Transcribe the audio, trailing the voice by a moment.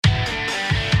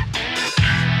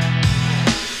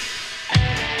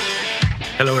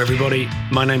Hello, everybody.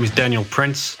 My name is Daniel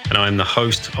Prince, and I am the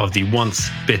host of the Once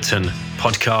Bitten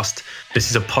podcast.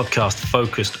 This is a podcast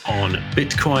focused on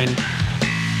Bitcoin.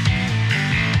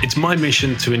 It's my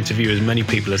mission to interview as many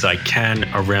people as I can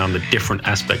around the different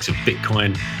aspects of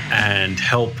Bitcoin and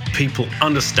help people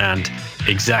understand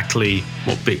exactly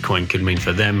what Bitcoin could mean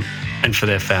for them and for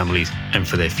their families and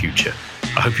for their future.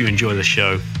 I hope you enjoy the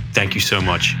show. Thank you so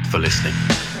much for listening.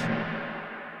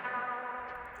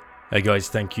 Hey guys,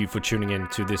 thank you for tuning in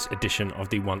to this edition of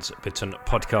the Once Bitten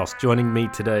podcast. Joining me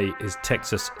today is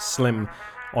Texas Slim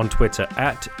on Twitter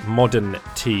at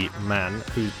ModernTman,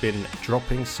 who's been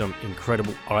dropping some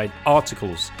incredible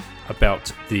articles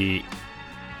about the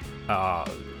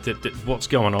what's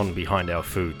going on behind our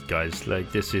food, guys.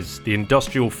 Like, this is the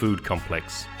industrial food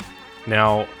complex.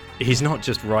 Now, he's not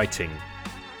just writing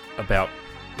about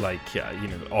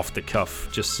off the cuff,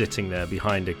 just sitting there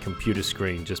behind a computer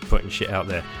screen, just putting shit out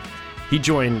there. He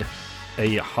joined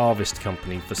a harvest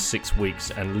company for 6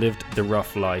 weeks and lived the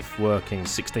rough life, working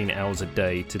 16 hours a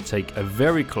day to take a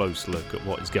very close look at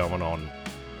what is going on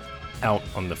out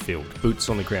on the field. Boots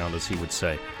on the ground, as he would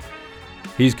say.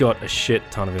 He's got a shit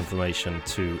ton of information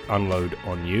to unload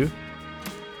on you.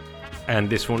 And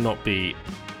this will not be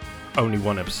only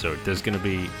one episode. There's going to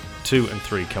be 2 and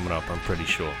 3 coming up, I'm pretty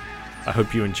sure. I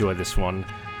hope you enjoy this one.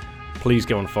 Please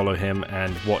go and follow him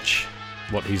and watch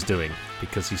what he's doing,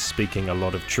 because he's speaking a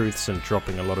lot of truths and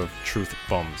dropping a lot of truth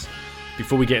bombs.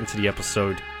 Before we get into the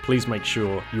episode, please make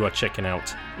sure you are checking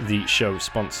out the show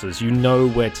sponsors. You know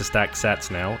where to stack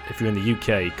sats now. If you're in the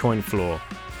UK, coinfloor.co.uk,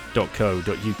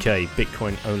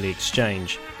 Bitcoin only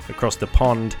exchange. Across the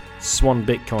pond,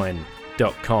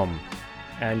 swanbitcoin.com.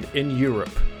 And in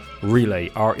Europe, Relay,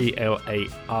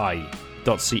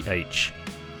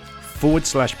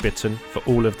 relai.ch/bitten for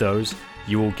all of those.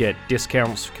 You will get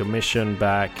discounts, commission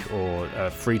back, or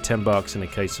free $10 in the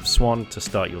case of Swan to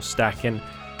start your stacking.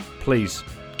 Please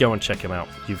go and check them out.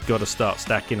 You've got to start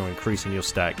stacking or increasing your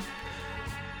stack.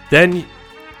 Then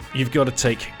you've got to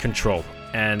take control.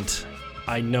 And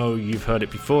I know you've heard it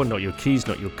before, not your keys,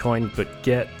 not your coin, but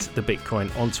get the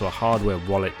Bitcoin onto a hardware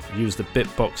wallet. Use the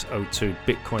Bitbox O2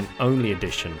 Bitcoin only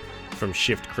edition from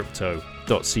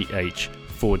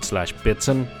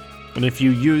shiftcrypto.ch/bitten. And if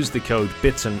you use the code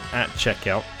BITTEN at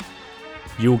checkout,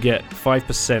 you'll get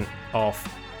 5% off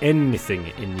anything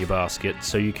in your basket,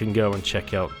 so you can go and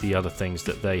check out the other things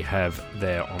that they have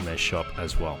there on their shop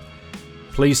as well.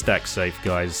 Please stack safe,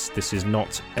 guys. This is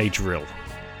not a drill.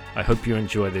 I hope you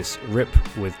enjoy this rip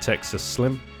with Texas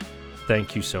Slim.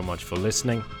 Thank you so much for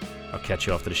listening. I'll catch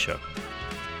you after the show.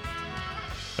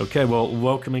 Okay, well,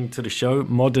 welcoming to the show,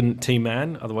 Modern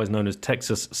T-Man, otherwise known as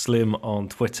Texas Slim on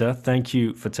Twitter. Thank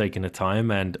you for taking the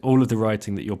time and all of the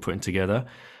writing that you're putting together.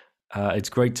 It's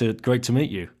great to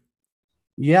meet you.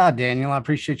 Yeah, Daniel, I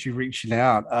appreciate you reaching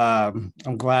out. I'm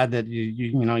glad that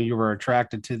you were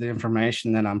attracted to the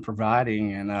information that I'm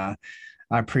providing, and I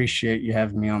appreciate you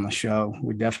having me on the show.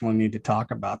 We definitely need to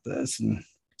talk about this, and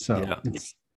so I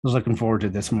was looking forward to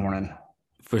this morning.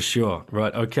 For sure.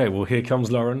 Right. Okay. Well, here comes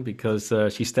Lauren, because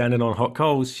she's standing on hot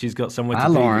coals. She's got somewhere to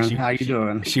be. Hi, Lauren. How you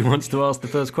doing? She wants to ask the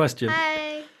first question.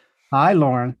 Hi,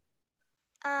 Lauren.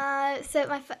 So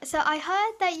I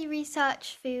heard that you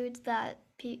research foods that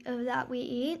we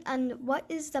eat, and what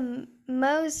is the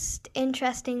most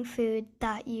interesting food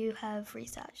that you have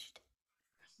researched?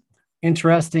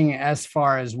 Interesting as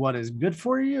far as what is good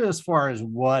for you, as far as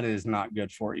what is not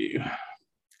good for you?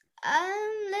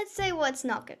 Let's say what's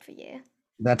not good for you.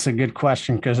 That's a good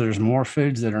question, because there's more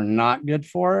foods that are not good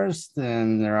for us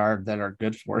than there are that are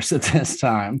good for us at this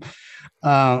time.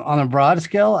 On a broad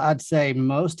scale, I'd say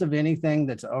most of anything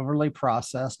that's overly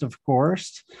processed, of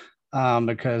course,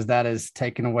 because that is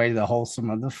taking away the wholesome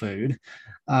of the food.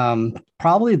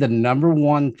 Probably the number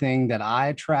one thing that I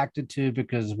attracted to,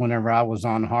 because whenever I was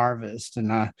on harvest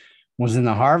and I was in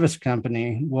the harvest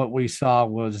company, what we saw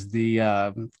was the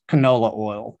canola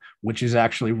oil, which is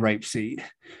actually rapeseed.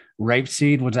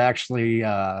 Rapeseed was actually,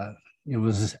 it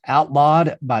was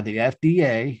outlawed by the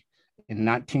FDA in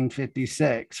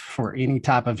 1956 for any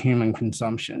type of human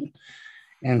consumption.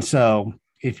 And so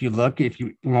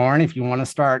Lauren, if you want to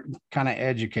start kind of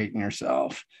educating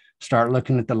yourself, start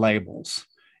looking at the labels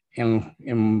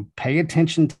and pay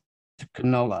attention to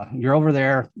canola. You're over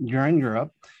there, you're in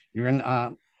Europe, you're in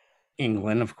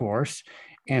England, of course.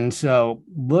 And so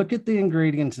look at the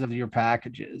ingredients of your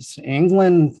packages.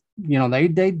 England,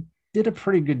 they did a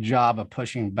pretty good job of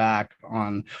pushing back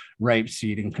on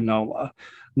rapeseed and canola.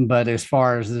 But as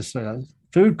far as this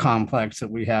food complex that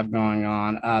we have going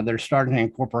on, they're starting to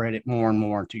incorporate it more and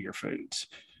more into your foods.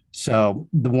 So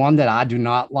the one that I do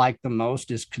not like the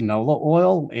most is canola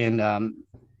oil. And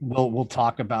we'll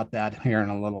talk about that here in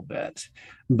a little bit.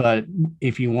 But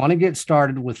if you want to get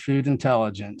started with food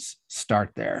intelligence,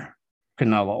 start there.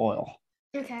 Canola oil.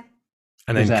 Okay.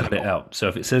 And then cut it out. So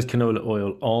if it says canola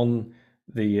oil on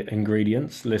the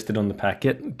ingredients listed on the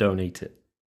packet, don't eat it.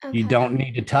 Okay. You don't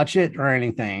need to touch it or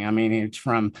anything. I mean, it's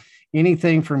from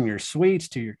anything from your sweets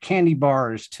to your candy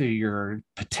bars to your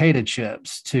potato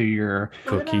chips to your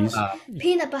cookies.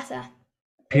 Peanut butter.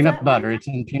 Peanut butter. It's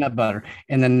in peanut butter.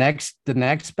 And the next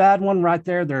bad one right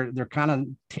there, they're kind of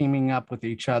teaming up with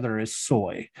each other, is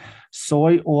soy.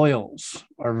 Soy oils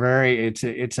are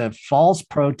it's a false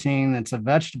protein. It's a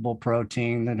vegetable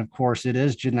protein. And of course it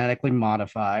is genetically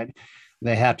modified.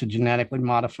 They have to genetically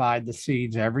modify the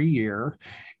seeds every year.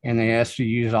 And they have to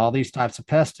use all these types of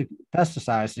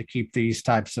pesticides to keep these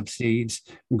types of seeds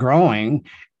growing.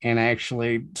 And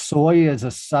actually, soy is a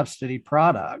subsidy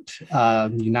product.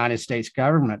 The United States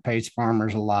government pays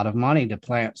farmers a lot of money to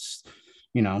plant,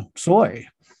 soy.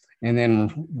 And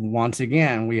then once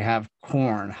again, we have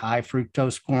corn, high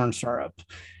fructose corn syrup.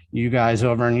 You guys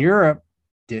over in Europe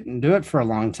didn't do it for a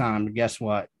long time. But guess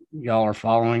what? Y'all are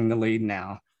following the lead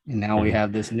now. And now we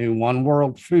have this new one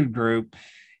world food group,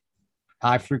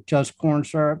 high fructose corn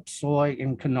syrup, soy,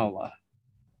 and canola.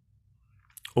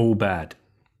 All bad.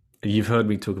 You've heard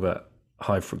me talk about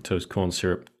high fructose corn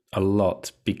syrup a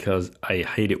lot because I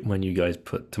hate it when you guys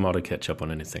put tomato ketchup on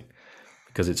anything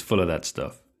because it's full of that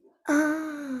stuff.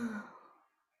 Oh.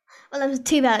 Well, I'm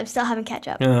too bad I'm still having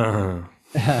ketchup. Uh.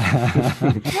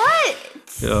 What?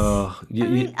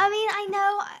 I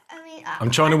know. I'm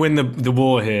trying to win the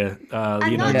war here.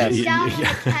 I'm not just down on the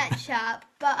ketchup,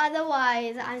 but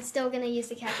otherwise, I'm still gonna use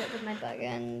the ketchup with my burger.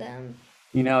 And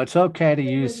it's okay to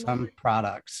use some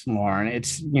products, Lauren.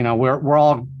 It's we're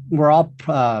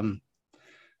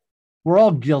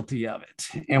all guilty of it,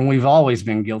 and we've always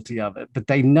been guilty of it. But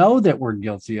they know that we're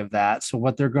guilty of that. So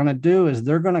what they're going to do is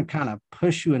they're going to kind of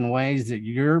push you in ways that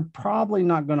you're probably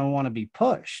not going to want to be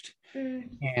pushed.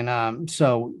 And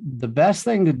so the best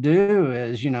thing to do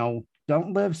is,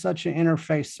 don't live such an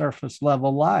interface surface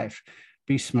level life.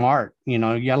 Be smart. You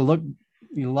got to look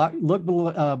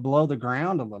below the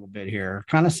ground a little bit here,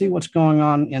 kind of see what's going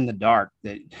on in the dark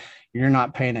that you're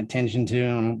not paying attention to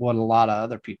and what a lot of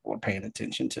other people are paying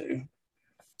attention to.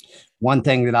 One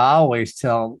thing that I always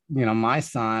tell, my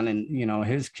son and,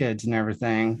 his kids and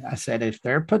everything, I said, if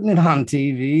they're putting it on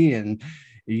TV and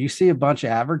you see a bunch of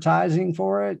advertising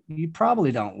for it, you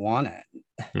probably don't want it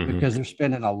because they're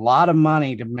spending a lot of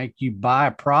money to make you buy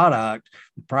a product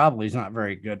that probably is not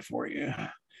very good for you.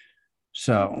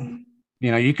 So,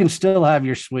 you can still have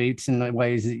your sweets in the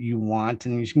ways that you want,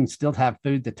 and you can still have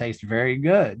food that tastes very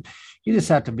good. You just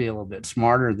have to be a little bit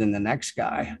smarter than the next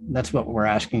guy. That's what we're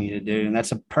asking you to do. And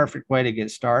that's a perfect way to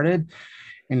get started.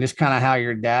 And just kind of how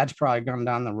your dad's probably gone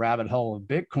down the rabbit hole of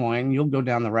Bitcoin, you'll go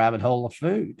down the rabbit hole of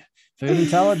food. Food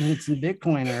intelligence and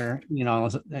Bitcoin are,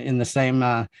 in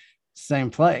the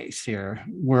same place here.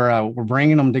 We're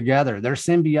bringing them together. They're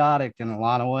symbiotic in a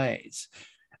lot of ways.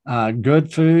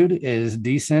 Good food is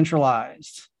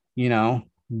decentralized.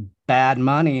 Bad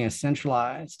money is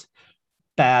centralized.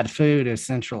 Bad food is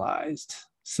centralized.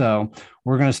 So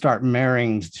we're going to start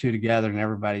marrying the two together in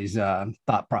everybody's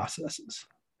thought processes.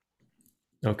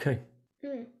 Okay.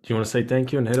 Do you want to say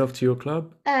thank you and head off to your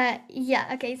club?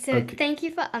 Yeah. Okay. So thank you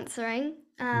for answering.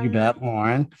 You bet,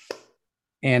 Lauren.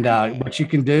 And what you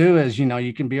can do is,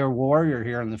 you can be a warrior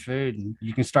here in the food and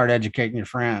you can start educating your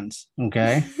friends.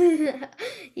 Okay.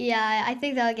 Yeah, I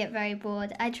think they'll get very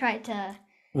bored. I tried to.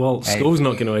 Well, school's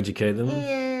not going to educate them.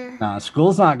 Yeah. No,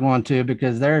 school's not going to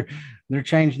because they're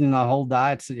changing the whole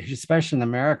diets, especially in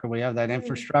America. We have that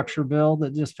infrastructure bill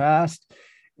that just passed.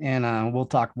 And we'll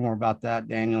talk more about that,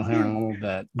 Daniel, here in a little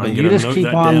bit. But you just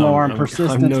keep on, Lauren.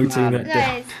 Persistence matters.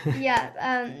 Guys,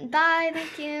 yeah. Bye.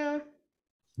 Thank you.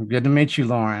 Good to meet you,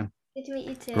 Lauren. Good to meet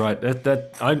you too. Right.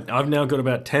 I've now got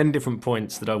about 10 different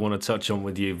points that I want to touch on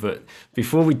with you. But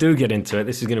before we do get into it,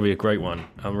 this is going to be a great one.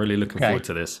 I'm really looking forward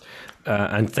to this.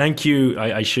 And thank you.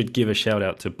 I should give a shout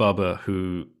out to Bubba,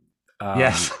 who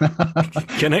yes,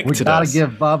 connected we gotta us.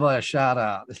 give Bubba a shout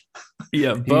out.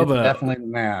 Yeah, Bubba, definitely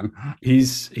the man. He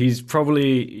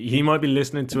might be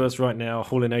listening to us right now,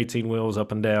 hauling 18 wheels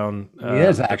up and down. He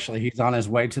is actually. He's on his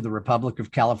way to the Republic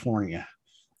of California.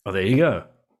 Oh, there you go.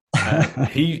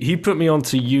 He put me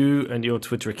onto you and your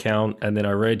Twitter account, and then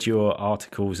I read your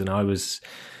articles, and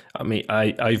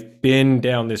I've been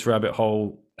down this rabbit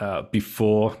hole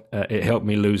before. It helped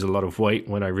me lose a lot of weight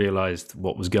when I realized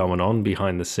what was going on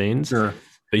behind the scenes. Sure.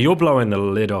 But you're blowing the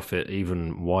lid off it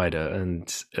even wider,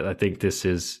 and I think this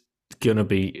is going to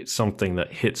be something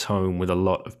that hits home with a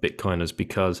lot of Bitcoiners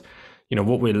because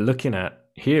what we're looking at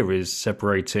here is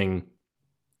separating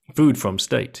food from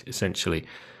state, essentially.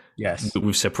 Yes.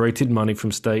 We've separated money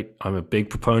from state. I'm a big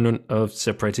proponent of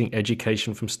separating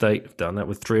education from state. I've done that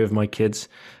with 3 of my kids.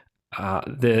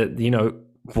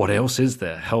 What else is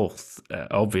there? Health,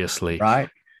 obviously. Right.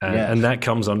 And that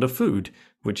comes under food,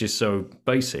 which is so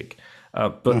basic.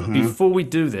 But before we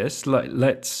do this,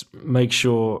 let's make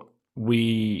sure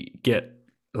we get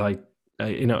an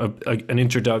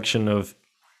introduction of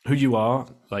who you are,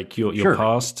 like your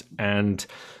past, and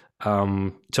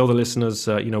tell the listeners,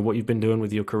 what you've been doing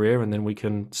with your career, and then we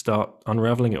can start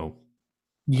unraveling it all.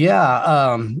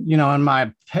 Yeah. In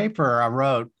my paper I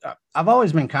wrote, I've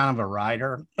always been kind of a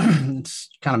writer. It's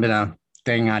kind of been a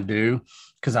thing I do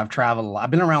because I've traveled a lot.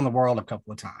 I've been around the world a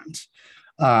couple of times.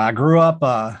 I grew up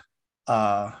a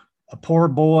poor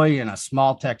boy in a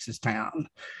small Texas town.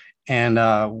 And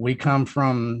we come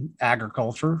from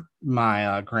agriculture.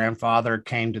 My grandfather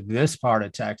came to this part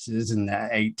of Texas in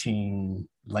the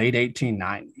late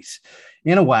 1890s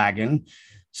in a wagon.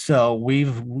 So I'm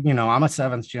a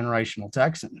 7th generational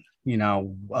Texan.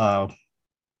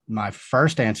 My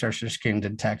first ancestors came to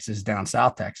Texas, down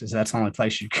South Texas. That's the only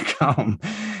place you could come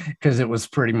because it was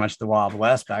pretty much the Wild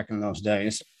West back in those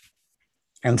days.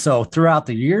 And so throughout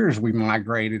the years, we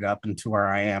migrated up into where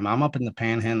I am. I'm up in the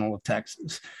panhandle of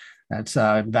Texas. That's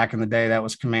back in the day, that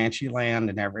was Comanche land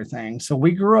and everything. So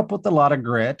we grew up with a lot of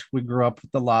grit. We grew up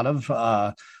with a lot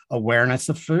of awareness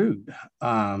of food.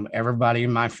 Everybody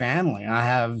in my family, I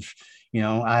have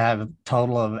a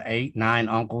total of 8, 9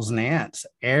 uncles and aunts.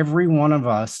 Every one of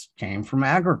us came from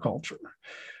agriculture.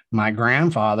 My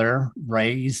grandfather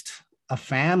raised a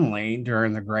family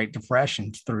during the Great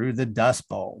Depression, through the Dust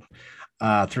Bowl,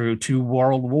 through 2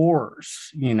 world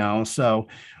wars, so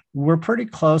we're pretty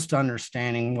close to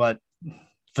understanding what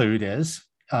food is.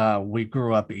 We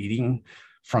grew up eating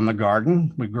from the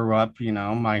garden. We grew up,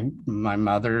 my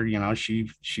mother, she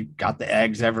got the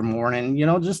eggs every morning,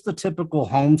 just the typical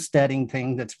homesteading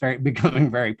thing that's becoming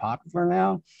very popular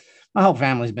now. My whole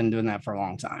family's been doing that for a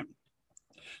long time.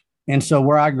 And so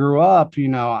where I grew up,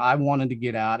 I wanted to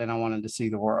get out and I wanted to see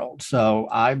the world. So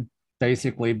I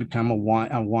basically become a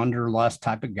wanderlust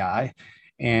type of guy.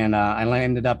 And I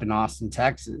ended up in Austin,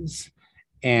 Texas,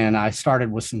 and I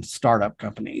started with some startup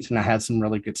companies, and I had some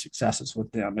really good successes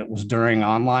with them. It was during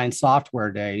online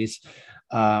software days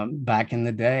back in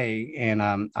the day, and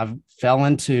I fell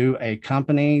into a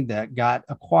company that got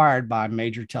acquired by a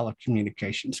major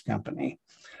telecommunications company.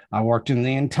 I worked in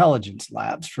the intelligence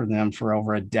labs for them for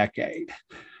over a decade,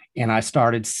 and I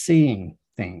started seeing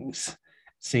things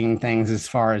as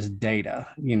far as data.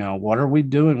 What are we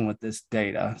doing with this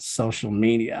data? Social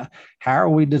media. How are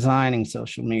we designing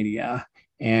social media?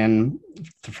 And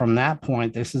from that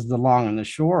point, this is the long and the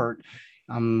short.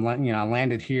 I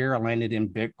landed here. I landed in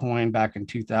Bitcoin back in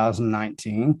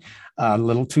 2019. A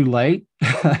little too late.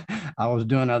 I was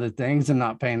doing other things and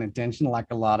not paying attention like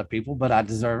a lot of people, but I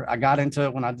got into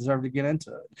it when I deserved to get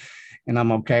into it. And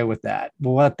I'm okay with that.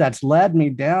 But what that's led me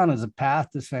down is a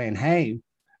path to saying, hey,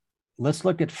 let's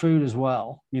look at food as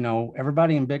well.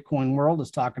 Everybody in Bitcoin world is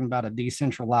talking about a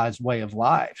decentralized way of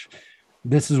life.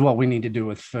 This is what we need to do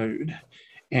with food.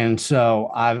 And so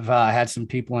I've had some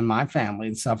people in my family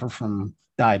that suffer from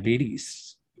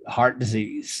diabetes, heart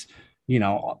disease,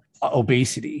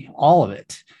 obesity, all of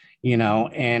it,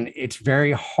 and it's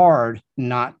very hard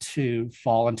not to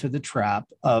fall into the trap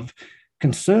of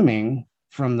consuming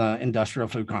from the industrial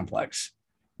food complex.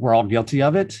 We're all guilty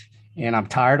of it. And I'm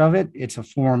tired of it. It's a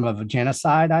form of a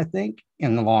genocide, I think,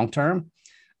 in the long term.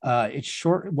 It's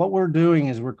short. What we're doing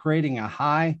is we're creating a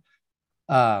high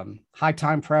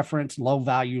time preference, low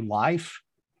value life,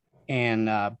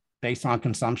 and based on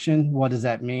consumption. What does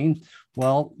that mean?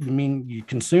 Well, you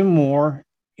consume more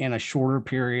in a shorter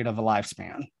period of a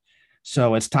lifespan.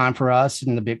 So it's time for us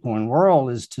in the Bitcoin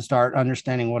world is to start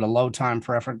understanding what a low time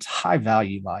preference, high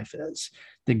value life is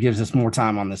that gives us more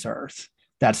time on this earth.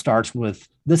 That starts with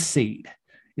the seed.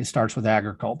 It starts with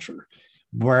agriculture.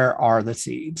 Where are the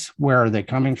seeds? Where are they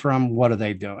coming from? What are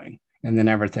they doing? And then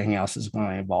everything else is going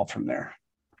to evolve from there.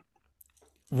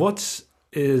 What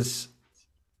is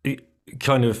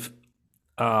kind of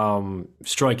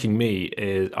striking me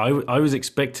is I was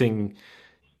expecting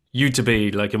you to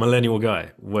be like a millennial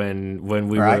guy when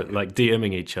we were like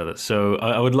DMing each other. So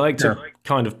I would like to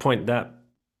kind of point that,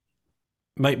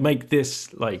 make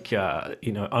this like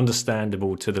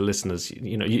understandable to the listeners.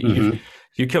 You've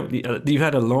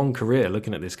had a long career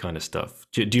looking at this kind of stuff.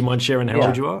 Do you mind sharing how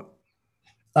old you are?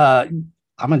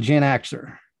 I'm a Gen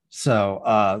Xer,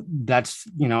 so that's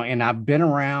and I've been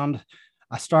around.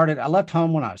 I left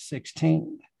home when I was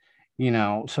 16.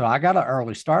 So I got an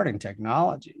early start in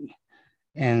technology.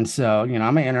 And so,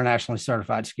 I'm an internationally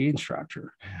certified ski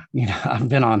instructor. I've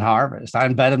been on Harvest. I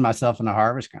embedded myself in a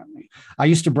Harvest company. I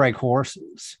used to break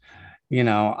horses.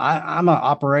 I'm an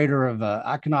operator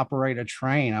I can operate a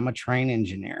train. I'm a train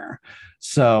engineer.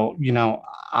 So,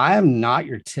 I am not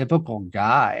your typical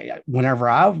guy. Whenever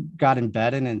I got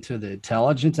embedded into the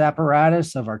intelligence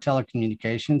apparatus of our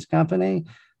telecommunications company,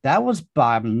 that was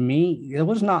by me. It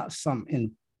was not some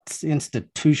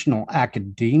institutional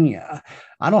academia.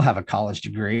 I don't have a college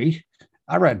degree.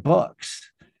 I read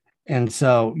books. And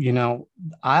so,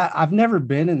 I've never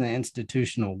been in the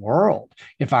institutional world.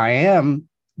 If I am,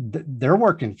 they're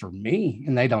working for me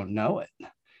and they don't know it.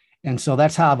 And so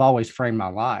that's how I've always framed my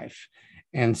life.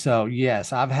 And so,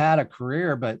 yes, I've had a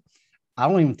career, but I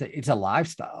don't even think it's a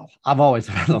lifestyle. I've always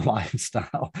had a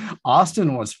lifestyle.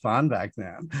 Austin was fun back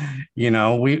then.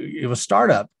 It was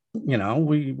startup.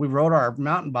 We rode our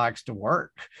mountain bikes to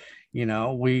work.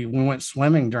 We went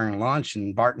swimming during lunch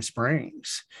in Barton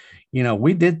Springs.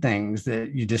 We did things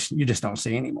that you just don't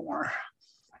see anymore.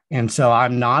 And so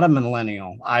I'm not a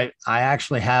millennial. I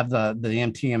actually have the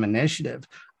MTM initiative.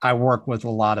 I work with a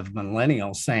lot of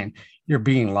millennials saying, you're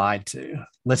being lied to.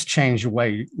 Let's change the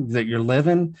way that you're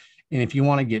living. And if you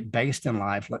want to get based in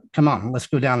life, come on, let's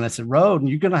go down this road. And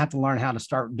you're going to have to learn how to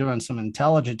start doing some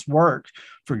intelligence work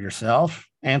for yourself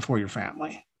and for your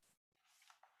family.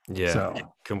 Yeah, so.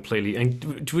 Completely.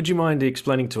 And would you mind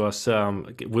explaining to us,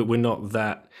 we're not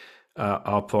that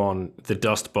up on the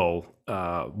Dust Bowl,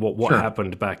 what sure.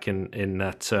 happened back in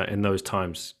those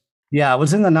times? Yeah, it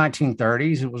was in the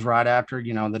 1930s. It was right after, the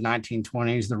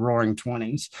 1920s, the Roaring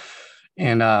 20s.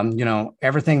 And,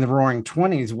 everything the Roaring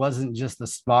 20s wasn't just the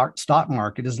stock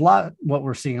market. Is a lot what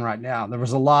we're seeing right now. There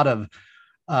was a lot of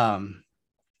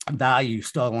value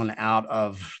stolen out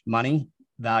of money,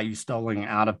 value stolen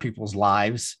out of people's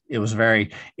lives. It was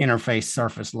very interface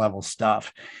surface level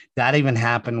stuff. That even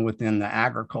happened within the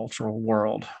agricultural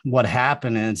world. What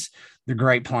happened is the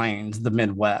Great Plains, the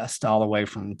Midwest, all the way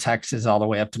from Texas, all the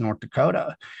way up to North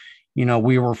Dakota,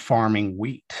 we were farming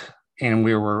wheat. And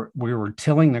we were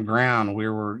tilling the ground. We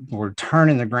were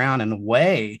turning the ground in a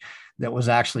way that was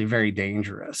actually very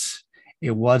dangerous.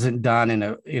 It wasn't done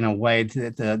in a way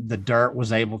that the dirt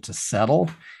was able to settle.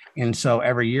 And so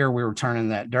every year we were turning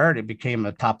that dirt, it became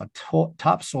a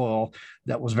topsoil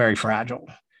that was very fragile.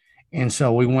 And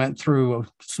so we went through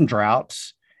some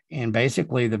droughts, and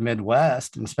basically the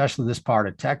Midwest, and especially this part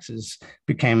of Texas,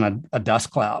 became a dust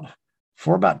cloud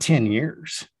for about 10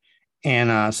 years.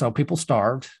 And so people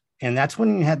starved. And that's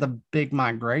when you had the big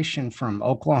migration from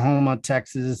Oklahoma,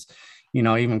 Texas,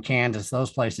 even Kansas,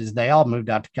 those places. They all moved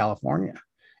out to California.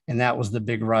 And that was the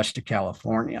big rush to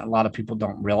California. A lot of people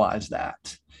don't realize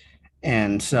that.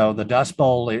 And so the Dust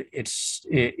Bowl, it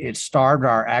starved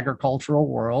our agricultural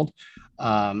world.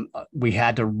 We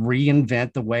had to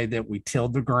reinvent the way that we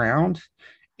tilled the ground,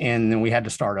 and then we had to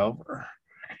start over.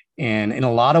 And in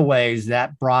a lot of ways,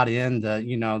 that brought in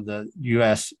the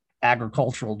U.S.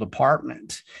 Agricultural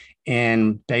Department.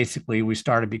 And basically, we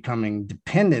started becoming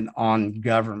dependent on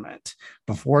government.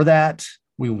 Before that,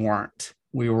 we weren't.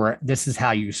 This is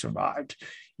how you survived.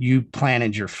 You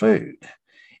planted your food.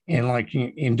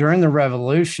 And during the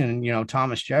revolution,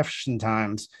 Thomas Jefferson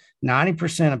times,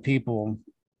 90% of people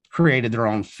created their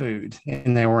own food,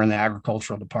 and they were in the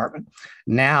agricultural department.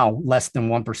 Now, less than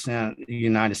 1% of the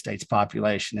United States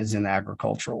population is in the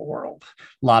agricultural world.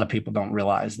 A lot of people don't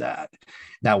realize that.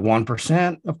 That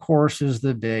 1%, of course, is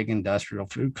the big industrial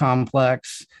food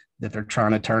complex that they're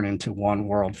trying to turn into one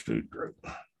world food group.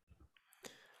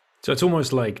 So it's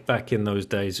almost like back in those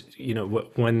days,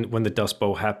 when the Dust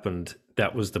Bowl happened,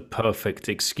 that was the perfect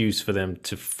excuse for them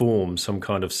to form some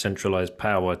kind of centralized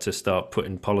power to start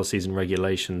putting policies and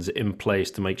regulations in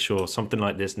place to make sure something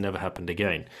like this never happened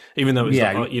again. Even though it's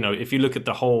if you look at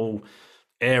the whole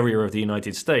area of the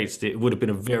United States, it would have been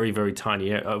a very, very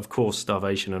tiny area. Of course,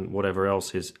 starvation and whatever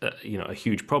else is, a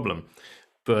huge problem.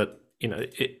 But,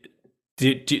 do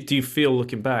you feel,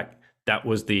 looking back, that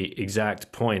was the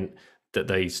exact point that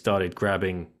they started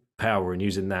grabbing power and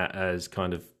using that as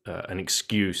kind of an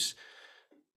excuse?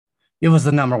 It was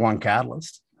the number one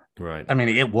catalyst. Right. I mean,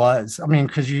 it was. I mean,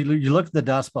 because you look at the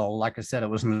Dust Bowl, like I said, it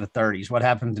was in the 30s. What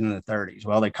happened in the 30s?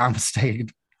 Well, they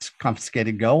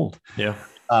confiscated gold. Yeah.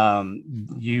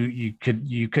 You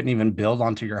couldn't even build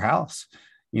onto your house.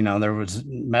 There was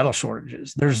metal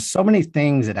shortages. There's so many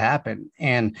things that happened.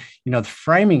 And, the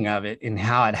framing of it and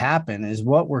how it happened is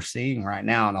what we're seeing right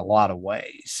now in a lot of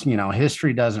ways.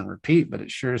 History doesn't repeat, but it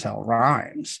sure as hell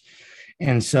rhymes.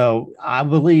 And so I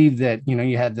believe that,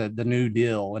 you had the New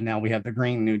Deal, and now we have the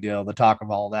Green New Deal, the talk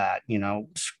of all that,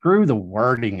 screw the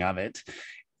wording of it.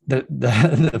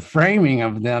 the framing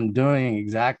of them doing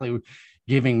exactly,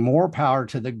 giving more power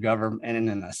to the government and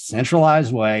in a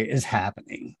centralized way is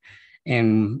happening.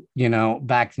 And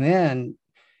back then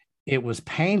it was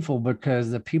painful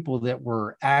because the people that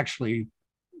were actually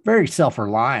very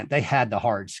self-reliant, they had the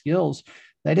hard skills,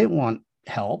 they didn't want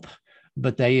help,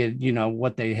 but they had,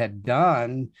 what they had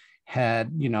done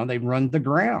had, they run the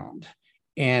ground.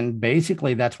 And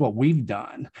basically that's what we've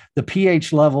done. The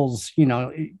pH levels,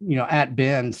 at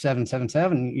Ben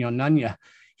 777, Nunya,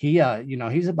 he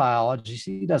he's a biologist,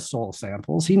 he does soil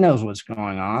samples, he knows what's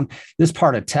going on. This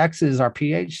part of Texas, our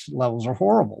pH levels are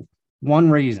horrible. One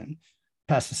reason: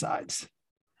 pesticides.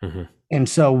 Mm-hmm. And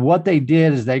so what they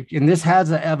did is and this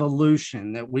has an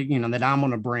evolution that that I'm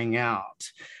going to bring out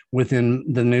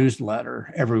within the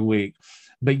newsletter every week.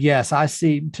 But yes, I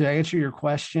see, to answer your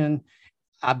question,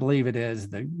 I believe it is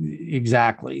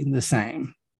exactly the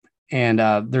same. And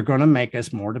they're going to make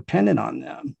us more dependent on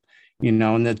them. In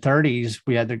the 30s,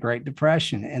 we had the Great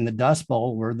Depression, and the Dust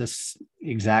Bowl were this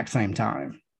exact same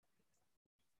time.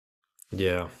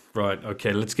 Yeah, right.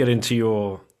 Okay, let's get into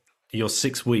your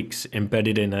 6 weeks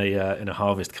embedded in a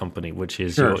harvest company, which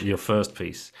is your first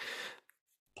piece.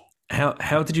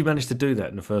 How did you manage to do that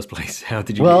in the first place? How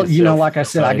did you? Well, like I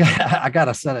said, I got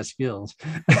a set of skills.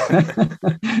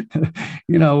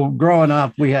 Growing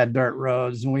up, we had dirt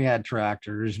roads and we had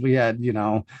tractors. We had, you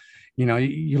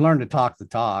learn to talk the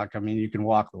talk. I mean, you can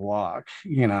walk the walk.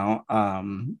 I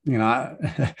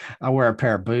wear a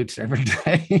pair of boots every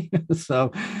day,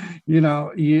 so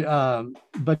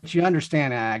but you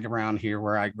understand ag around here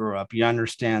where I grew up. You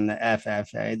understand the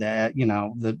FFA, that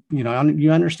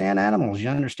you understand animals, you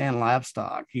understand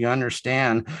livestock, you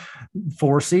understand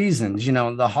 4 seasons.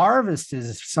 The harvest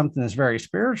is something that's very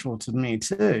spiritual to me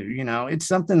too. It's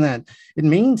something that it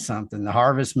means something. The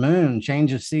harvest moon,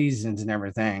 change of seasons, and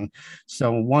everything.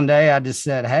 So one day I just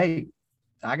said, hey,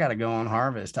 I got to go on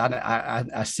harvest.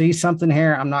 I see something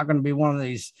here. I'm not going to be one of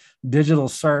these digital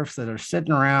serfs that are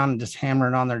sitting around just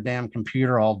hammering on their damn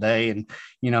computer all day and,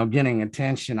 getting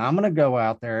attention. I'm going to go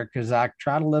out there because I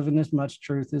try to live in as much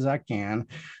truth as I can.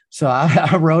 So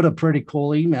I wrote a pretty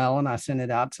cool email and I sent it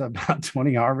out to about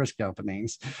 20 harvest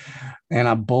companies, and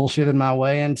I bullshitted my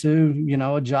way into,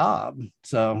 a job.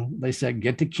 So they said,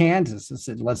 get to Kansas. I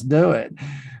said, let's do it.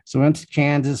 So we went to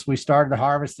Kansas. We started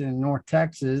harvesting in North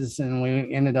Texas, and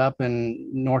we ended up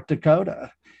in North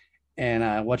Dakota.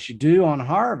 And what you do on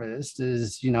harvest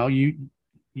is, you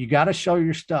got to show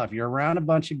your stuff. You're around a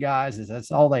bunch of guys.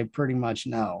 That's all they pretty much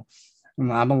know.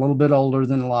 I'm a little bit older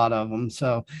than a lot of them.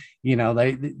 So,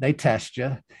 they test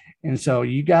you. And so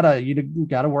you gotta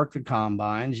work the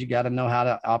combines. You got to know how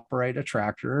to operate a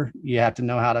tractor. You have to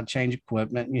know how to change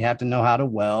equipment. You have to know how to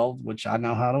weld, which I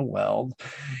know how to weld.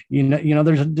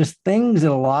 There's just things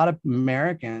that a lot of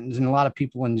Americans and a lot of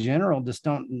people in general just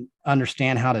don't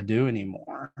understand how to do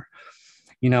anymore.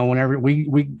 Whenever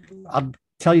I'll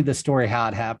tell you the story how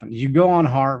it happened. You go on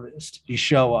harvest, you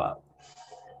show up.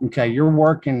 Okay, you're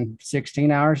working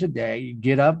 16 hours a day. You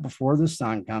get up before the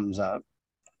sun comes up.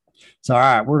 So, all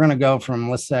right, we're going to go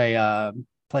from, let's say, a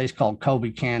place called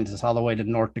Colby, Kansas, all the way to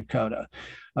North Dakota.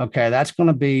 Okay, that's going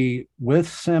to be with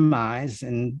semis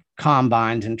and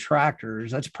combines and tractors.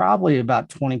 That's probably about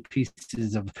 20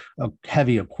 pieces of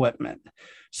heavy equipment.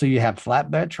 So you have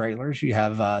flatbed trailers, you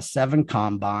have 7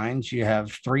 combines, you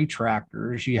have 3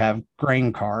 tractors, you have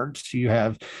grain carts, you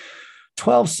have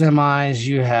 12 semis,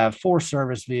 you have 4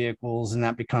 service vehicles, and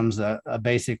that becomes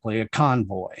basically a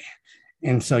convoy.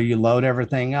 And so you load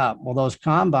everything up. Well, those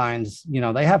combines,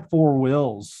 they have 4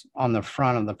 wheels on the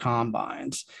front of the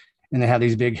combines, and they have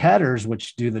these big headers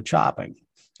which do the chopping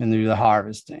and do the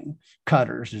harvesting.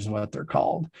 Cutters is what they're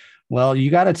called. Well,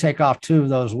 you got to take off 2 of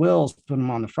those wheels, put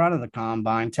them on the front of the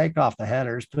combine, take off the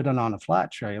headers, put it on a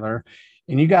flat trailer.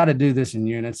 And you got to do this in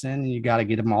unison, and you got to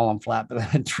get them all on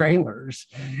flatbed trailers.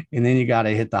 And then you got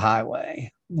to hit the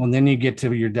highway. Well, then you get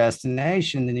to your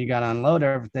destination, then you got to unload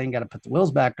everything, got to put the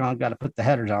wheels back on, got to put the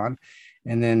headers on.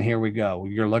 And then here we go.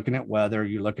 You're looking at weather,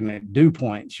 you're looking at dew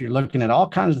points, you're looking at all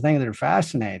kinds of things that are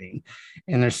fascinating.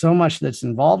 And there's so much that's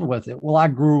involved with it. Well, I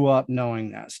grew up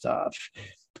knowing that stuff.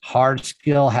 Hard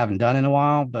skill, haven't done in a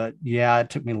while, but yeah,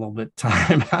 it took me a little bit of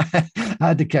time. I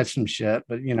had to catch some shit,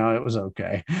 but it was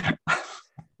okay.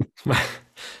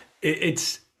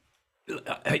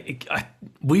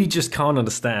 We just can't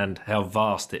understand how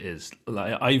vast it is.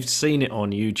 Like, I've seen it on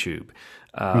YouTube,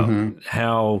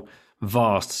 how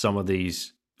vast some of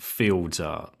these fields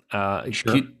are.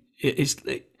 Sure.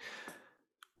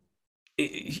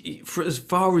 For as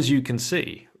far as you can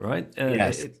see, right?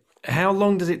 Yes. How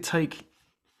long does it take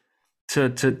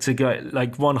to get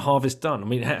like one harvest done? I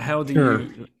mean, how do Sure.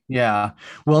 you? Yeah.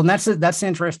 Well, and that's the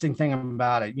interesting thing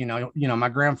about it. My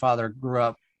grandfather grew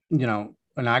up, and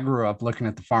I grew up looking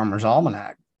at the Farmer's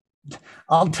Almanac.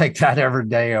 I'll take that every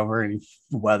day over any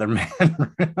weatherman.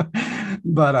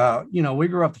 But we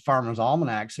grew up the Farmer's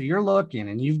Almanac. So you're looking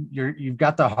and you've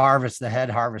got the head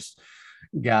harvest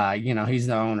guy, he's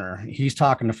the owner. He's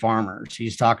talking to farmers,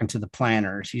 he's talking to the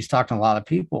planters, he's talking to a lot of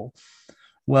people.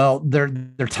 Well, they're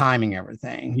timing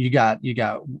everything. You got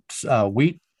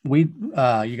wheat,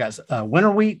 you got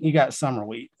winter wheat, you got summer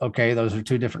wheat. Okay, those are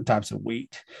two different types of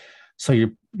wheat. So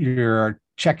you're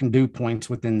checking dew points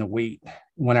within the wheat.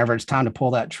 Whenever it's time to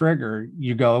pull that trigger,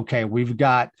 you go, okay, we've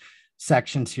got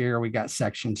sections here, we got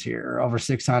sections here, over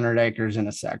 600 acres in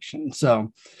a section.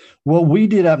 So what we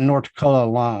did up in North Dakota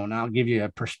alone, I'll give you a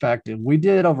perspective. We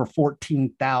did over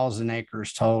 14,000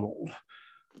 acres total.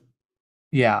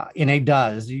 Yeah, and it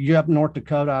does. You up in North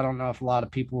Dakota, I don't know if a lot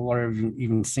of people are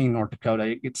even seen North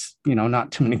Dakota. It's,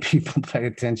 not too many people pay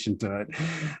attention to it,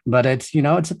 but it's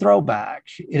a throwback.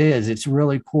 It is. It's a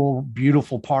really cool,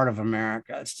 beautiful part of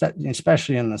America,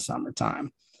 especially in the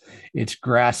summertime. It's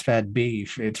grass-fed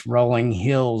beef. It's rolling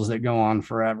hills that go on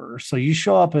forever. So you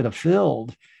show up at a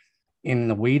field and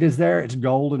the wheat is there, it's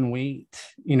golden wheat,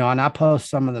 and I post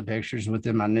some of the pictures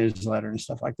within my newsletter and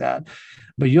stuff like that.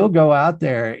 But you'll go out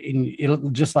there and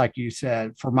it'll, just like you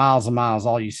said, for miles and miles,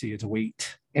 all you see is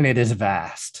wheat, and it is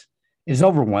vast. It's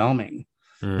overwhelming.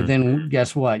 But then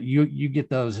guess what? You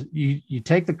get those, you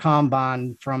take the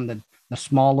combine from the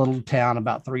small little town,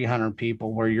 about 300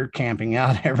 people, where you're camping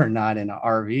out every night in an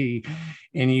RV,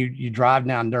 and you drive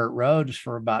down dirt roads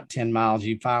for about 10 miles.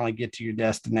 You finally get to your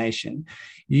destination.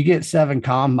 You get 7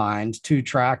 combines, 2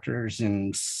 tractors,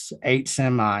 and 8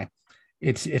 semi.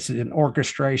 It's an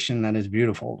orchestration that is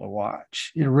beautiful to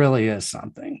watch. It really is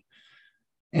something.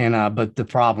 And but the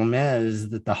problem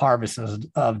is that the harvest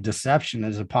of deception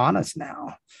is upon us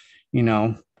now,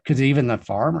 because even the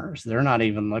farmers, they're not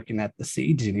even looking at the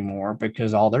seeds anymore,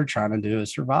 because all they're trying to do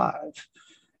is survive.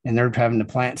 And they're having to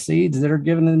plant seeds that are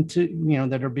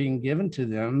that are being given to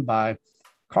them by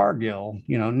Cargill,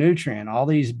 Nutrient, all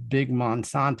these big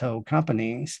Monsanto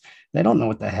companies. They don't know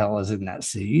what the hell is in that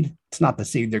seed. It's not the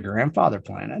seed their grandfather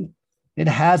planted. It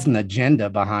has an agenda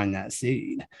behind that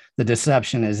seed. The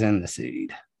deception is in the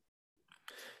seed.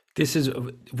 This is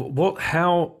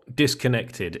how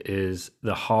disconnected is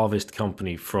the harvest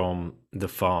company from the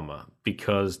farmer?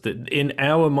 Because in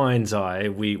our mind's eye,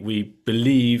 we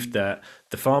believe that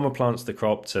the farmer plants the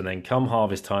crops and then come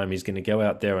harvest time, he's going to go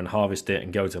out there and harvest it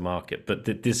and go to market. But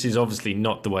this is obviously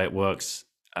not the way it works.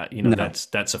 No.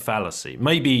 That's a fallacy.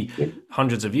 Maybe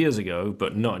hundreds of years ago,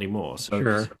 but not anymore. So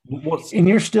sure. And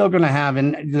you're still going to have,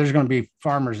 and there's going to be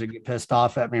farmers that get pissed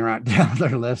off at me right now.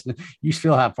 They're listening. You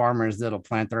still have farmers that'll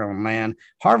plant their own land,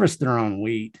 harvest their own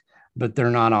wheat, but they're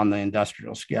not on the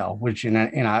industrial scale, which, and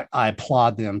I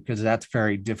applaud them, because that's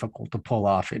very difficult to pull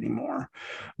off anymore.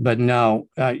 But no,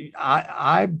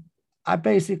 I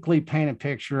basically paint a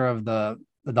picture of the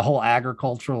whole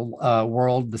agricultural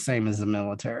world the same as the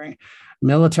military.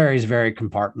 Military is very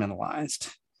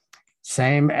compartmentalized,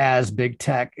 same as big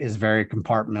tech is very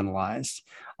compartmentalized.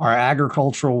 Our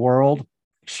agricultural world,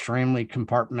 extremely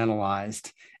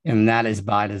compartmentalized, and that is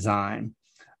by design.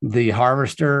 The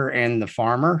harvester and the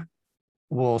farmer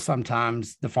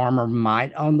the farmer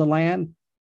might own the land.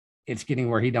 It's getting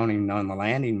where he don't even own the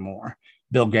land anymore.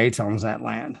 Bill Gates owns that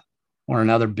land, or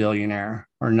another billionaire,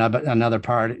 or another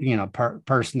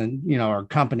person, or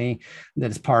company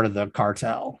that's part of the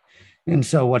cartel. And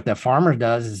so what the farmer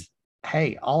does is,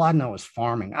 hey, all I know is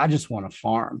farming. I just want to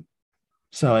farm.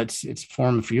 So it's a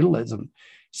form of feudalism.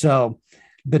 So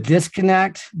the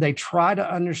disconnect, they try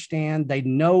to understand, they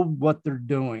know what they're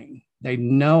doing. They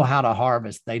know how to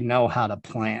harvest. They know how to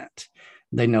plant.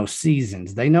 They know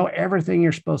seasons. They know everything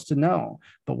you're supposed to know.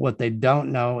 But what they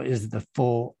don't know is the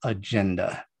full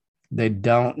agenda. They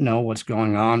don't know what's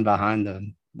going on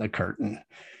behind the curtain.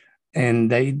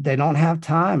 And they don't have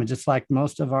time. It's just like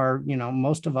most of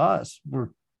us, we're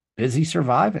busy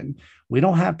surviving. We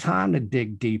don't have time to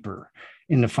dig deeper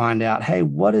and to find out, hey,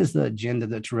 what is the agenda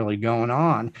that's really going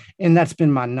on? And that's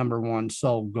been my number one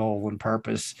sole goal and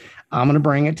purpose. I'm going to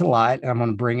bring it to light. I'm going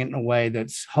to bring it in a way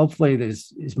that's hopefully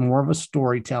is more of a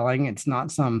storytelling. It's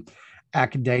not some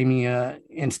academia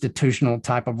institutional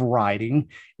type of writing.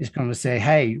 It's going to say,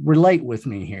 hey, relate with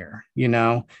me here.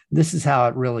 This is how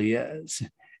it really is.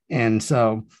 And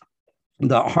so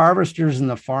the harvesters and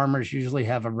the farmers usually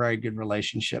have a very good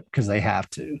relationship, because they have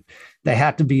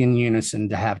to be in unison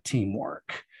to have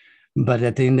teamwork. But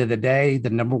at the end of the day, the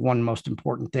number one most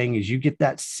important thing is you get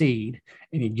that seed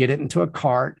and you get it into a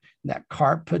cart. That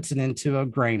cart puts it into a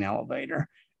grain elevator.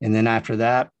 And then after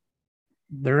that,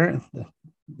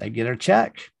 they get a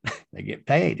check, they get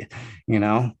paid. They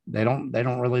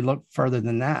don't really look further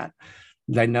than that.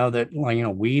 They know that,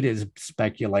 wheat is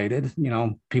speculated.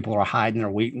 People are hiding their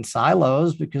wheat in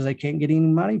silos because they can't get any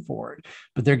money for it,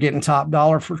 but they're getting top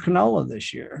dollar for canola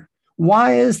this year.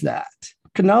 Why is that?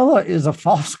 Canola is a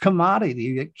false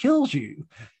commodity that kills you.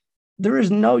 There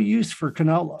is no use for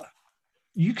canola.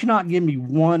 You cannot give me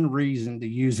one reason to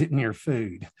use it in your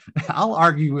food. I'll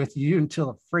argue with you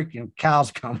until the freaking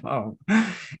cows come home.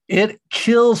 It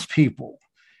kills people,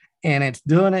 and it's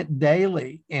doing it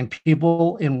daily, and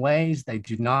people in ways they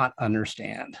do not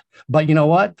understand. But you know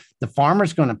what? The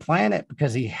farmer's going to plant it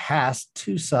because he has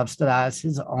to subsidize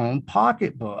his own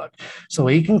pocketbook so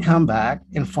he can come back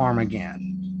and farm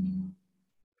again.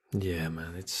 Yeah,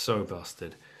 man, it's so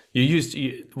busted. You used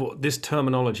this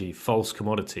terminology, false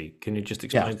commodity. Can you just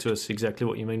explain to us exactly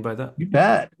what you mean by that? You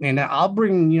bet. And I'll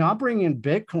bring in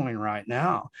Bitcoin right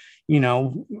now.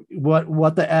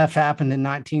 What the F happened in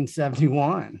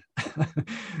 1971?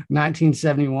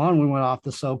 1971, we went off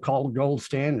the so-called gold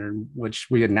standard, which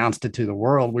we announced it to the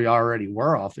world. We already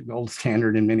were off the gold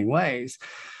standard in many ways.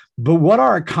 But what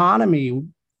our economy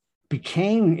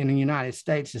became in the United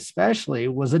States, especially,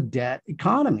 was a debt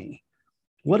economy.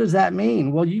 What does that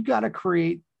mean? Well, you've got to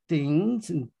create things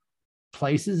and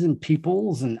places and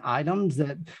peoples and items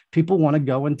that people want to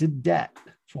go into debt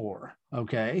for.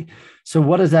 Okay. So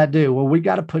what does that do? Well, we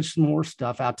got to push some more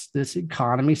stuff out to this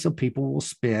economy so people will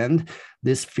spend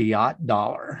this fiat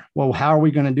dollar. Well, how are we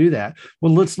going to do that?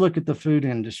 Well, let's look at the food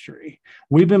industry.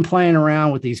 We've been playing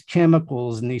around with these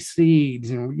chemicals and these seeds,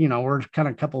 and we're kind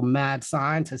of a couple of mad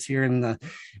scientists here in the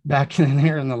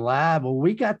lab. Well,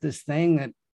 we got this thing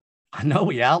that I know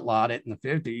we outlawed it in the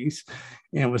 50s,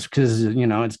 and it was because,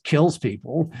 it kills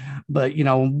people. But,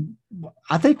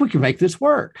 I think we can make this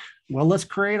work. Well, let's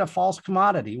create a false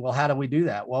commodity. Well, how do we do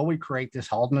that? Well, we create this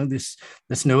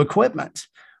new equipment.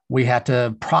 We have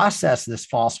to process this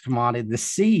false commodity, the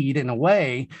seed, in a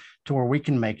way to where we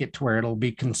can make it to where it'll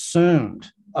be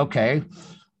consumed. Okay.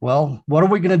 Well, what are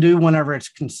we going to do whenever it's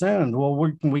consumed? Well,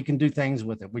 we can do things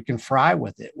with it. We can fry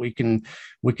with it. We can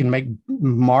make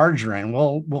margarine.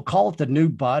 We'll call it the new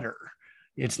butter.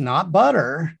 It's not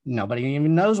butter. Nobody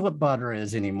even knows what butter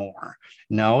is anymore.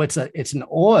 No, it's an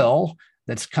oil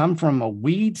that's come from a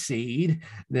weed seed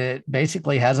that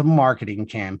basically has a marketing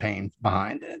campaign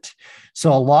behind it.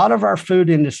 So a lot of our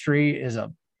food industry is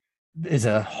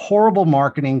a horrible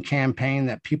marketing campaign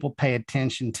that people pay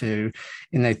attention to,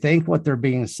 and they think what they're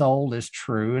being sold is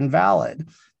true and valid.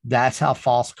 That's how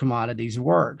false commodities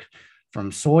work.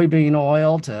 From soybean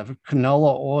oil to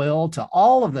canola oil to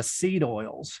all of the seed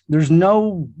oils, there's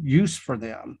no use for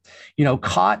them.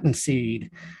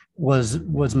 Cottonseed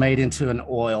was made into an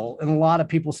oil, and a lot of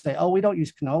people say, oh, we don't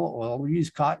use canola oil, we use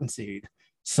cottonseed.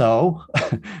 So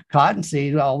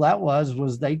cottonseed, all that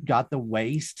was they got the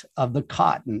waste of the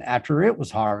cotton after it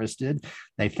was harvested.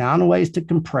 They found ways to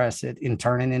compress it and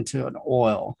turn it into an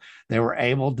oil. They were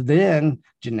able to then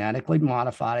genetically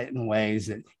modify it in ways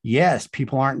that, yes,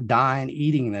 people aren't dying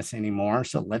eating this anymore.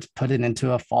 So let's put it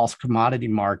into a false commodity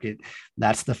market.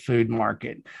 That's the food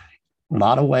market. A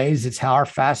lot of ways, it's how our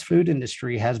fast food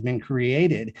industry has been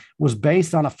created. It was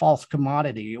based on a false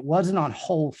commodity. It wasn't on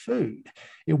whole food.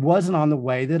 It wasn't on the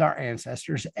way that our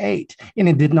ancestors ate. And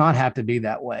it did not have to be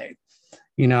that way.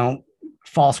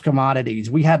 False commodities.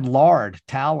 We had lard,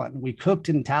 tallow. We cooked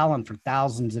in tallow for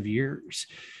thousands of years.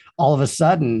 All of a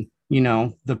sudden,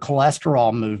 the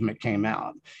cholesterol movement came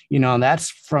out. And that's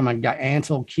from a guy,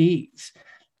 Ancel Keys.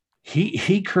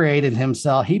 He created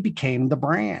himself. He became the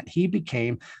brand. He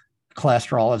became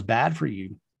cholesterol is bad for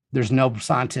you. There's no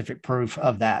scientific proof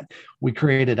of that. We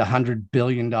created $100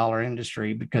 billion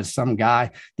industry because some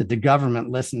guy that the government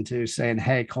listened to saying,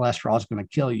 hey, cholesterol is going to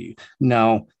kill you.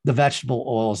 No, the vegetable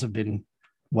oils have been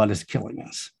what is killing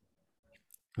us.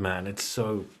 Man, it's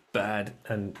so bad.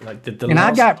 And like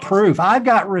I got proof. I've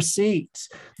got receipts.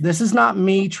 This is not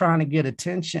me trying to get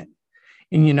attention.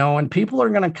 And people are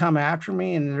going to come after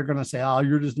me and they're going to say, oh,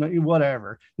 you're just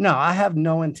whatever. No, I have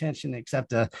no intention except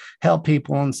to help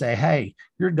people and say, hey,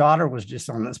 your daughter was just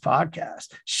on this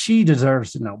podcast. She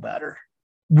deserves to know better.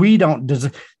 We don't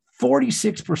deserve.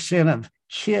 46% of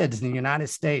kids in the United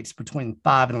States between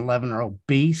 5 and 11 are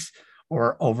obese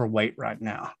or overweight right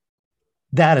now.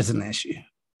 That is an issue.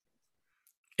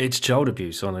 It's child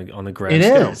abuse on a It grand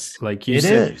scale. is. Like It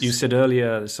you is. said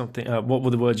earlier something. What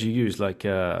were the words you used? Like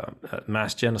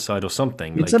mass genocide or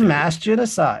something. It's a mass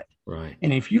genocide. Right.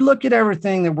 And if you look at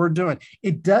everything that we're doing,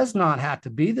 it does not have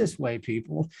to be this way,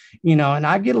 people. And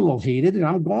I get a little heated and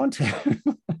I'm going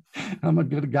to. I'm a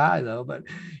good guy though, but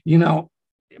you know,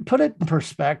 put it in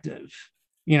perspective,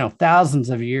 thousands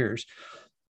of years.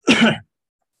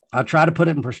 I'll try to put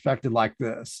it in perspective like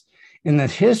this. In the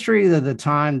history of the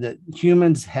time that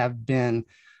humans have been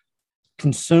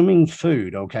consuming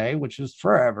food, okay, which is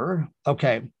forever,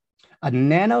 okay, a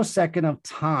nanosecond of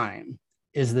time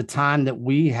is the time that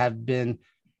we have been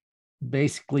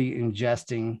basically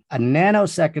ingesting. A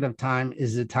nanosecond of time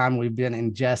is the time we've been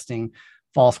ingesting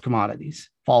false commodities,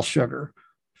 false sugar,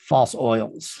 false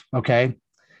oils, okay?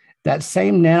 That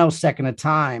same nanosecond of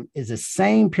time is the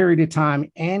same period of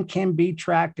time and can be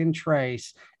tracked and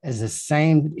traced as the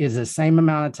same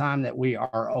amount of time that we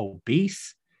are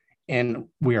obese and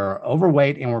we are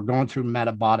overweight and we're going through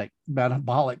metabolic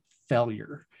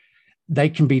failure. They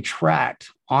can be tracked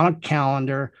on a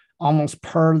calendar almost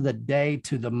per the day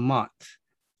to the month.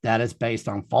 That is based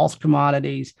on false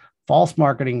commodities, false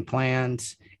marketing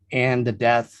plans, and the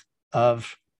death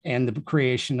of and the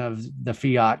creation of the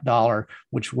fiat dollar,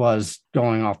 which was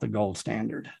going off the gold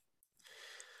standard.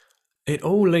 It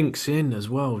all links in as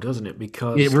well, doesn't it? It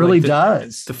Because really like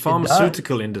does. the It does.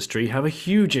 pharmaceutical industry have a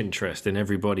huge interest in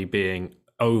everybody being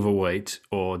overweight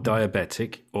or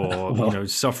diabetic or Well,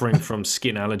 suffering from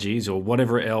skin allergies or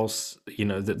whatever else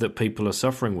that people are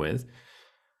suffering with.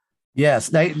 yes,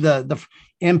 the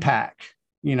impact,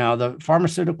 the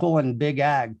pharmaceutical and big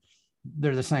ag,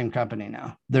 they're the same company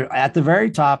now. They're at the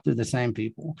very top. They're the same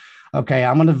people. Okay,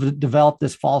 I'm going to develop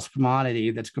this false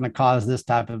commodity that's going to cause this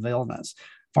type of illness.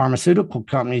 Pharmaceutical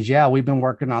companies, yeah, we've been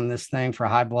working on this thing for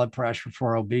high blood pressure,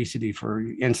 for obesity, for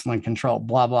insulin control,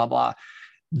 blah, blah, blah.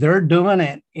 They're doing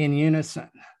it in unison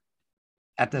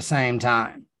at the same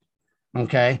time.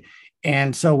 Okay.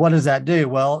 And so what does that do?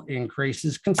 Well, it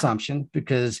increases consumption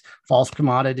because false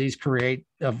commodities create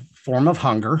a form of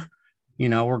hunger.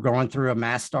 We're going through a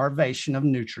mass starvation of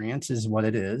nutrients, is what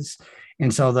it is.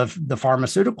 And so the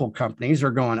pharmaceutical companies are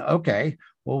going, okay,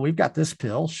 well, we've got this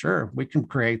pill. Sure, we can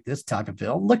create this type of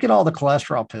pill. Look at all the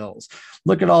cholesterol pills.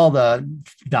 Look at all the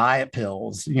diet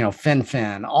pills,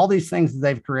 Fen, all these things that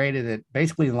they've created that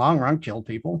basically in the long run kill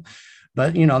people.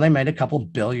 But, they made a couple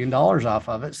 $1 billion off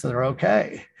of it. So they're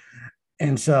okay.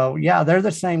 And so, yeah, they're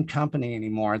the same company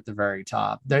anymore at the very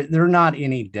top. They're not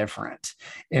any different.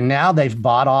 And now they've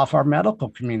bought off our medical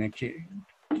community.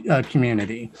 Our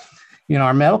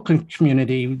medical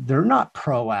community, they're not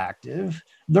proactive,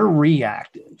 they're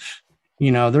reactive. They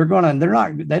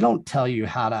don't tell you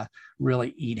how to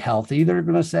really eat healthy. They're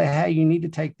going to say, hey, you need to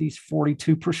take these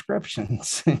 42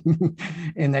 prescriptions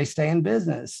and they stay in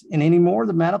business. And anymore,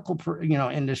 the medical,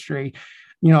 industry,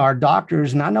 our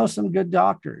doctors, and I know some good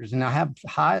doctors and I have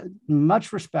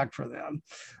much respect for them,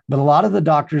 but a lot of the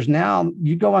doctors now,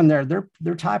 you go in there,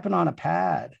 they're typing on a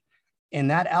pad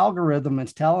and that algorithm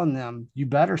is telling them, you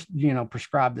better,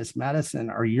 prescribe this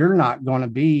medicine or you're not going to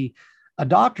be a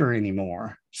doctor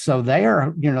anymore. So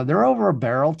they're over a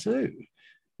barrel too.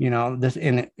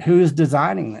 And who's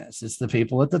designing this? It's the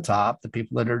people at the top, the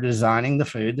people that are designing the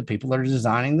food, the people that are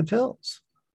designing the pills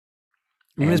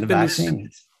and the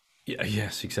vaccines. Yeah,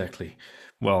 yes, exactly.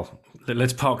 Well,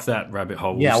 let's park that rabbit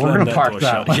hole. Yeah, we're going to park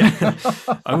that one. Yeah.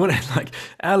 I want to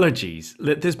allergies.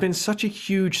 There's been such a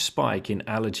huge spike in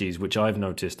allergies, which I've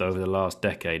noticed over the last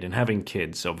decade. And having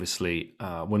kids, obviously,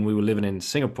 when we were living in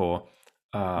Singapore,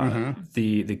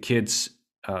 the kids,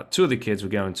 two of the kids were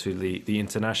going to the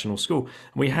international school.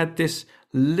 We had this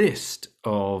list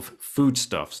of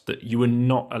foodstuffs that you were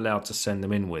not allowed to send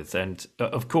them in with. And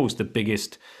of course, the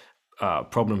biggest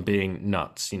problem being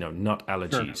nuts, nut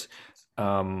allergies,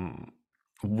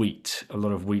 wheat, a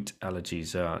lot of wheat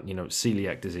allergies,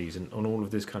 celiac disease and all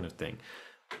of this kind of thing.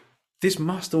 This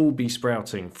must all be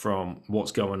sprouting from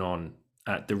what's going on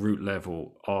at the root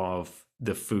level of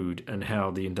the food and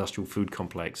how the industrial food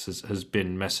complex has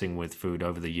been messing with food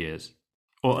over the years.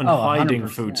 Hiding 100%.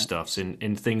 foodstuffs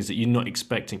in things that you're not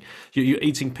expecting. You're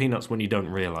eating peanuts when you don't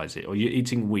realize it, or you're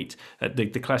eating wheat. The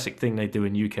classic thing they do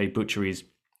in UK butcheries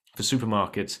for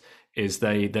supermarkets is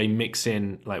they mix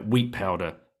in like wheat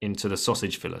powder into the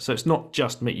sausage filler. So it's not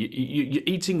just meat. You're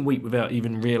eating wheat without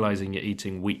even realizing you're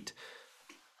eating wheat.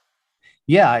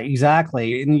 Yeah,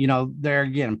 exactly. And, there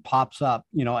again pops up,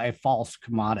 a false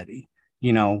commodity.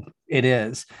 It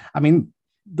is. I mean,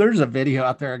 there's a video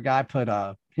out there. A guy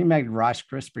he made Rice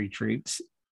Krispie treats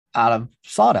out of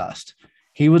sawdust.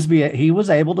 He was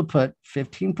able to put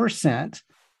 15%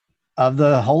 of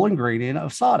the whole ingredient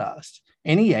of sawdust.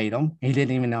 and he ate them. He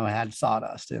didn't even know it had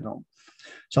sawdust in them.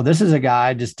 So this is a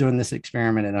guy just doing this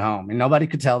experiment at home, and nobody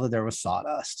could tell that there was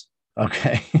sawdust.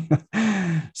 Okay.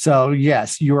 So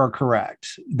yes, you are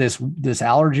correct. This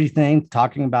allergy thing,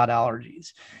 talking about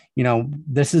allergies,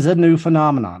 this is a new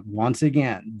phenomenon. Once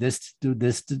again, this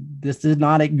did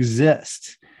not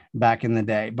exist back in the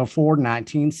day. Before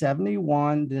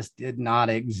 1971, this did not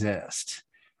exist.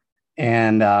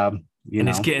 And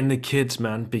it's getting the kids,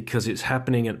 man, because it's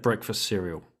happening at breakfast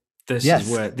cereal. This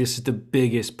is the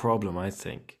biggest problem, I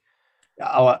think.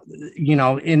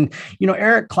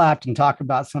 Eric Clapton, talk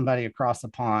about somebody across the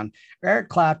pond. Eric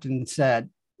Clapton said,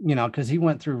 because he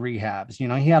went through rehabs,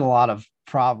 he had a lot of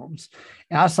problems.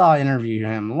 And I saw an interview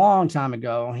with him a long time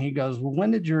ago. He goes, well,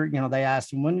 when did they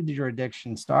asked him, when did your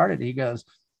addiction started? He goes,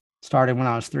 started when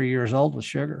I was 3 years old with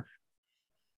sugar.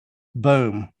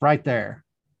 Boom, right there.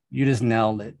 You just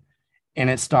nailed it. And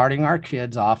it's starting our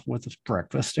kids off with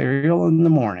breakfast cereal in the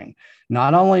morning.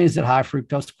 Not only is it high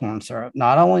fructose corn syrup,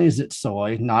 not only is it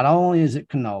soy, not only is it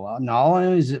canola, not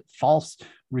only is it false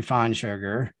refined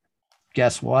sugar,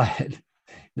 guess what?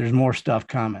 There's more stuff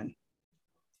coming.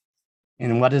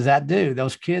 And what does that do?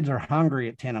 Those kids are hungry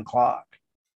at 10 o'clock.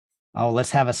 Oh,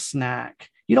 let's have a snack.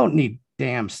 You don't need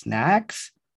damn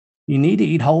snacks. You need to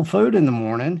eat whole food in the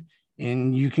morning,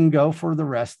 and you can go for the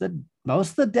rest of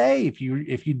most of the day. If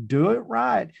you do it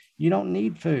right, you don't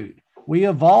need food. We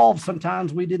evolved.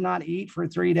 Sometimes we did not eat for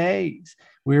 3 days.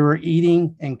 We were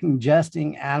eating and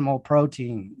ingesting animal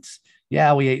proteins.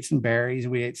 Yeah, we ate some berries,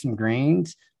 we ate some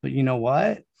greens, but you know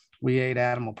what? We ate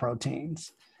animal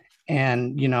proteins.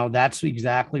 And, that's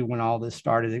exactly when all this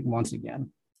started once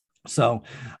again. So,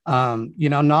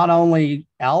 not only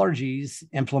allergies,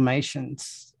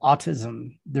 inflammations,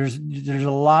 autism, there's a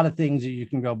lot of things that you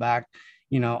can go back.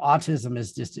 Autism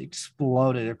has just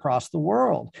exploded across the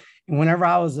world. And whenever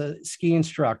I was a ski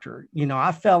instructor,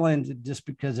 I fell into, just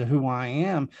because of who I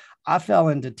am, I fell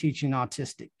into teaching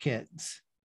autistic kids,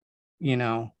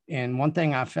 and one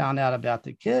thing I found out about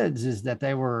the kids is that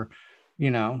they were,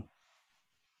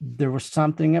 there was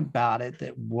something about it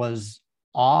that was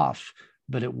off,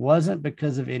 but it wasn't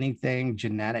because of anything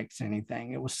genetics,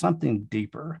 anything. It was something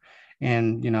deeper.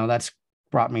 And, that's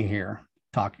brought me here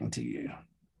talking to you.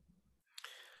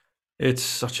 It's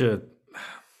such a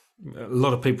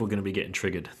lot of people are going to be getting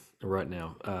triggered right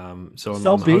now. So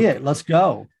let's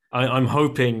go. I'm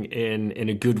hoping in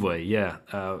a good way, yeah,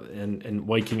 and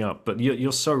waking up. But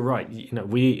you're so right.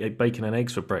 We eat bacon and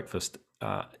eggs for breakfast.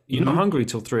 You're not hungry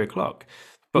till 3 o'clock.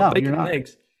 But no, bacon and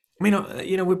eggs. I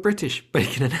mean, we're British.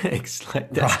 Bacon and eggs,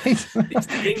 like that. Right? It's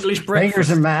the English breakfast. Fingers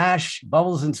and mash,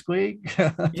 bubbles and squeak.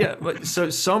 Yeah, but so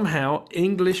somehow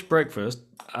English breakfast,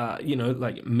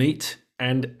 like meat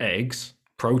and eggs,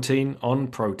 protein on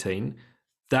protein,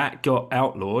 that got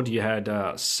outlawed. You had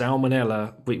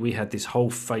salmonella. We had this whole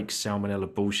fake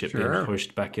salmonella bullshit being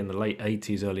pushed back in the late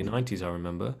 80s, early 90s, I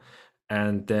remember.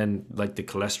 And then like the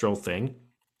cholesterol thing,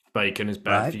 bacon is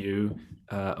bad for you,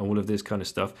 all of this kind of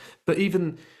stuff. But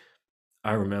even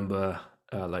I remember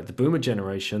like the boomer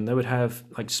generation, they would have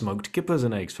like smoked kippers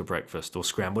and eggs for breakfast, or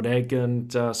scrambled egg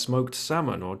and smoked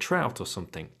salmon or trout or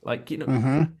something. Like,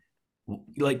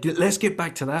 like let's get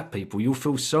back to that, people. You'll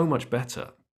feel so much better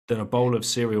than a bowl of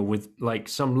cereal with like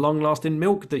some long-lasting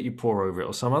milk that you pour over it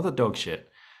or some other dog shit.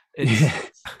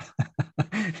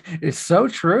 It's so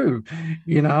true,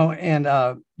 and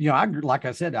like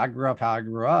I said, I grew up how I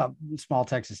grew up, small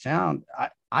Texas town.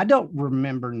 I don't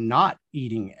remember not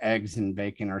eating eggs and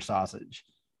bacon or sausage.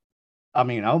 I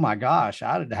mean, oh my gosh,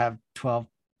 I'd have 12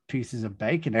 pieces of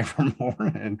bacon every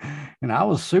morning, and I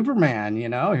was Superman.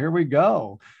 Here we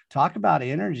go. Talk about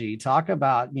energy. Talk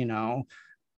about,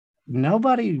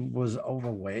 nobody was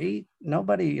overweight.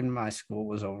 Nobody in my school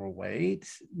was overweight.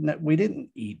 We didn't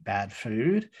eat bad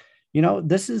food.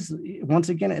 This is, once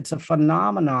again, it's a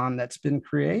phenomenon that's been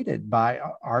created by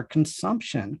our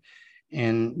consumption.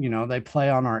 And, they play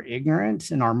on our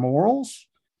ignorance and our morals.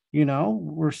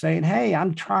 We're saying, hey,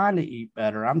 I'm trying to eat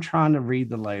better. I'm trying to read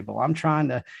the label. I'm trying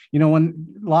to, when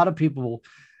a lot of people,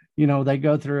 they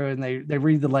go through and they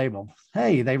read the label.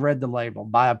 Hey, they read the label,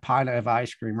 buy a pint of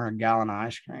ice cream or a gallon of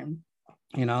ice cream.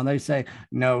 They say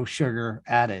no sugar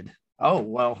added. Oh,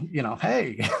 well,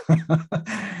 hey,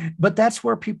 but that's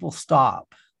where people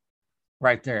stop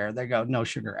right there. They go, no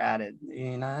sugar added.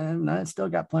 It's still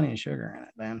got plenty of sugar in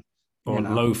it, man. Or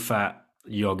low fat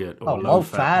yogurt or low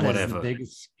fat whatever. Is the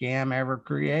biggest scam ever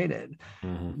created.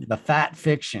 Mm-hmm. The fat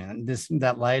fiction,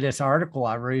 that latest article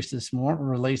I released this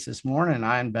morning,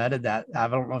 I embedded that. I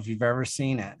don't know if you've ever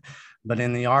seen it, but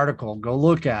in the article, go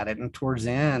look at it. And towards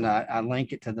the end, I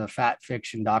link it to the Fat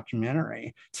Fiction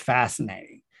documentary. It's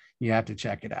fascinating. You have to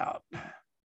check it out.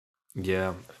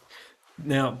 Yeah.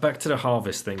 Now, back to the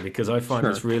harvest thing, because I find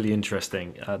this Sure. really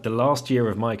interesting. The last year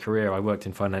of my career, I worked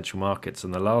in financial markets,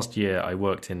 and the last year I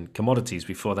worked in commodities.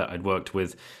 Before that, I'd worked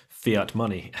with fiat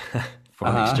money,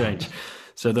 foreign Uh-huh. exchange.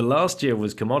 So the last year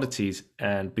was commodities,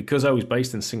 and because I was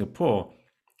based in Singapore,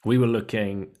 we were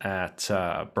looking at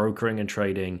brokering and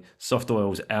trading soft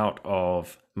oils out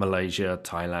of Malaysia,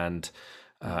 Thailand,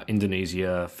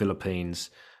 Indonesia, Philippines,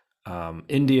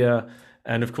 India,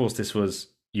 and of course, this was,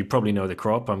 you probably know the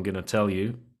crop. I'm going to tell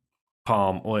you,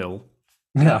 palm oil.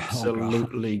 Yeah. Oh gosh.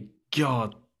 Absolutely,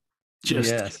 God,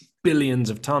 just Yes. billions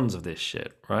of tons of this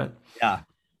shit, right? Yeah.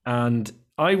 And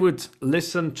I would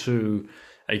listen to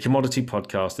a commodity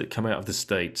podcast that come out of the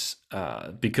States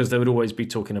because they would always be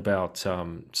talking about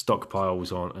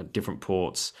stockpiles on at different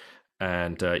ports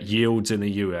and yields in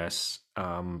the US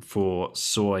for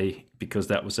soy, because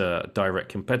that was a direct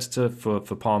competitor for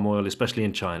palm oil, especially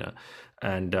in China,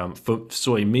 and for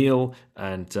soy meal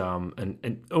and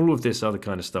all of this other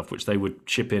kind of stuff, which they would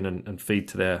ship in and feed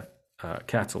to their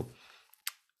cattle.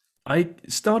 I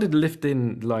started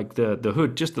lifting like the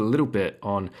hood just a little bit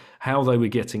on how they were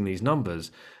getting these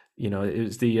numbers. You know, it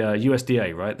was the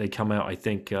USDA, right? They come out, I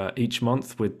think, each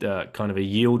month with kind of a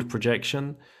yield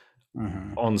projection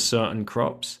Hmm. on certain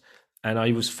crops. And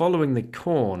I was following the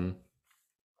corn,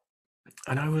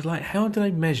 and I was like, how do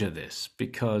they measure this?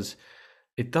 Because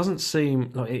it doesn't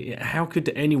seem like, how could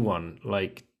anyone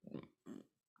like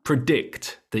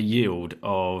predict the yield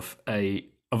of a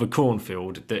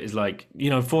cornfield that is like,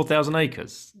 4,000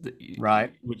 acres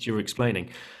Right. which you're explaining.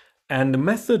 And the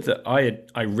method that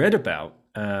I read about,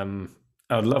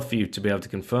 I'd love for you to be able to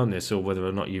confirm this, or whether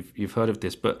or not you've heard of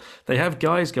this, but they have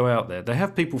guys go out there, they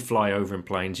have people fly over in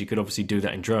planes. You could obviously do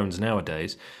that in drones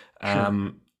nowadays.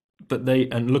 Sure. But they,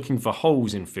 and looking for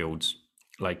holes in fields,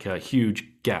 like huge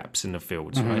gaps in the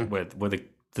fields, right, Hmm. where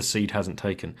the seed hasn't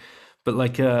taken. But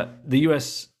like the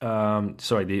US,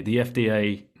 sorry, the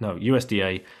FDA, no,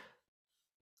 USDA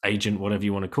agent, whatever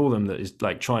you want to call them, that is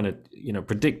like trying to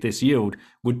predict this yield,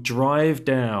 would drive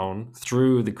down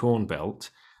through the corn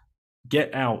belt,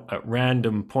 get out at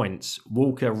random points,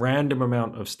 walk a random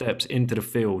amount of steps into the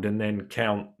field, and then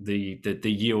count the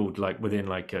yield like within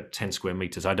like 10 square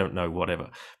meters. I don't know, whatever.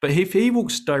 But if he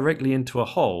walks directly into a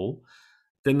hole,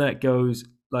 then that goes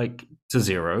like to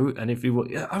zero. And if he will,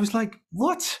 I was like,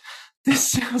 what? This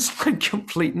sounds like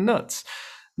complete nuts.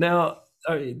 Now,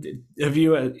 have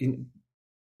you?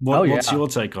 Oh What's yeah. your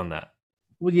take on that?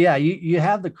 Well, yeah, you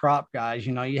have the crop guys,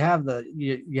 you have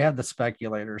the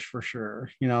speculators for sure.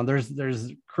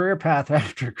 There's career path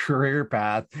after career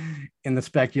path in the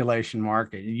speculation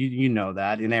market. You know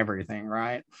that in everything,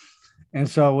 right? And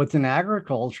so within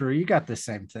agriculture, you got the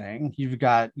same thing. You've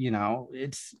got,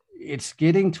 it's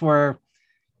getting to where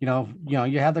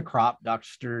you have the crop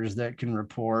ducksters that can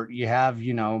report. You have,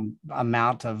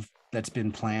 amount of that's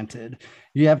been planted.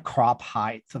 You have crop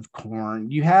height of corn.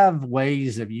 You have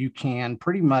ways of you can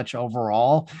pretty much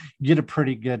overall get a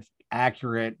pretty good,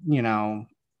 accurate,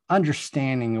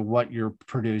 understanding of what you're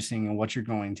producing and what you're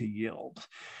going to yield.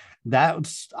 That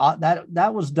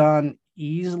was done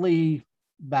easily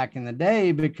back in the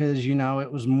day because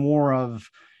it was more of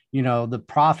the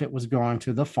profit was going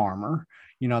to the farmer.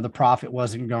 The profit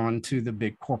wasn't going to the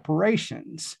big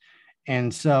corporations.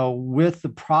 And so with the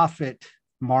profit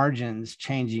margins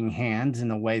changing hands in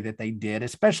the way that they did,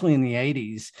 especially in the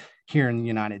 80s here in the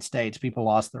United States, people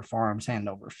lost their farms hand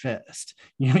over fist.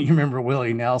 You remember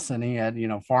Willie Nelson, he had,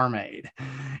 Farm Aid.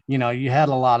 You had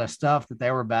a lot of stuff that they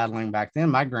were battling back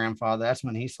then. My grandfather, that's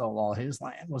when he sold all his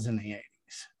land, was in the 80s.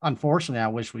 Unfortunately, I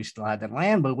wish we still had that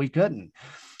land, but we couldn't.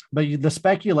 But the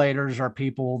speculators are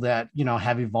people that,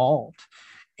 have evolved.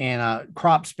 And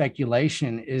crop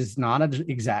speculation is not an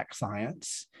exact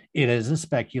science. It is a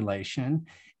speculation,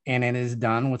 and it is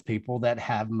done with people that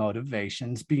have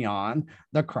motivations beyond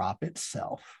the crop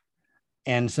itself.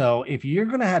 And so, if you're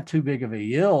going to have too big of a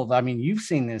yield, I mean, you've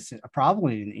seen this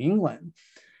probably in England.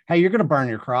 Hey, you're going to burn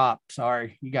your crop.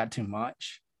 Sorry, you got too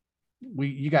much.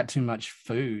 You got too much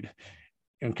food.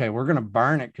 Okay, we're going to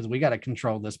burn it because we got to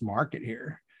control this market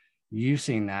here. You've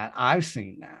seen that. I've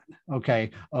seen that.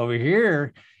 Okay, over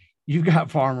here, you've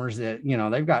got farmers that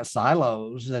they've got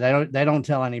silos that they don't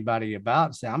tell anybody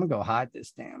about. Say, I'm gonna go hide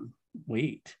this damn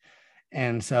wheat,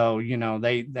 and so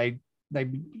they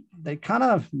they kind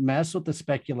of mess with the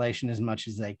speculation as much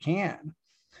as they can.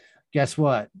 Guess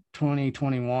what?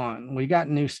 2021, we got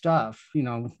new stuff.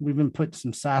 We've been putting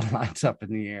some satellites up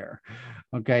in the air.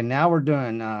 Okay, now we're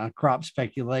doing crop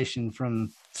speculation from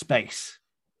space.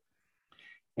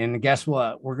 And guess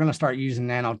what? We're going to start using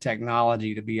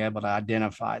nanotechnology to be able to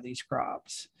identify these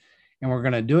crops. And we're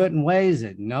going to do it in ways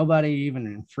that nobody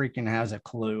even freaking has a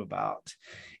clue about.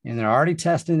 And they're already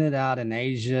testing it out in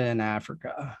Asia and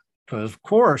Africa. Because of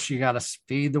course you got to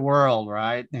feed the world,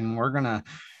 right? And we're going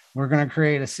to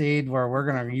create a seed where we're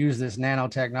going to use this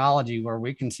nanotechnology where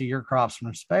we can see your crops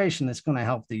from space, and it's going to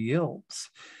help the yields.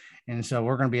 And so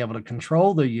we're going to be able to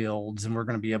control the yields, and we're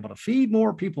going to be able to feed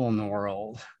more people in the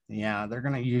world. Yeah, they're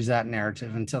going to use that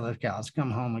narrative until the cows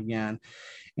come home again.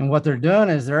 And what they're doing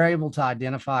is they're able to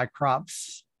identify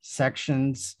crops,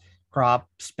 sections, crop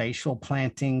spatial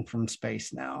planting from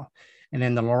space now. And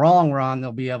in the long run,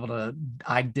 they'll be able to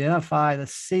identify the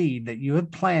seed that you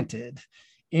had planted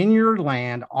in your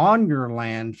land, on your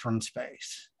land from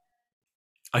space.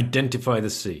 Identify the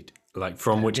seed, like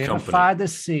from which company? Identify the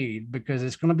seed, because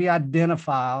it's going to be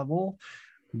identifiable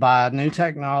by new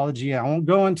technology. I won't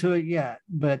go into it yet,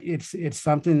 but it's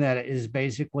something that is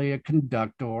basically a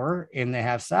conductor, and they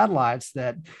have satellites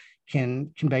that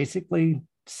can basically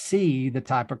see the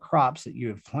type of crops that you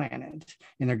have planted,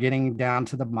 and they're getting down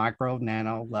to the micro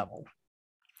nano level.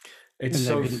 It's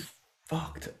so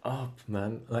fucked up,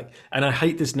 man. Like, and I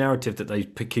hate this narrative that they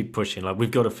keep pushing. Like, we've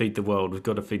got to feed the world. We've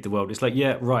got to feed the world. It's like,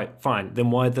 yeah, right, fine.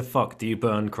 Then why the fuck do you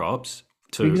burn crops?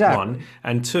 One,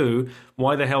 and two,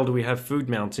 why the hell do we have food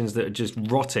mountains that are just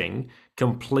rotting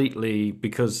completely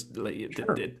because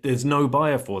there's no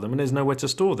buyer for them and there's nowhere to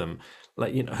store them?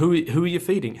 Like, you know, who are you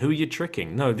feeding? Who are you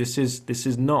tricking? No, this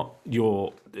is not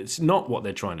it's not what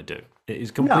they're trying to do. It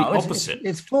is complete opposite.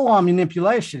 It's full on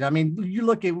manipulation. I mean, you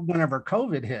look at whenever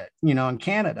COVID hit, you know, in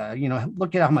Canada, you know,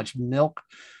 look at how much milk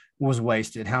was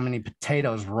wasted, how many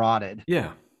potatoes rotted.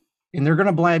 Yeah. And they're going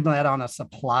to blame that on a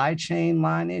supply chain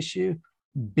line issue.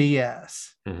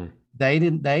 BS. Mm-hmm.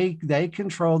 They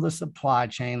control the supply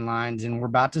chain lines, and we're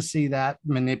about to see that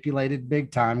manipulated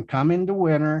big time. Come into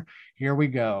winter, here we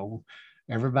go.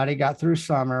 Everybody got through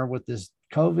summer with this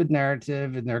COVID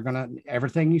narrative, and they're gonna,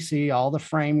 everything you see, all the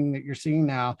framing that you're seeing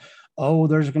now, oh,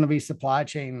 there's going to be supply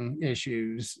chain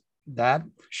issues. That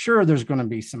sure, there's going to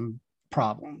be some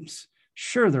problems.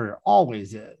 Sure, there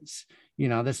always is. You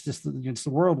know, that's just it's the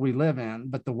world we live in.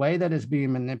 But the way that is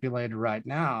being manipulated right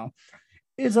now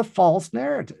is a false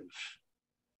narrative.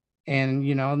 And,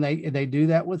 you know, and they do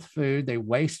that with food. They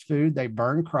waste food. They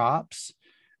burn crops.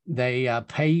 They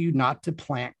pay you not to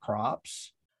plant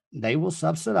crops. They will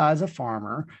subsidize a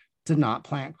farmer to not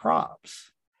plant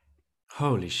crops.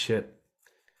 Holy shit.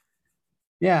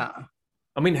 Yeah.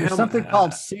 I mean, there's something called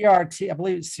CRT. I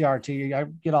believe it's CRT. I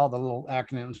get all the little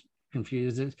acronyms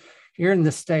confused. Here in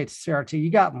the States, CRT, you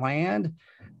got land.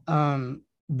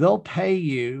 They'll pay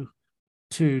you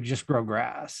to just grow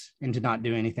grass and to not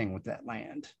do anything with that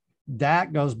land.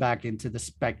 That goes back into the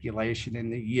speculation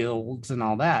and the yields and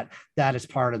all that. That is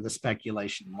part of the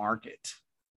speculation market.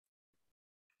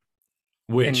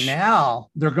 And now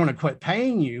they're going to quit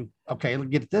paying you. Okay, let's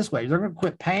get it this way. They're going to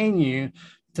quit paying you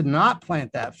to not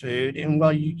plant that food. And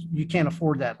well, you can't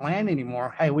afford that land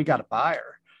anymore. Hey, we got a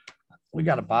buyer. We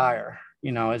got a buyer.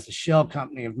 You know, as the shell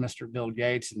company of Mr. Bill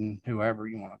Gates and whoever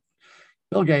you want to.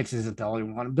 Bill Gates isn't the only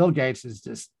one. Bill Gates is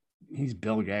just, he's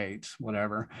Bill Gates,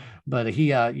 whatever. But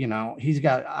he, you know, he's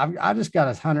got, I just got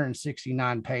a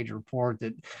 169-page report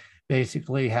that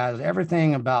basically has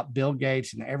everything about Bill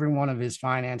Gates and every one of his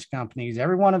finance companies,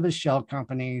 every one of his shell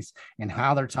companies and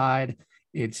how they're tied.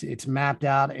 It's mapped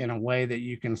out in a way that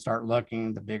you can start looking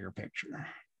at the bigger picture.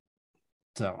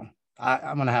 So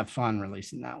I'm going to have fun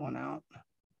releasing that one out.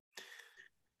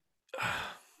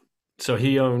 So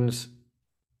he owns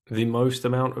the most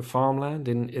amount of farmland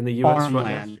in the US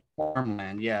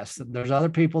Farmland, yes. There's other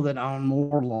people that own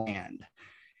more land,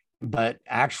 but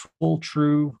actual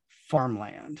true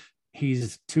farmland.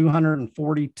 He's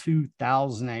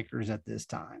 242,000 acres at this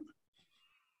time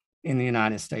in the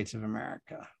United States of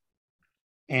America.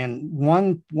 And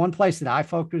one place that I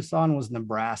focused on was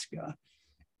Nebraska.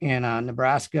 And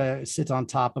Nebraska sits on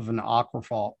top of an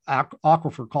aquifer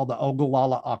called the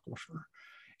Ogallala Aquifer.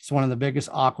 It's one of the biggest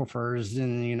aquifers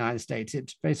in the United States.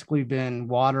 It's basically been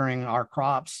watering our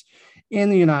crops in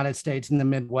the United States in the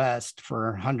Midwest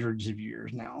for hundreds of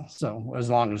years now. So as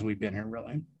long as we've been here,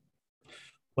 really.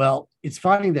 Well, it's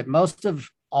funny that most of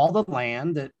all the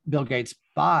land that Bill Gates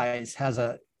buys has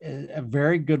a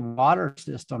very good water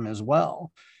system as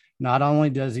well. Not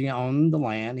only does he own the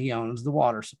land, he owns the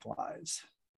water supplies.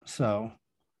 So,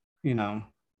 you know,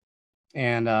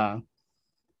 and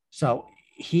so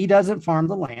he doesn't farm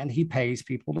the land. He pays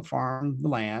people to farm the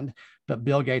land, but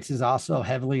Bill Gates is also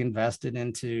heavily invested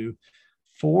into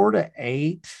 4 to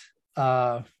 8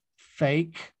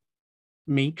 fake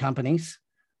meat companies.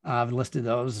 I've listed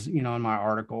those, you know, in my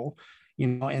article.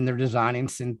 and they're designing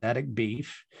synthetic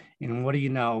beef. And what do you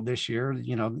know, this year,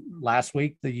 last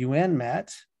week, the UN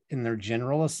met in their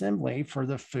General Assembly for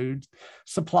the Food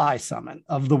Supply Summit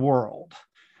of the world,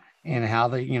 and how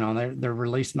they're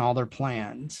releasing all their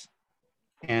plans.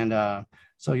 And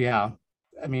so, yeah,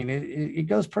 I mean, it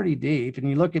goes pretty deep. And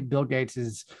you look at Bill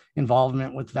Gates's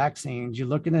involvement with vaccines, you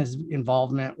look at his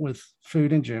involvement with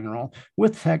food in general,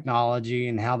 with technology,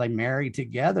 and how they marry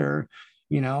together,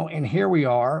 and here we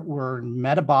are, we're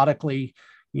metabolically,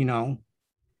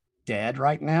 dead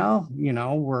right now.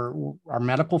 Our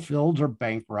medical fields are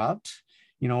bankrupt.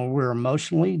 We're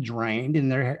emotionally drained,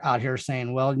 and they're out here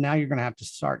saying, well, now you're going to have to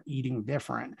start eating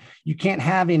different. You can't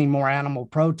have any more animal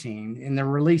protein. And they're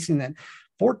releasing that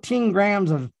 14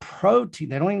 grams of protein.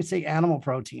 They don't even say animal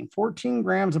protein. 14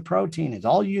 grams of protein is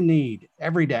all you need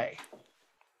every day.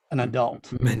 An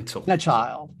adult, mental, and a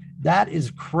child. That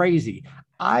is crazy.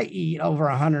 I eat over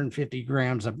 150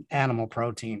 grams of animal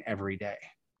protein every day.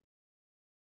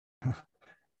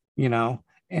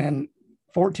 And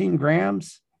 14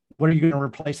 grams, what are you going to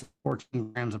replace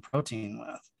 14 grams of protein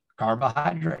with?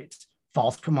 Carbohydrates,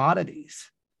 false commodities.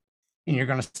 And you're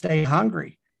going to stay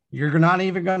hungry. You're not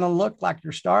even going to look like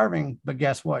you're starving, but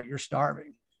guess what? You're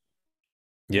starving.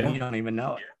 Yeah. And you don't even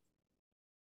know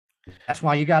it. That's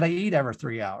why you got to eat every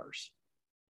 3 hours.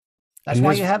 That's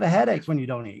why you have a headache when you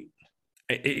don't eat.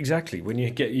 Exactly. When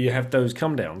you have those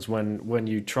come downs when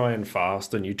you try and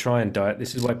fast and you try and diet.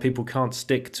 This is why people can't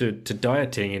stick to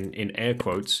dieting in air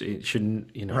quotes. It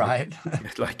shouldn't, right.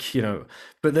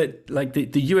 But that, like the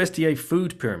USDA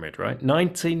food pyramid, right?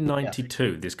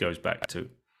 1992, this goes back to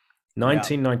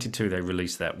 1992. They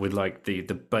released that with like the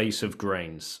base of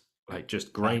grains, like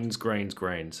just grains.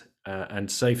 And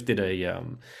Safe did a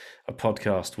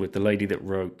podcast with the lady that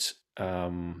wrote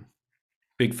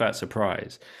Big Fat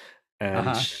Surprise.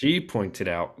 And she pointed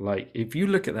out, like, if you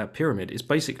look at that pyramid, it's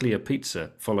basically a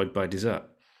pizza followed by dessert.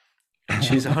 And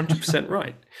she's 100%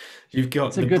 right. You've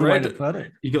got the bread.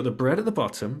 You've got the bread at the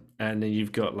bottom, and then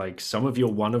you've got like some of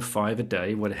your 1 of 5 a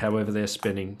day, however they're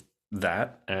spinning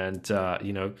that. And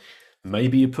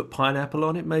maybe you put pineapple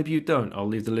on it, maybe you don't. I'll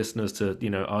leave the listeners to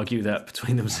argue that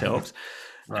between themselves.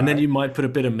 Right. And then you might put a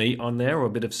bit of meat on there or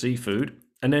a bit of seafood,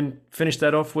 and then finish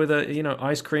that off with a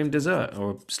ice cream dessert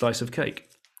or a slice of cake.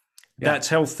 Yeah. That's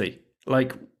healthy.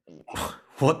 Like,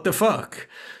 what the fuck?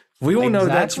 We all know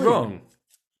that's wrong.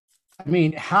 I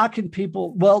mean, how can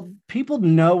people? Well, people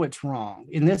know it's wrong,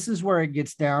 and this is where it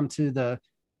gets down to the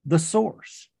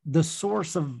source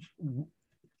of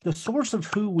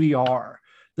who we are,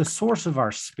 the source of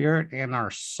our spirit and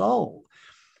our soul.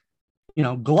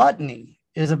 Gluttony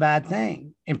is a bad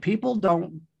thing, and people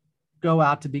don't go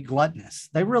out to be gluttonous.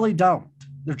 They really don't.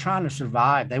 They're trying to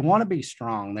survive. They want to be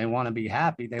strong. They want to be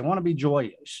happy. They want to be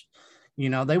joyous. They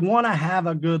want to have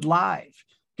a good life.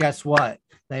 Guess what?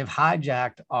 They've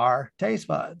hijacked our taste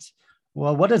buds.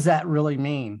 Well, what does that really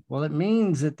mean? Well, it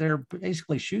means that they're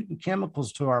basically shooting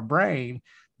chemicals to our brain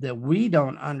that we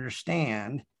don't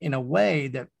understand in a way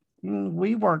that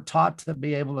we weren't taught to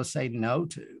be able to say no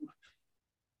to.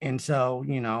 And so,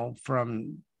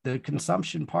 from the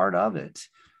consumption part of it,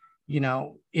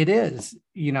 it is,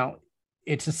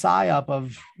 it's a psyop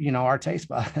of, our taste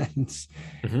buds.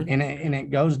 Mm-hmm. And it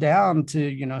goes down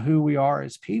to, who we are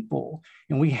as people.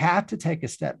 And we have to take a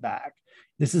step back.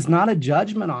 This is not a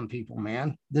judgment on people,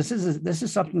 man. This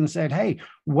is something that said, hey,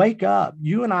 wake up.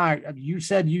 You and I, you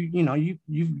said, you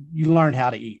learned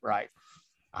how to eat right.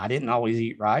 I didn't always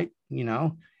eat right.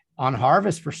 On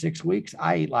harvest for 6 weeks,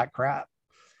 I ate like crap.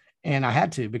 And I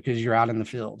had to, because you're out in the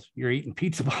field, you're eating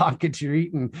pizza pockets, you're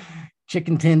eating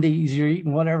chicken tendies, you're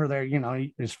eating whatever there,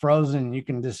 is frozen. You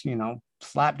can just,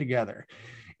 slap together.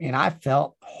 And I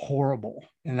felt horrible.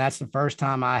 And that's the first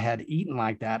time I had eaten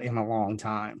like that in a long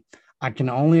time. I can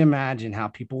only imagine how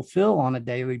people feel on a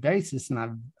daily basis. And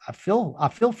I feel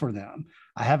for them.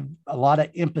 I have a lot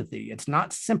of empathy. It's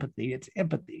not sympathy, it's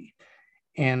empathy.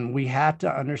 And we have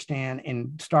to understand,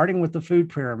 and starting with the food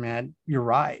pyramid, you're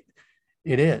right.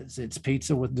 It's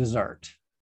pizza with dessert.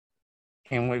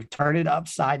 And we've turned it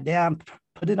upside down,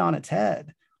 put it on its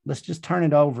head. Let's just turn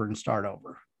it over and start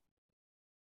over.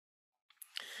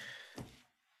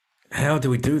 How do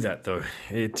we do that, though?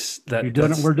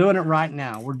 We're doing it right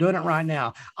now. We're doing it right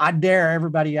now. I dare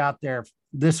everybody out there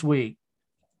this week.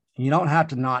 You don't have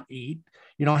to not eat.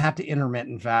 You don't have to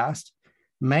intermittent fast.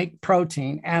 Make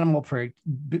protein, animal protein,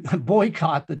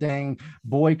 boycott the dang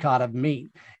boycott of meat,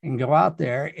 and go out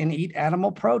there and eat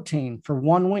animal protein for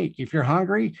 1 week. If you're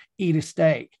hungry, eat a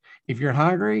steak. If you're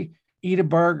hungry, eat a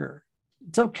burger.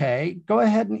 It's okay. Go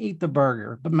ahead and eat the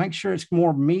burger, but make sure it's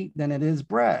more meat than it is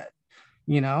bread.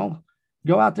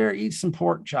 Go out there, eat some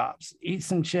pork chops, eat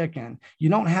some chicken. You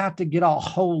don't have to get all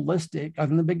holistic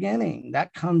in the beginning.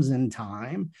 That comes in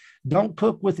time. Don't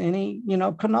cook with any,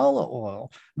 canola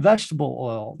oil, vegetable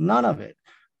oil, none of it.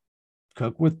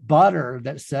 Cook with butter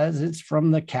that says it's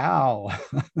from the cow,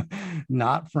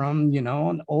 not from,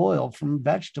 an oil from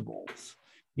vegetables.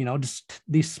 Just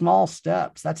these small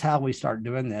steps. That's how we start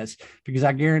doing this, because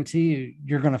I guarantee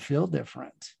you're going to feel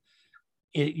different.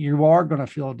 You are going to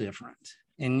feel different.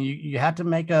 And you have to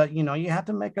make a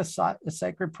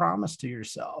sacred promise to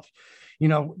yourself.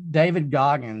 David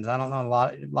Goggins, I don't know,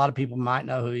 a lot of people might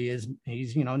know who he is.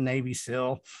 He's, Navy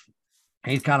SEAL.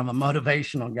 He's kind of a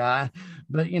motivational guy,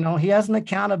 but, he has an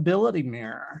accountability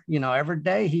mirror. Every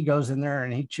day he goes in there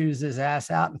and he chews his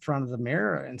ass out in front of the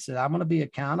mirror and said, I'm going to be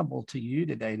accountable to you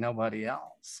today, nobody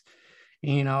else.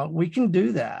 We can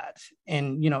do that.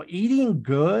 And, eating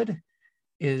good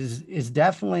is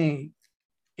definitely,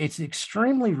 it's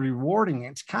extremely rewarding.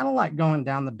 It's kind of like going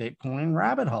down the Bitcoin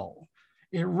rabbit hole.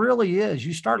 It really is.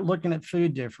 You start looking at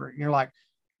food different. You're like,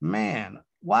 man,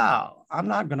 wow, I'm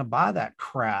not going to buy that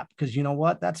crap, because you know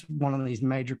what? That's one of these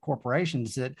major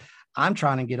corporations that I'm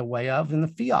trying to get away of in the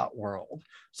fiat world.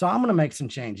 So I'm going to make some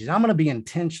changes. I'm going to be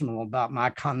intentional about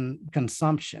my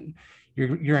consumption.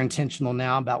 You're intentional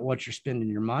now about what you're spending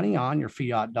your money on, your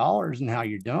fiat dollars, and how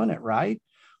you're doing it, right?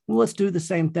 Well, let's do the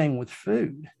same thing with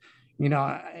food.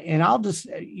 And I'll just,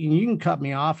 you can cut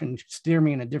me off and steer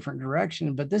me in a different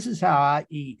direction, but this is how I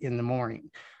eat in the morning.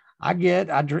 I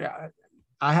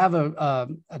have a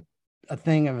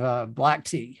thing of black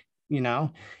tea,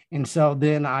 and so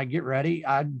then I get ready.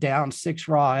 I down 6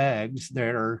 raw eggs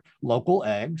that are local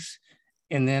eggs.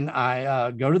 And then I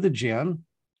go to the gym,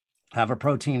 have a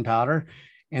protein powder.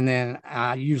 And then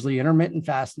I usually intermittent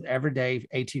fast every day,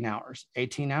 18 hours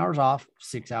off,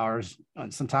 6 hours.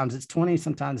 Sometimes it's 20,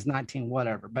 sometimes 19,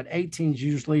 whatever. But 18 is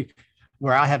usually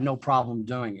where I have no problem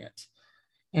doing it.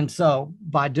 And so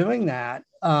by doing that,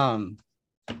 I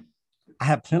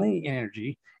have plenty of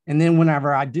energy. And then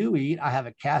whenever I do eat, I have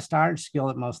a cast iron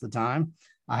skillet most of the time.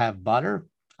 I have butter,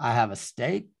 I have a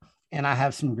steak, and I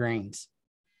have some greens.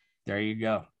 There you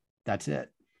go. That's it.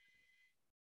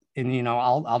 And,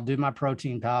 I'll do my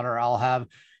protein powder. I'll have,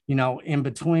 in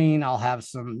between, I'll have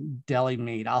some deli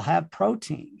meat. I'll have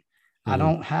protein. I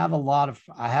don't have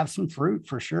I have some fruit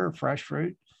for sure, fresh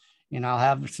fruit.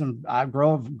 I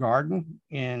grow a garden,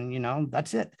 and,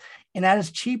 that's it. And that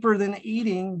is cheaper than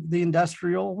eating the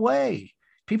industrial way.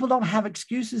 People don't have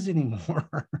excuses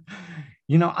anymore.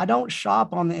 I don't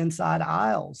shop on the inside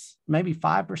aisles. Maybe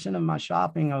 5% of my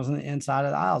shopping goes on the inside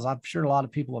of the aisles. I'm sure a lot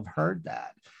of people have heard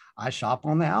that. I shop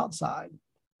on the outside,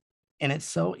 and it's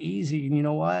so easy. And you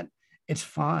know what? It's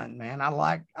fun, man. I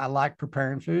like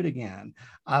preparing food again.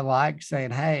 I like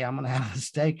saying, hey, I'm going to have a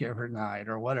steak every night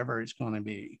or whatever it's going to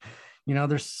be.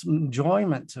 There's some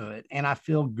enjoyment to it. And I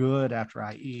feel good after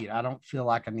I eat. I don't feel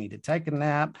like I need to take a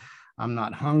nap. I'm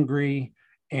not hungry,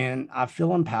 and I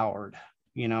feel empowered,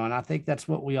 and I think that's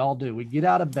what we all do. We get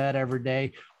out of bed every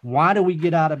day. Why do we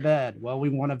get out of bed? Well, we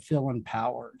want to feel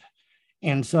empowered.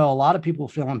 And so a lot of people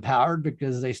feel empowered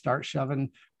because they start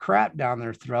shoving crap down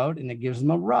their throat, and it gives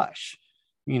them a rush,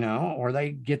 or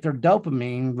they get their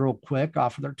dopamine real quick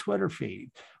off of their Twitter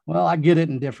feed. Well, I get it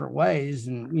in different ways.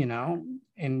 And,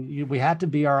 we have to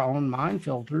be our own mind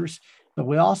filters, but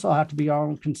we also have to be our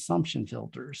own consumption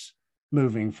filters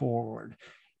moving forward.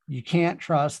 You can't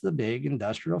trust the big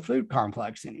industrial food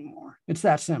complex anymore. It's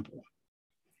that simple.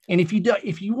 And if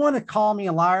you want to call me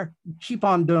a liar, keep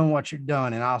on doing what you're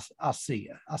doing, and I'll see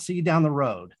you. I'll see you down the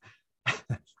road.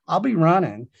 I'll be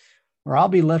running, or I'll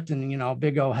be lifting, a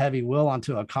big old heavy wheel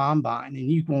onto a combine, and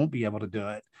you won't be able to do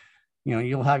it.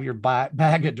 You'll have your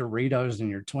bag of Doritos and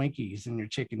your Twinkies and your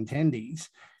chicken tendies,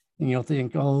 and you'll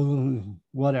think, oh,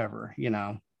 whatever,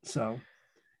 So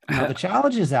the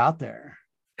challenge is out there.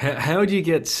 How do you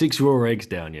get 6 raw eggs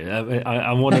down you?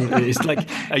 I'm wondering. It's like,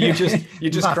 are you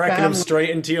just cracking them straight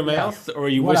into your mouth, or are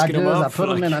you whisking them up? I put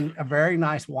them in a very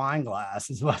nice wine glass.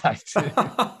 Is what I do.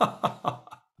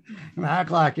 And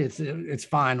act like it's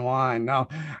fine wine. No,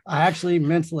 I actually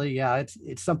mentally,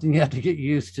 it's something you have to get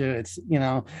used to. It's you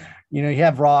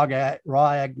have raw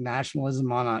egg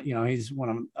nationalism on he's one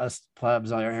of us plebs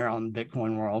here on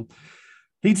Bitcoin World.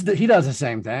 He does the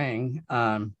same thing.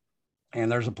 And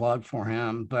there's a plug for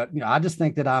him. But I just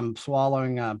think that I'm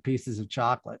swallowing pieces of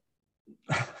chocolate.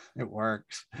 It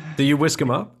works. Do you whisk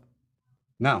them up?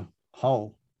 No,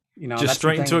 whole. Just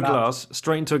straight into a glass,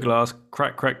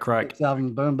 crack, crack, crack.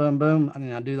 Boom, boom, boom. And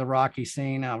then I do the Rocky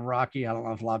scene. Rocky, I don't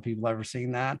know if a lot of people have ever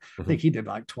seen that. I think he did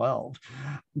like 12.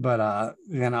 But,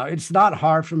 it's not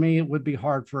hard for me. It would be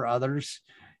hard for others.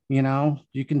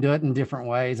 You can do it in different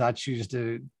ways. I choose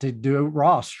to do it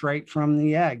raw, straight from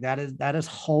the egg. That is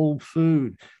whole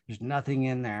food. There's nothing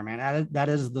in there, man. That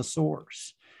is the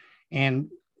source. And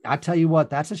I tell you what,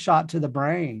 that's a shot to the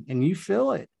brain, and you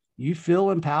feel it. You feel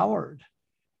empowered,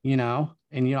 and you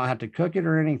don't have to cook it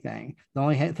or anything. The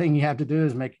only thing you have to do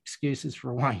is make excuses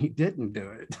for why you didn't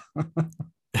do it.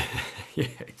 Yeah,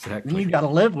 exactly. And you got to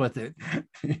live with it.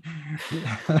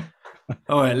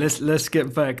 All right, let's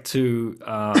get back to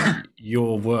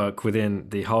your work within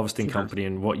the harvesting company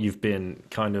and what you've been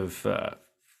kind of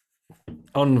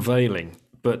unveiling.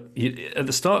 But at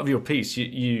the start of your piece,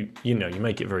 you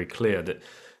make it very clear that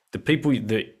the people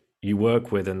that you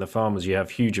work with and the farmers you have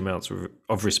huge amounts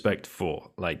of respect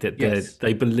for, like that Yes.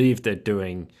 they believe they're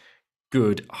doing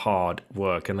good, hard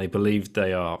work, and they believe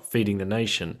they are feeding the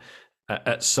nation.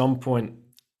 At some point,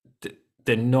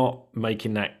 they're not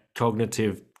making that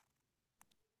cognitive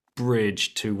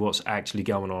bridge to what's actually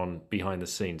going on behind the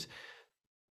scenes.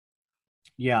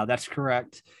 Yeah, that's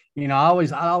correct. I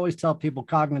always tell people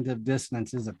cognitive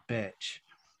dissonance is a bitch,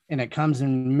 and it comes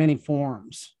in many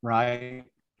forms, right?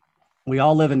 We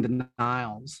all live in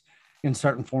denials, in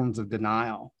certain forms of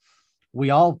denial. We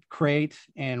all create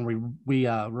and we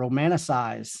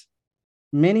romanticize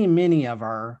many of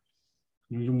our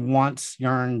wants,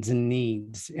 yearns, and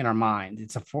needs in our mind.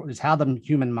 It's how the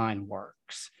human mind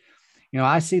works.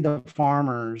 I see the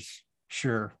farmers,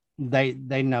 sure, they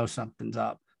know something's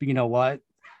up, but you know what?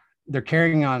 They're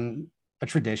carrying on a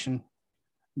tradition.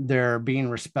 They're being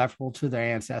respectful to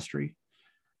their ancestry.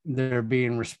 They're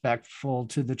being respectful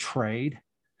to the trade.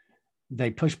 They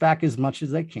push back as much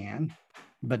as they can,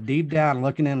 but deep down,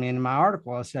 looking at me in my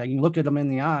article, I say, you can look at them in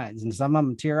the eyes, and some of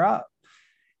them tear up,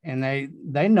 and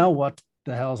they know what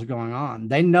the hell's going on.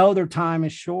 They know their time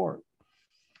is short.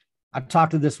 I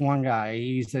talked to this one guy.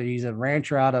 He's a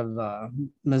rancher out of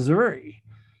Missouri,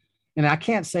 and I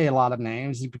can't say a lot of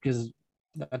names because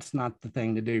that's not the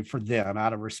thing to do for them,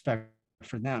 out of respect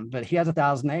for them. But he has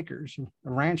 1,000 acres,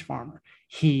 a ranch farmer.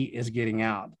 He is getting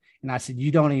out. And I said,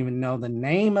 you don't even know the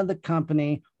name of the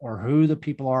company or who the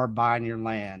people are buying your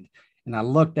land. And I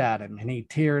looked at him and he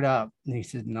teared up and he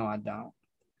said, no, I don't.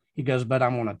 He goes, but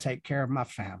I'm going to take care of my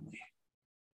family.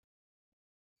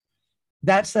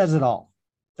 That says it all.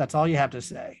 That's all you have to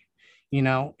say.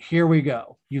 Here we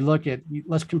go.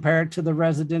 Let's compare it to the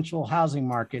residential housing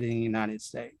market in the United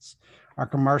States. Our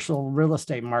commercial real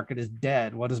estate market is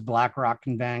dead. What does BlackRock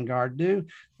and Vanguard do?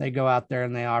 They go out there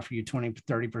and they offer you 20,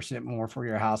 30% more for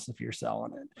your house if you're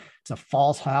selling it. It's a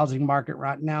false housing market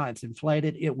right now. It's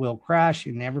inflated. It will crash,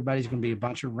 and everybody's going to be a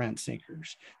bunch of rent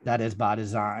seekers. That is by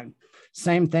design.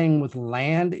 Same thing with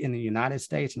land in the United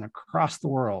States and across the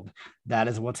world. That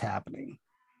is what's happening.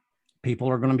 People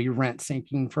are going to be rent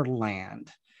seeking for land.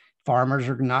 Farmers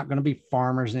are not going to be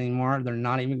farmers anymore. They're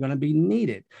not even going to be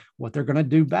needed. What they're going to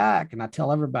do back, and I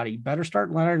tell everybody, you better start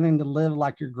learning to live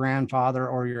like your grandfather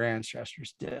or your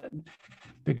ancestors did,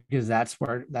 because that's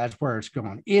where it's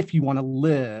going. If you want to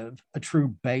live a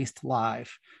true based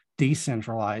life,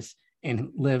 decentralized,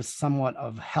 and live somewhat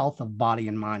of health of body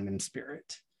and mind and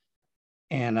spirit.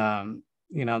 And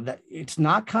that it's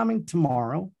not coming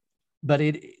tomorrow, but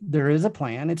there is a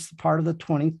plan. It's part of the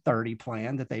 2030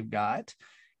 plan that they've got.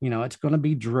 It's going to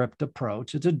be dripped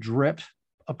approach. It's a drip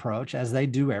approach, as they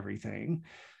do everything.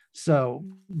 So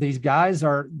these guys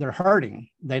they're hurting.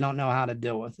 They don't know how to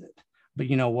deal with it. But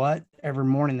you know what? Every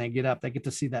morning they get up, they get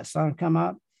to see that sun come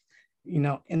up,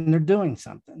 and they're doing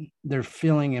something. They're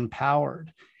feeling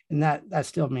empowered, and that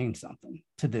still means something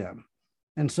to them.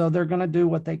 And so they're going to do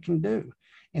what they can do,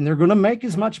 and they're going to make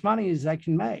as much money as they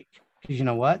can make, because you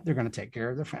know what? They're going to take care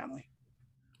of their family.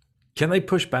 Can they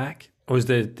push back? Or is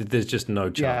there's just no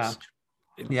chance?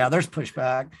 Yeah, there's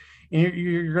pushback. And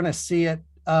you're going to see it.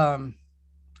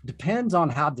 Depends on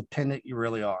how dependent you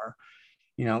really are.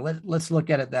 Let's look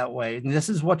at it that way. And this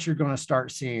is what you're going to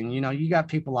start seeing. You got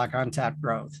people like Untapped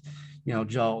Growth,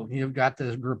 Joel, you've got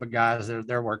this group of guys that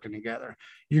they're working together.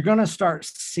 You're going to start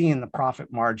seeing the profit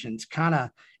margins kind of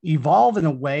evolve in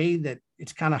a way that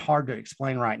it's kind of hard to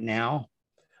explain right now.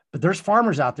 But there's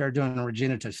farmers out there doing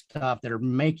regenerative stuff that are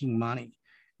making money.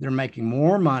 They're making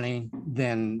more money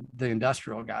than the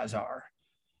industrial guys are.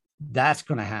 That's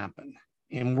going to happen,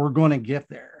 and we're going to get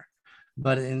there.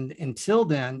 But until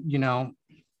then,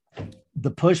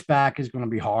 the pushback is going to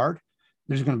be hard.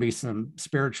 There's going to be some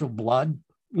spiritual blood,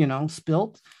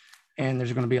 spilt, and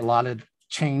there's going to be a lot of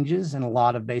changes and a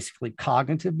lot of basically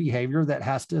cognitive behavior that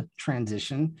has to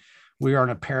transition. We are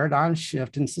in a paradigm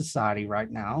shift in society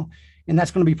right now, and that's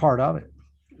going to be part of it.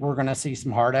 We're going to see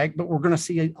some heartache, but we're going to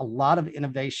see a lot of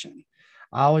innovation.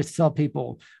 I always tell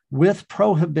people, with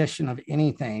prohibition of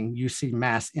anything, you see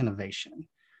mass innovation.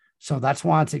 So that's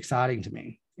why it's exciting to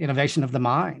me. Innovation of the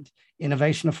mind,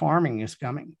 innovation of farming is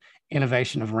coming,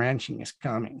 innovation of ranching is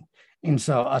coming. And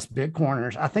so us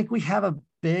Bitcoiners, I think we have a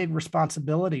big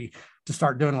responsibility to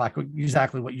start doing like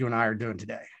exactly what you and I are doing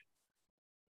today.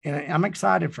 And I'm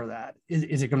excited for that.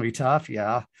 Is it going to be tough?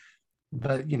 Yeah.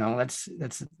 But that's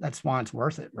why it's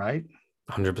worth it, right?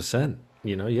 100%.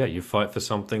 Yeah, you fight for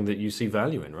something that you see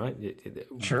value in, right?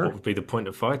 Sure. What would be the point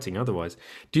of fighting otherwise?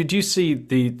 Do you see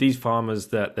these farmers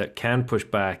that can push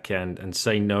back and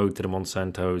say no to the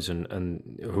Monsantos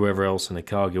and whoever else in the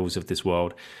Cargills of this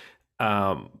world,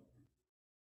 perhaps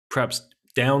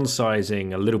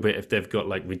downsizing a little bit if they've got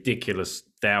like ridiculous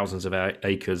thousands of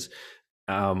acres?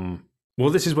 Well,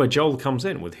 this is where Joel comes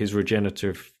in with his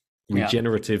regenerative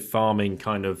farming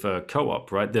kind of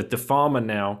co-op, right? The farmer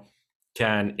now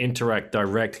can interact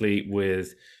directly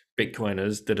with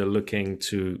Bitcoiners that are looking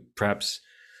to perhaps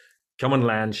come on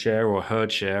land share or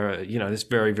herd share. It's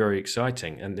very, very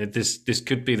exciting. And this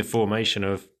could be the formation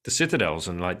of the citadels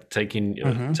and like taking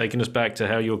us back to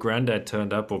how your granddad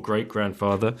turned up, or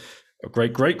great-grandfather or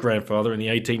great-great-grandfather in the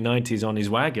 1890s on his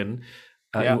wagon.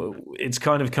 It's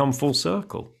kind of come full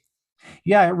circle.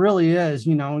 Yeah, it really is.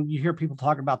 You hear people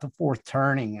talk about the fourth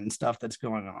turning and stuff that's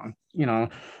going on.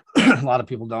 A lot of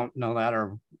people don't know that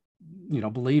or,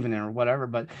 believe in it or whatever.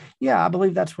 But yeah, I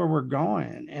believe that's where we're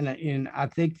going. And I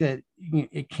think that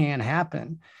it can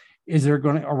happen. We're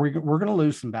going to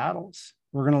lose some battles.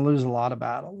 We're going to lose a lot of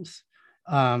battles.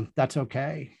 That's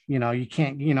okay. You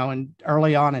can't, and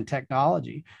early on in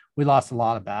technology, we lost a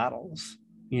lot of battles.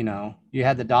 You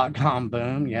had the dot-com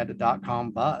boom, you had the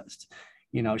dot-com bust.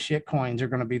 Shit coins are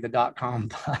going to be the dot-com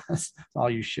bust. All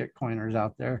you shit coiners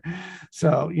out there.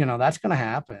 So, that's going to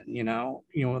happen. A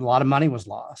lot of money was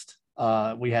lost.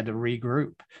 We had to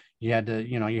regroup. You had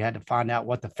to find out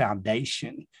what the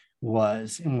foundation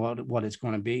was and what it's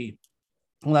going to be.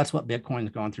 Well, that's what Bitcoin is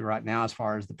going through right now, as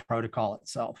far as the protocol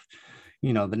itself,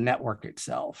 the network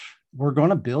itself. We're going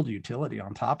to build utility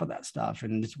on top of that stuff.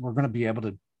 And we're going to be able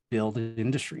to build an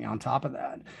industry on top of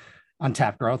that.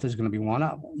 Untapped growth is going to be one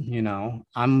of them.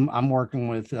 I'm working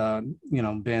with,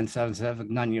 Ben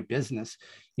 77, None of Your Business,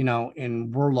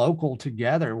 and we're local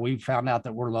together. We found out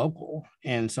that we're local.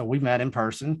 And so we met in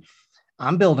person.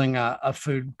 I'm building a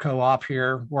food co-op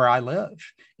here where I live,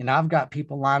 and I've got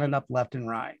people lining up left and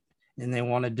right, and they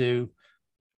want to do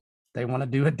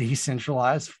a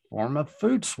decentralized form of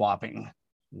food swapping.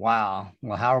 Wow.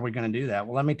 Well, how are we going to do that?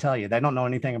 Well, let me tell you, they don't know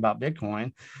anything about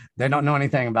Bitcoin. They don't know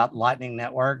anything about Lightning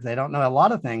Network. They don't know a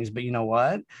lot of things, but you know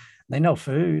what? They know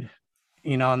food,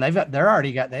 and they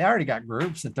already got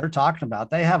groups that they're talking about.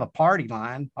 They have a party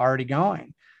line already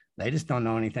going. They just don't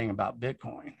know anything about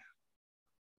Bitcoin.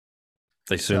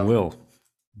 They soon will.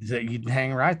 You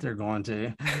hang right, they're going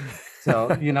to. So,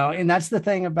 and that's the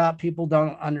thing about people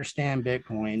don't understand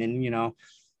Bitcoin. And,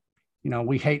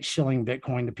 we hate shilling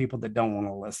Bitcoin to people that don't want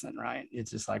to listen, right?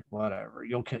 It's just like, whatever,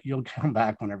 you'll come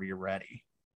back whenever you're ready.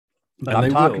 But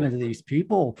I'm talking to these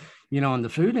people, in the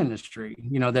food industry,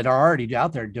 that are already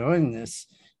out there doing this,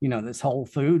 this whole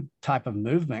food type of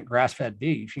movement, grass-fed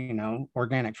beef,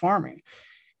 organic farming.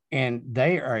 And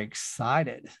they are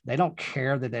excited. They don't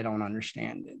care that they don't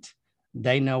understand it.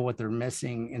 They know what they're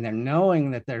missing, and they're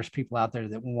knowing that there's people out there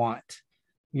that want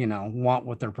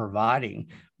what they're providing,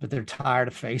 but they're tired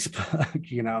of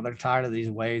Facebook. They're tired of these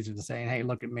ways of saying, hey,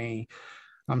 look at me,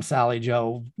 I'm Sally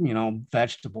Joe,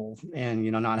 vegetable, and,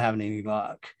 not having any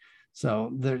luck.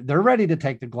 So they're ready to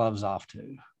take the gloves off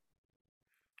too.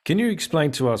 Can you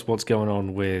explain to us what's going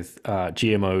on with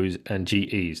GMOs and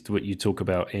GEs, what you talk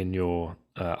about in your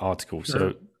article?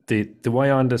 Sure. So the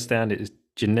way I understand it is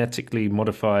genetically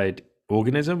modified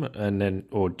organism, and then,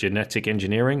 or genetic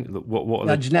engineering. What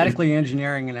are genetically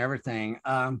engineering and everything.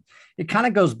 It kind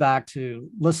of goes back to,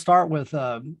 let's start with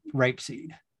rapeseed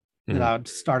that I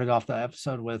started off the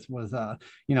episode with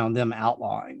them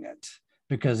outlawing it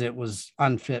because it was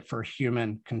unfit for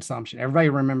human consumption. Everybody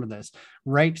remember this.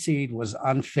 Rapeseed was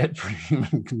unfit for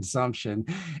human consumption,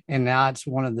 and now it's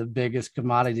one of the biggest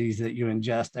commodities that you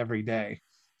ingest every day.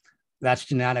 That's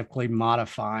genetically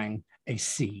modifying a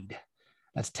seed.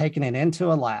 That's taking it into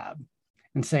a lab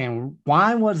and saying,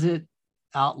 why was it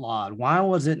outlawed? Why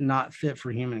was it not fit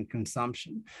for human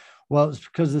consumption? Well, it's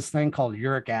because of this thing called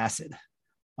uric acid.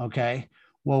 Okay.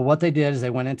 Well, what they did is they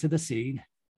went into the seed.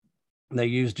 They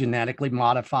used genetically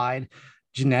modified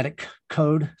genetic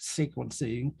code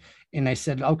sequencing. And they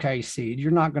said, okay, seed,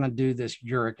 you're not going to do this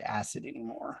uric acid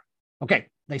anymore. Okay.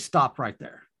 They stopped right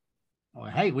there. Oh,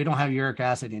 hey, we don't have uric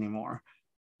acid anymore.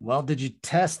 Well, did you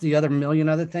test the other million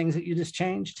other things that you just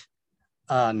changed?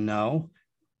 No.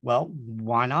 Well,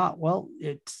 why not? Well,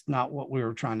 it's not what we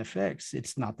were trying to fix.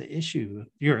 It's not the issue.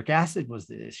 Uric acid was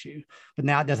the issue, but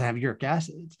now it doesn't have uric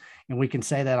acids. And we can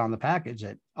say that on the package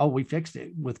that, oh, we fixed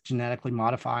it with genetically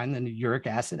modifying the uric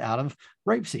acid out of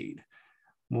rapeseed.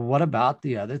 Well, what about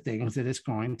the other things that it's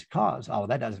going to cause? Oh,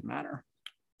 that doesn't matter.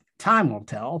 Time will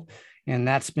tell. And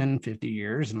that's been 50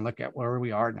 years. And look at where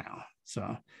we are now.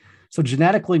 So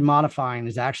genetically modifying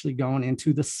is actually going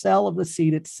into the cell of the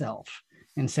seed itself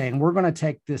and saying, we're going to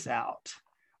take this out.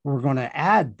 We're going to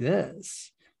add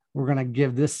this. We're going to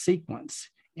give this sequence.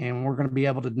 And we're going to be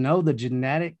able to know the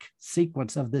genetic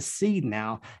sequence of this seed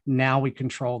now. Now we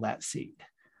control that seed.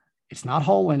 It's not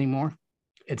whole anymore.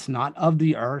 It's not of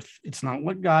the earth. It's not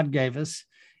what God gave us.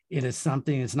 It is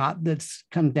something, it's not that's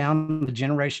come down the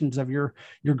generations of your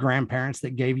grandparents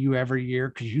that gave you every year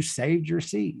because you saved your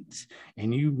seeds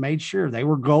and you made sure they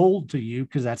were gold to you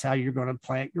because that's how you're going to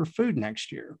plant your food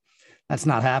next year. That's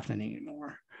not happening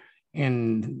anymore.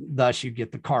 And thus you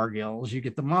get the Cargills, you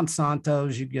get the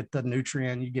Monsantos, you get the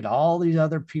Nutrien, you get all these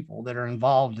other people that are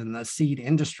involved in the seed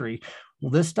industry.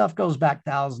 Well, this stuff goes back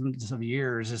thousands of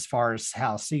years as far as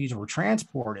how seeds were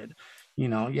transported. You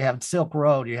know, you have Silk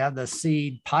Road, you have the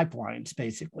seed pipelines,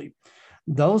 basically.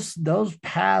 Those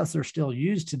paths are still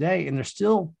used today, and they're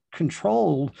still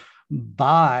controlled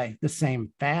by the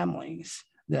same families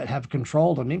that have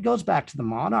controlled them. It goes back to the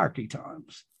monarchy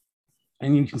times.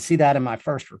 And you can see that in my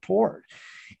first report.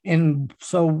 And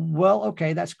so, well,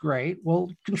 okay, that's great. Well,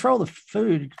 control the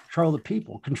food, you control the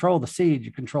people, control the seed,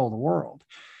 you control the world.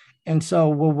 And so,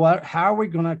 well, how are we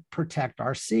going to protect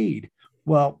our seed?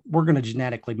 Well, we're going to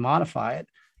genetically modify it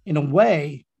in a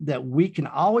way that we can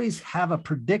always have a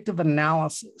predictive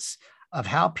analysis of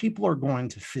how people are going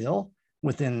to feel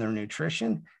within their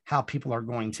nutrition, how people are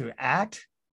going to act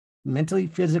mentally,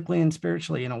 physically, and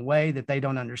spiritually in a way that they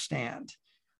don't understand.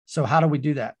 So how do we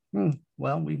do that?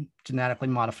 Well, we genetically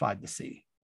modified the seed.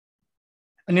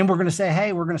 And then we're going to say,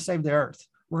 hey, we're going to save the earth.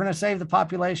 We're going to save the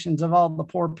populations of all the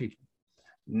poor people.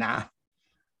 Nah.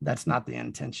 That's not the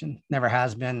intention. Never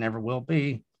has been, never will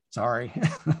be. Sorry.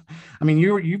 I mean,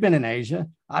 you've been in Asia.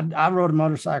 I rode a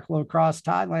motorcycle across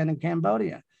Thailand and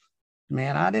Cambodia.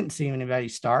 Man, I didn't see anybody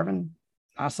starving.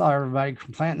 I saw everybody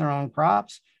planting their own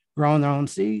crops, growing their own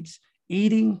seeds,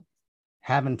 eating,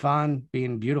 having fun,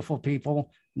 being beautiful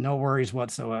people, no worries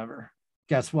whatsoever.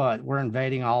 Guess what? We're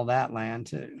invading all that land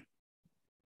too.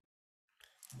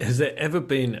 Has there ever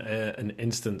been an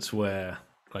instance where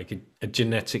like a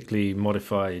genetically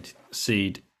modified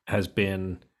seed has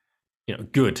been,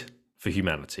 good for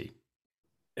humanity?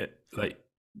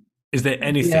 Is there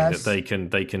anything that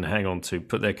they can hang on to,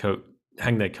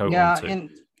 hang their coat onto? And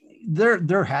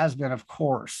there has been, of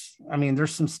course. I mean,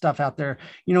 there's some stuff out there.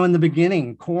 In the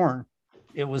beginning, corn,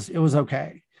 it was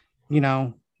okay.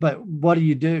 But what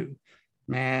do?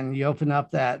 Man, you open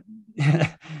up that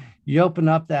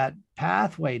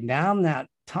pathway down that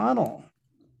tunnel.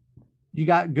 You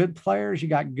got good players, you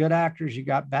got good actors, you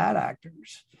got bad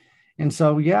actors. And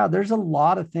so, yeah, there's a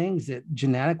lot of things that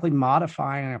genetically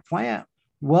modifying a plant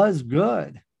was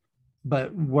good,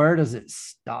 but where does it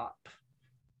stop?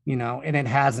 And it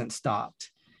hasn't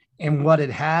stopped. And what it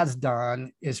has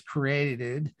done is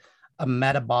created a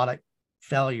metabolic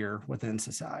failure within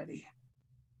society.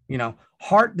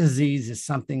 Heart disease is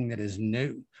something that is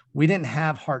new. We didn't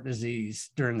have heart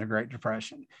disease during the Great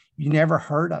Depression. You never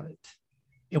heard of it.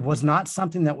 It was not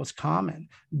something that was common.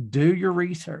 Do your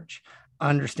research,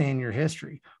 understand your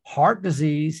history. Heart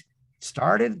disease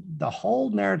the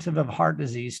whole narrative of heart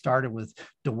disease started with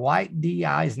Dwight D.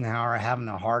 Eisenhower having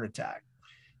a heart attack.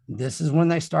 This is when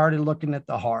they started looking at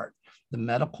the heart. The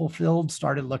medical field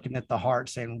started looking at the heart,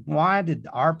 saying, why did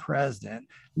our president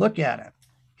look at him?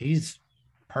 He's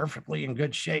perfectly in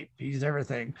good shape. He's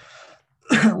everything.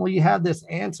 Well, you have this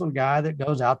Ansel guy that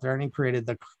goes out there and he created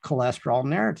the cholesterol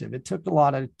narrative. It took a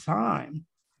lot of time.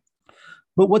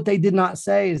 But what they did not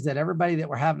say is that everybody that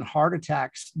were having heart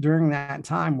attacks during that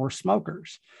time were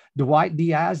smokers. Dwight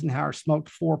D. Eisenhower smoked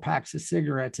 4 packs of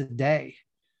cigarettes a day.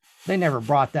 They never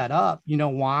brought that up. You know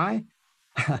why?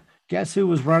 Guess who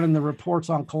was running the reports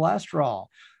on cholesterol?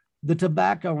 The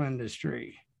tobacco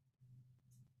industry.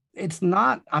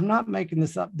 I'm not making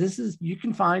this up. You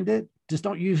can find it. Just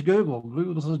don't use Google.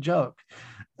 Google's a joke.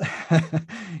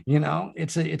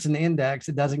 It's an index.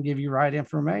 It doesn't give you right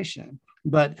information.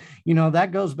 But,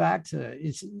 that goes back to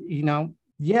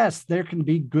yes, there can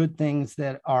be good things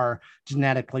that are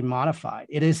genetically modified.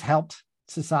 It has helped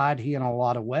society in a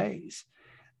lot of ways,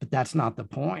 but that's not the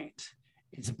point.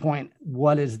 It's a point.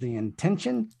 What is the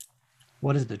intention?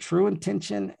 What is the true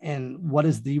intention? And what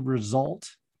is the result?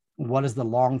 What is the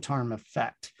long-term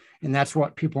effect? And that's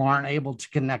what people aren't able to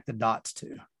connect the dots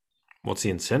to. What's the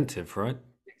incentive, right?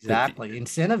 Exactly.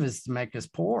 Incentive is to make us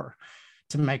poor,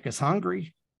 to make us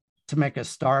hungry, to make us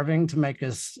starving, to make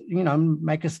us,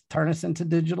 make us turn us into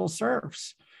digital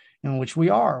serfs, in which we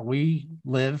are. We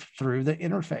live through the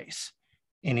interface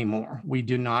anymore. We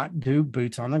do not do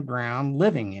boots on the ground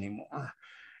living anymore.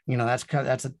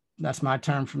 That's my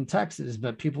term from Texas,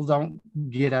 but people don't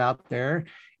get out there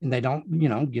and they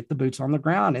don't, get the boots on the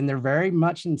ground. And they're very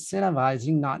much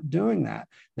incentivizing not doing that.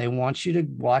 They want you to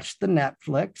watch the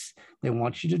Netflix. They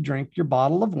want you to drink your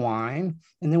bottle of wine,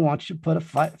 and they want you to put a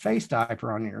face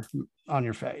diaper on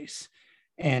your face.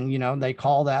 And, they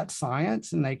call that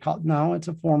science, and no, it's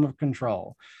a form of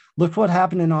control. Look what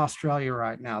happened in Australia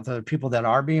right now. The people that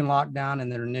are being locked down in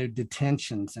their new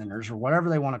detention centers, or whatever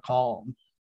they want to call them,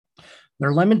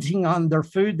 they're limiting on their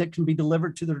food that can be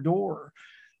delivered to their door.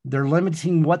 They're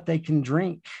limiting what they can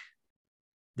drink.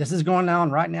 This is going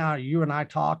on right now, you and I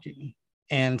talking.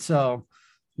 And so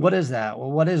what is that?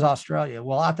 Well, what is Australia?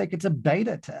 Well, I think it's a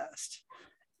beta test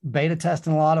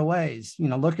in a lot of ways.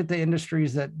 Look at the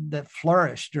industries that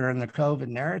flourished during the COVID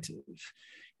narrative.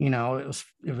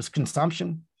 It was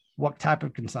consumption. What type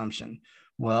of consumption?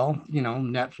 Well,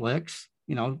 Netflix,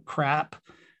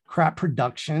 crap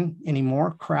production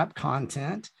anymore, crap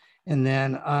content, and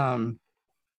then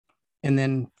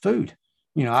food.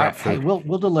 Hey,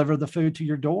 we'll deliver the food to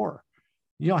your door.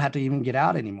 You don't have to even get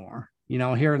out anymore.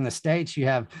 Here in the States, you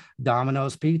have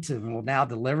Domino's Pizza, and will now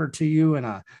deliver to you in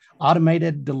a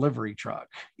automated delivery truck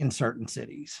in certain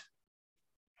cities.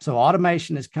 So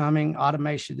automation is coming.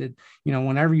 Automation,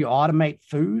 whenever you automate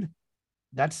food,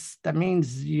 that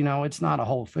means, it's not a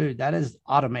whole food. That is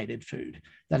automated food.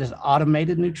 That is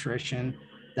automated nutrition.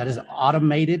 That is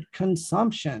automated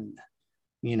consumption,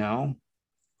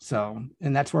 So,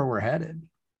 and that's where we're headed.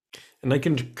 And they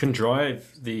can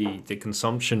drive the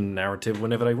consumption narrative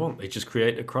whenever they want. They just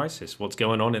create a crisis. What's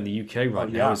going on in the UK right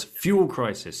now is fuel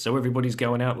crisis. So everybody's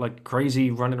going out like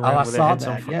crazy, running around with their heads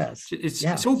on fire. Yes.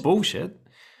 It's all bullshit.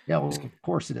 Yeah, well, of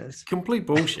course it is. Complete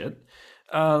bullshit.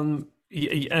 And,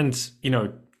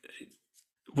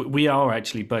 we are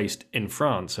actually based in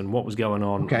France. And what was going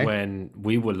on when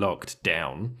we were locked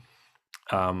down,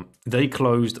 they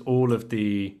closed all of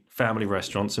the family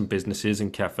restaurants and businesses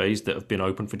and cafes that have been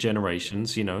open for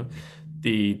generations.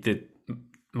 The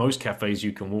most cafes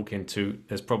you can walk into,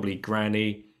 there's probably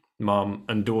granny, mum,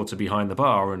 and daughter behind the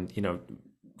bar, and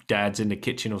dad's in the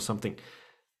kitchen or something.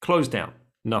 Closed down.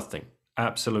 Nothing.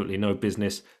 Absolutely no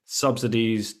business.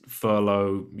 Subsidies,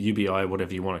 furlough, UBI,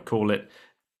 whatever you want to call it.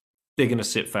 They're going to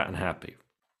sit fat and happy.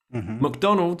 Mm-hmm.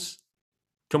 McDonald's,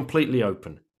 completely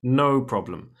open. No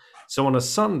problem. So on a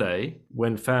Sunday,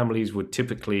 when families would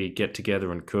typically get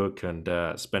together and cook and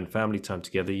spend family time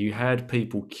together, you had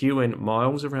people queuing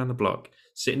miles around the block,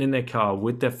 sitting in their car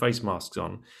with their face masks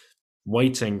on,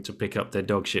 waiting to pick up their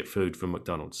dog shit food from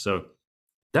McDonald's. So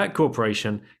that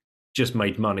corporation just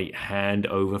made money hand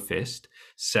over fist,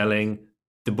 selling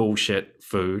the bullshit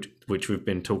food, which we've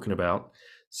been talking about.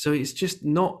 So it's just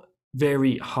not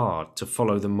very hard to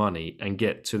follow the money and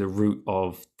get to the root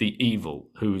of the evil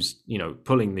who's,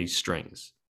 pulling these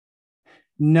strings.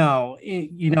 No,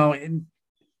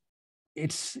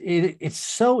 it's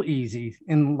so easy.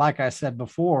 And like I said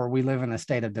before, we live in a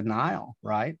state of denial,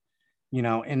 right?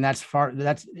 And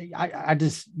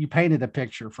you painted a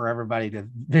picture for everybody to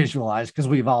visualize, because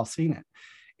we've all seen it.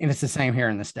 And it's the same here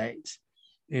in the States.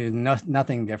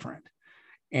 Nothing different.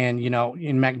 And,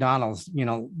 in McDonald's,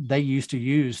 they used to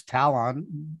use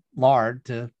Talon lard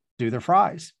to do their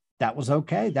fries. That was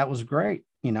okay. That was great.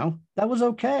 That was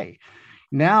okay.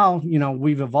 Now,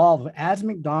 we've evolved as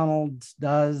McDonald's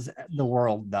does, the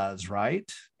world does,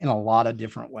 right? In a lot of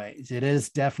different ways. It is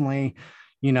definitely,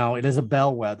 it is a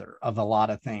bellwether of a lot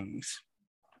of things.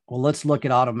 Well, let's look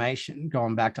at automation,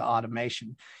 going back to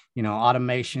automation,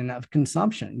 automation of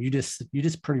consumption. You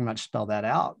just pretty much spell that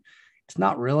out. It's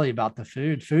not really about the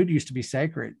food. Food used to be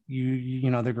sacred.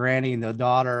 The granny, the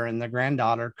daughter, and the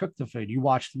granddaughter cooked the food. You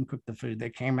watched them cook the food. They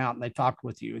came out and they talked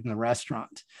with you in the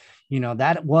restaurant.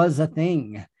 That was a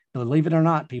thing. Believe it or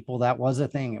not, people, that was a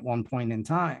thing at one point in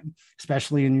time,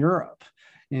 especially in Europe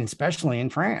and especially in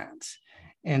France.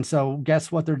 And so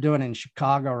guess what they're doing in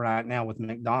Chicago right now with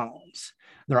McDonald's?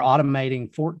 They're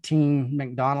automating 14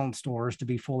 McDonald's stores to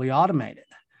be fully automated.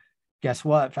 Guess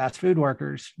what? Fast food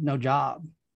workers, no job.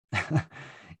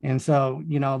 And so,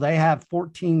 they have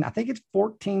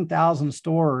 14,000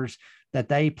 stores that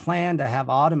they plan to have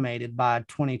automated by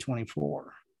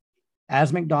 2024.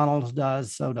 As McDonald's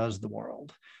does, so does the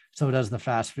world. So does the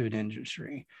fast food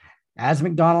industry. As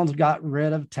McDonald's got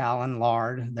rid of Talon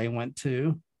lard, they went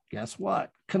to, guess what?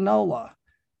 Canola.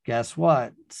 Guess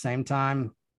what? Same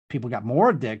time people got more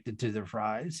addicted to their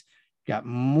fries, got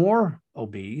more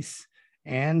obese,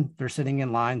 and they're sitting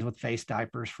in lines with face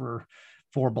diapers for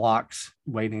 4 blocks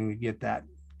waiting to get that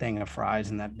thing of fries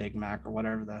and that Big Mac or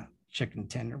whatever, the chicken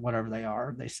tender, whatever they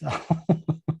are, they sell.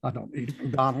 I don't eat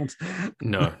McDonald's.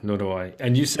 No, nor do I.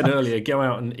 And you said earlier, go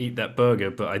out and eat that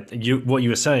burger. But what you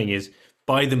were saying is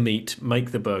buy the meat,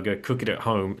 make the burger, cook it at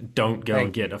home. Don't go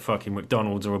and get a fucking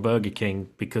McDonald's or a Burger King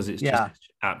because it's just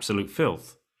absolute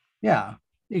filth. Yeah,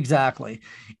 exactly.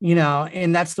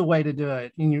 And that's the way to do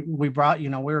it. And we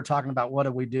were talking about what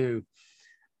do we do?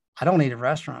 I don't eat at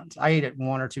restaurants. I eat at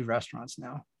 1 or 2 restaurants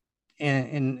now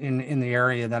in the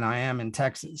area that I am in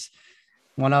Texas.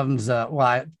 One of them's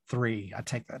 3. I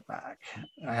take that back.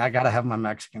 I got to have my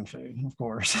Mexican food, of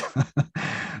course.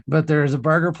 But there's a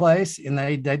burger place, and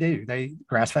they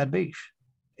grass-fed beef,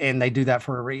 and they do that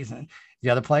for a reason. The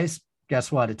other place,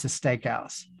 guess what? It's a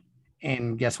steakhouse,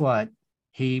 and guess what?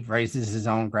 He raises his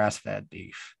own grass-fed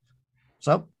beef.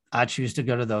 So I choose to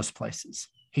go to those places.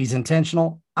 He's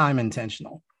intentional. I'm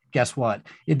intentional. Guess what?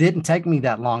 It didn't take me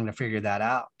that long to figure that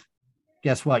out.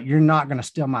 Guess what? You're not going to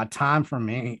steal my time from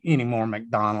me anymore,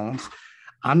 McDonald's.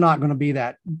 I'm not going to be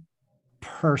that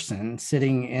person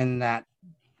sitting in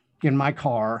my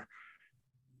car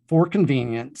for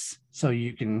convenience so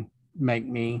you can make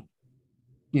me,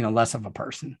 less of a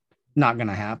person. Not going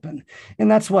to happen. And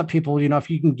that's what people, if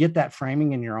you can get that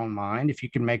framing in your own mind, if you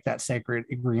can make that sacred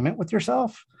agreement with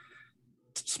yourself,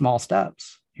 small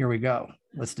steps. Here we go.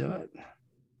 Let's do it.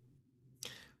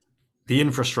 The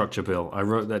infrastructure bill. I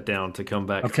wrote that down to come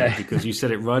back to because you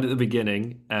said it right at the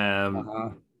beginning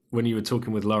when you were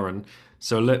talking with Lauren.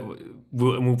 So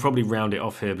we'll probably round it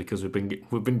off here because we've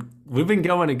been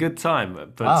going a good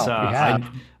time. But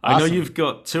I know you've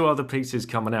got 2 other pieces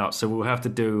coming out, so we'll have to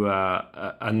do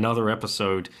another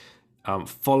episode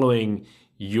following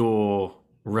your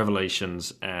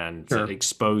revelations and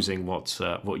exposing what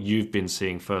you've been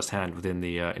seeing firsthand within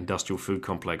the industrial food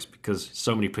complex, because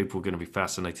so many people are going to be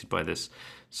fascinated by this.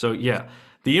 So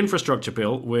the infrastructure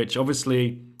bill, which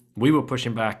obviously we were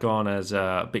pushing back on as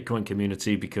a Bitcoin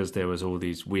community because there was all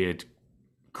these weird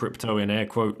crypto in air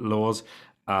quote laws,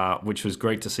 which was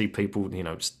great to see people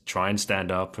try and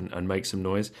stand up and make some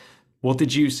noise. What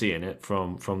did you see in it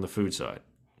from the food side?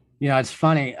 It's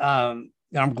funny.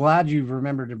 I'm glad you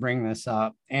remembered to bring this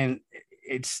up, and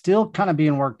it's still kind of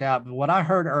being worked out. But what I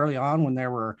heard early on when they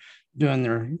were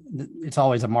doing it's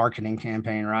always a marketing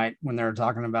campaign, right? When they were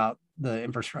talking about the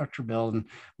infrastructure bill, and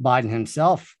Biden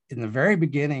himself in the very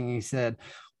beginning, he said,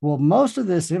 well, most of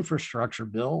this infrastructure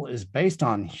bill is based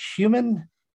on human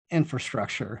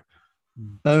infrastructure.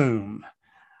 Boom.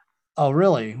 Oh,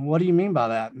 really? What do you mean by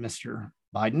that, Mr.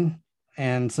 Biden?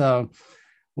 And so,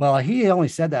 well, he only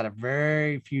said that a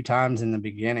very few times in the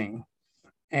beginning.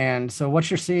 And so what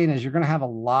you're seeing is you're going to have a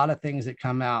lot of things that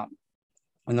come out,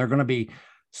 and they're going to be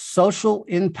social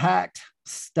impact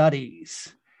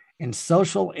studies and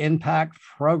social impact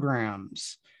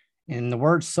programs. And the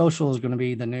word social is going to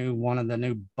be one of the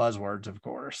new buzzwords, of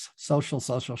course. Social.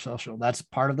 That's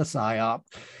part of the PSYOP.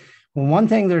 Well, one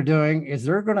thing they're doing is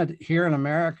they're going to, here in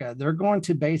America, they're going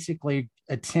to basically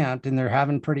attempt, and they're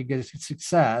having pretty good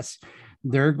success,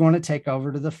 they're going to take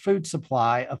over to the food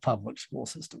supply of public school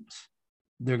systems.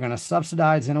 They're going to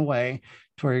subsidize in a way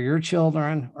to where your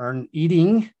children are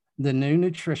eating the new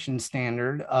nutrition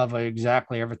standard of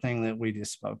exactly everything that we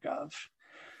just spoke of.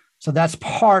 So that's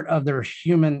part of their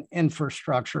human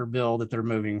infrastructure bill that they're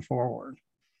moving forward.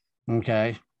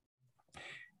 Okay.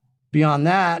 Beyond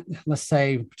that, let's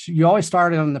say you always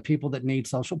started on the people that need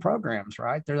social programs,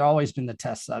 right? They've always been the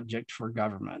test subject for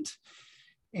government.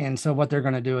 And so what they're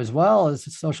going to do as well is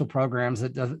social programs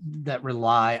that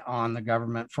rely on the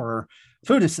government for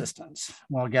food assistance.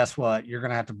 Well, guess what? You're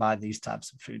going to have to buy these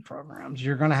types of food programs.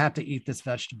 You're going to have to eat this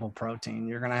vegetable protein.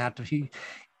 You're going to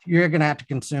have to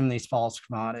consume these false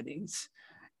commodities.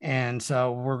 And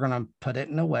so we're going to put it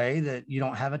in a way that you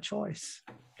don't have a choice.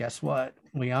 Guess what?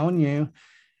 We own you.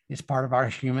 It's part of our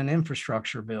human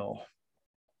infrastructure bill.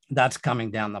 That's coming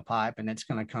down the pipe, and it's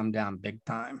going to come down big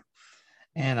time.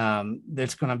 And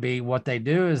it's going to be what they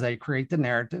do is they create the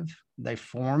narrative, they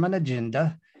form an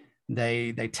agenda,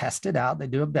 they test it out, they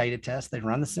do a beta test, they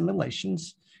run the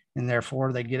simulations, and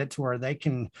therefore they get it to where they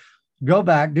can go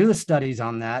back, do the studies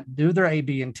on that, do their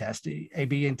A/B and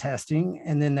testing,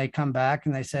 and then they come back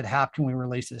and they said, how can we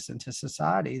release this into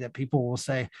society that people will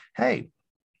say, hey,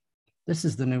 this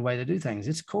is the new way to do things.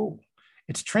 It's cool.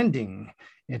 It's trending.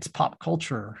 It's pop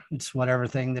culture. It's whatever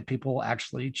thing that people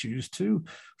actually choose to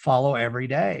follow every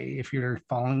day if you're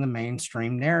following the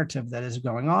mainstream narrative that is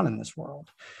going on in this world.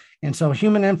 And so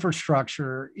human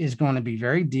infrastructure is going to be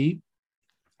very deep.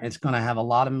 It's going to have a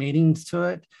lot of meetings to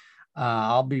it.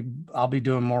 I'll be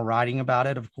doing more writing about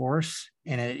it, of course,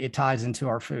 and it ties into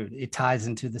our food. It ties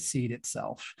into the seed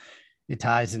itself. It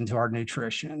ties into our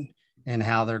nutrition and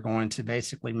how they're going to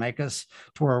basically make us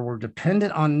to where we're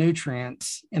dependent on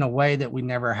nutrients in a way that we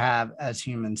never have as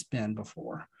humans been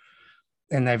before.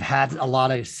 And they've had a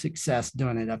lot of success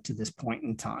doing it up to this point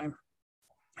in time.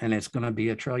 And it's going to be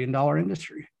 $1 trillion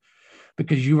industry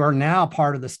because you are now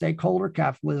part of the stakeholder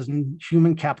capitalism,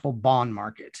 human capital bond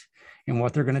market. And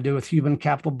what they're going to do with human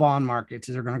capital bond markets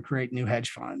is they're going to create new hedge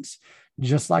funds,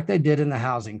 just like they did in the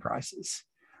housing crisis.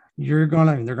 They're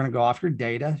going to go off your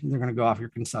data, they're going to go off your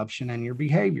consumption and your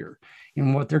behavior.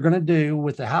 And what they're going to do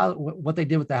with what they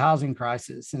did with the housing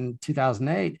crisis in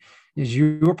 2008 is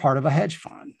you were part of a hedge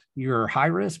fund. You're high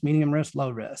risk, medium risk, low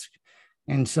risk.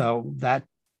 And so that,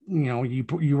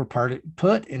 you were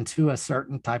put into a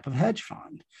certain type of hedge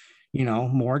fund,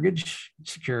 mortgage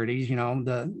securities,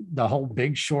 the whole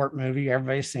Big Short movie,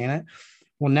 everybody's seen it.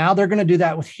 Well, now they're going to do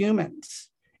that with humans,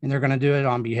 and they're going to do it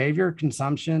on behavior,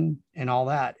 consumption, and all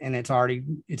that. And it's already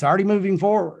moving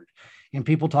forward. And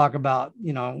people talk about,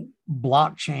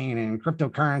 blockchain and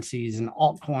cryptocurrencies and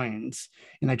altcoins,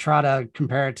 and they try to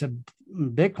compare it to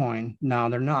Bitcoin. No,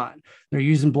 they're not. They're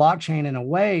using blockchain in a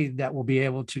way that will be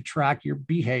able to track your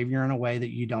behavior in a way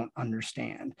that you don't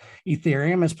understand.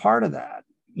 Ethereum is part of that.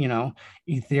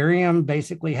 Ethereum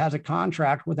basically has a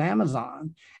contract with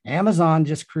Amazon. Amazon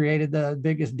just created the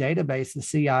biggest database the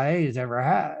CIA has ever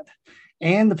had,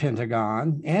 and the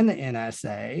Pentagon and the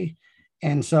NSA.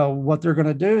 And so what they're going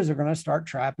to do is they're going to start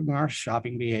tracking our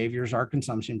shopping behaviors, our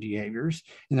consumption behaviors,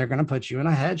 and they're going to put you in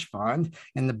a hedge fund.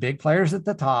 And the big players at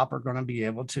the top are going to be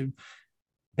able to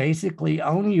basically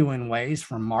own you in ways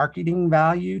from marketing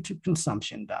value to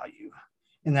consumption value.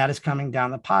 And that is coming down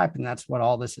the pipe. And that's what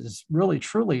all this is really,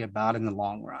 truly about in the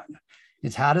long run.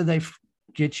 Is how do they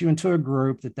get you into a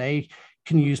group that they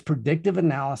can use predictive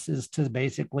analysis to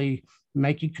basically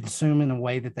make you consume in a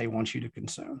way that they want you to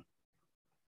consume.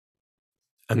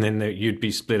 And then you'd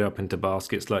be split up into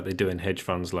baskets like they do in hedge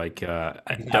funds, like Exactly.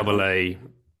 AA,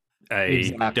 A,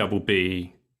 Exactly. double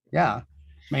B. Yeah.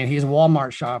 I mean, he's a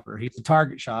Walmart shopper. He's a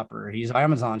Target shopper. He's an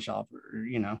Amazon shopper.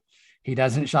 He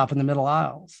doesn't shop in the middle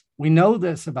aisles. We know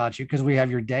this about you because we have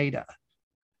your data.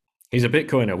 He's a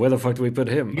Bitcoiner. Where the fuck do we put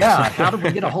him? Yeah. How did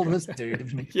we get a hold of this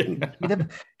dude? Yeah.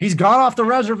 He's gone off the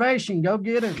reservation. Go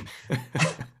get him.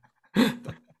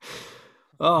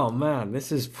 Oh, man,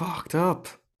 this is fucked up.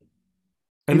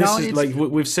 And this is like,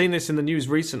 we've seen this in the news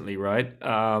recently, right?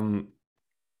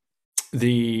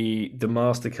 The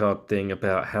MasterCard thing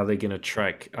about how they're going to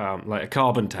track like a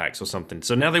carbon tax or something.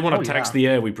 So now they want to tax the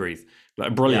air we breathe.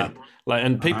 Like, brilliant. Yeah. Like,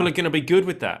 and people are going to be good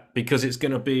with that because it's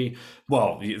going to be,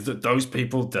 well, those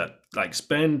people that like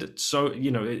expend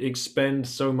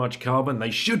so much carbon,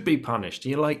 they should be punished.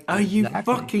 You're like, are you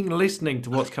fucking listening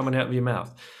to what's coming out of your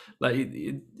mouth? Like,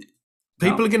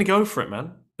 people are going to go for it,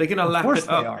 man. They're going to lap it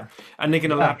up, and they're going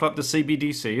to lap up the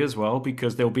CBDC as well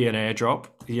because there'll be an airdrop.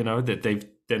 That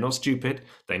they're not stupid.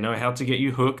 They know how to get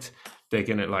you hooked. They're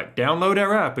going to like download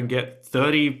our app and get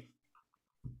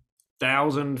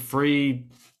 30,000 free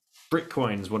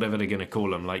Bitcoins, whatever they're going to call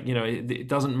them. Like, it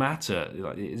doesn't matter.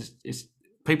 Like, it's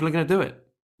people are going to do it.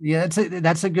 Yeah,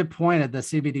 that's a good point. At the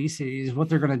CBDCs, what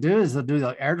they're going to do is they'll do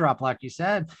the airdrop, like you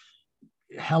said.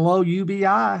 Hello,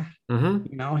 UBI.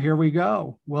 Mm-hmm. Here we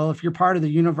go. Well, if you're part of the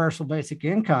universal basic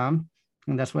income,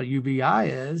 and that's what UBI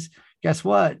is, guess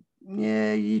what?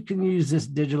 Yeah, you can use this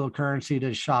digital currency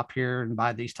to shop here and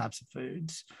buy these types of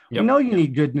foods. Yep. We know you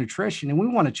need good nutrition, and we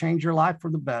want to change your life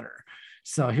for the better.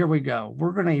 So here we go.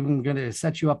 We're going to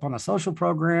set you up on a social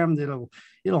program that'll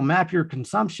map your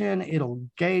consumption. It'll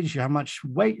gauge how much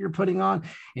weight you're putting on,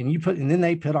 and then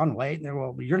they put on weight, and they're,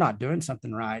 well, you're not doing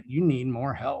something right. You need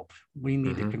more help. We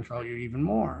need to control you even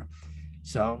more.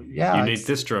 So yeah, you need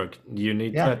this drug. You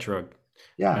need that drug.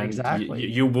 Yeah, and exactly.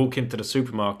 You walk into the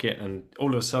supermarket, and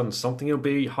all of a sudden, something will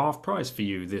be half price for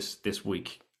you this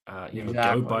week.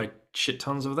 Go buy shit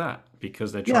tons of that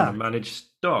because they're trying to manage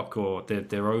stock, or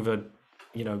they're over.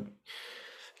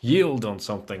 Yield on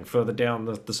something further down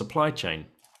the supply chain.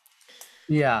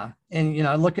 Yeah. And,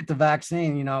 look at the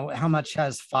vaccine, how much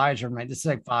has Pfizer made? This is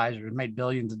like Pfizer made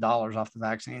billions of dollars off the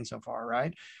vaccine so far,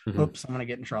 right? Mm-hmm. Oops, I'm going to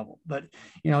get in trouble. But,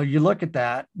 you look at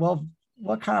that. Well,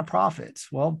 what kind of profits?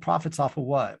 Well, profits off of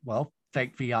what? Well,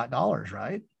 fake fiat dollars,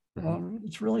 right? Mm-hmm. Well,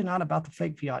 it's really not about the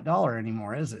fake fiat dollar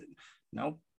anymore, is it?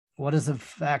 Nope. What is the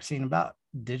vaccine about?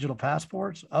 Digital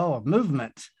passports? Oh, a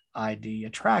movement ID, a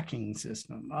tracking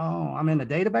system. Oh, I'm in a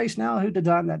database now. Who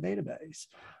designed that database?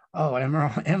 Oh,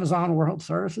 Amazon Web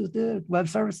Services did.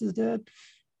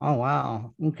 Oh,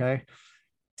 wow. Okay.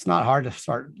 it's not hard to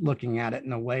start looking at it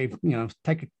in a way,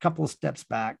 take a couple of steps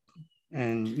back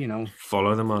and,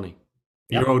 follow the money.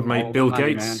 Yep, Your old mate follow the Bill money,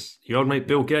 Gates, man. your old mate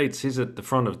Bill Gates, he's at the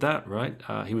front of that, right?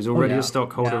 He was already a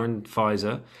stockholder Yeah. in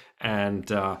Pfizer,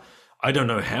 and I don't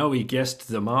know how he guessed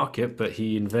the market, but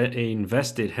he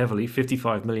invested heavily,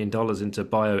 $55 million into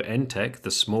BioNTech,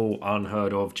 the small,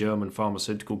 unheard of German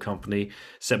pharmaceutical company.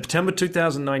 September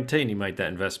 2019, he made that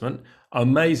investment.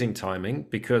 Amazing timing,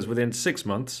 because within 6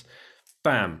 months,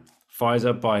 bam,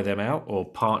 Pfizer buy them out, or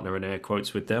partner in air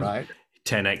quotes with them. Right.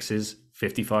 10x's,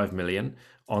 55 million,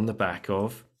 on the back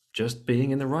of just being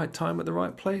in the right time at the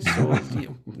right place. Or,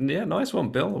 yeah, nice one,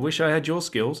 Bill. I wish I had your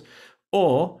skills.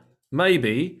 Or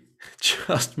maybe,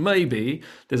 just maybe,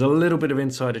 there's a little bit of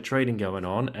insider trading going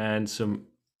on and some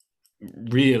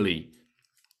really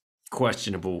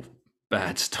questionable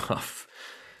bad stuff.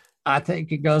 I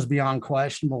think it goes beyond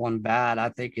questionable and bad. I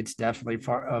think it's definitely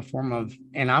a form of,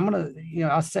 and I'm going to,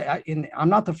 I'll say, I'm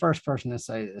not the first person to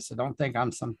say this. I don't think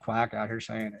I'm some quack out here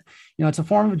saying it. It's a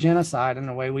form of genocide in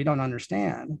a way we don't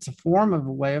understand. It's a form of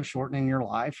a way of shortening your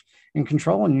life and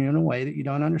controlling you in a way that you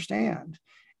don't understand.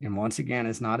 And once again,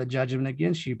 it's not a judgment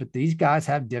against you, but these guys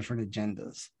have different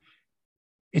agendas.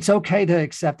 It's okay to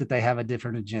accept that they have a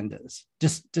different agendas.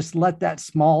 Just let that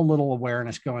small little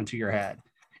awareness go into your head.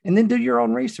 And then do your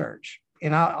own research.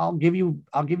 And I'll give you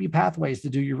pathways to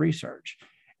do your research,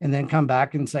 and then come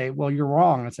back and say, well, you're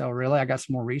wrong. And say, oh, really? I got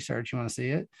some more research. You want to see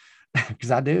it? Because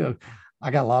I do.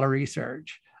 I got a lot of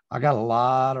research. I got a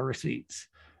lot of receipts.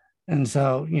 And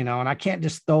so, and I can't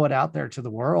just throw it out there to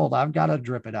the world. I've got to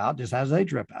drip it out just as they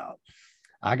drip out.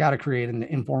 I got to create and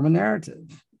inform a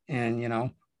narrative. And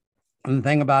the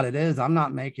thing about it is, I'm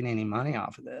not making any money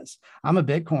off of this. I'm a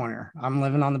Bitcoiner. I'm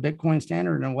living on the Bitcoin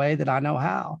standard in a way that I know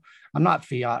how. I'm not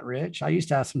fiat rich. I used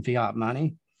to have some fiat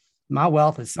money. My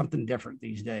wealth is something different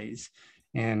these days.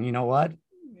 And you know what?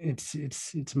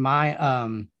 It's my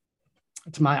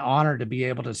honor to be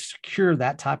able to secure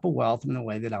that type of wealth in the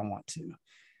way that I want to.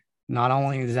 Not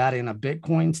only is that in a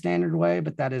Bitcoin standard way,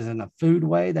 but that is in a food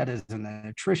way, that is in a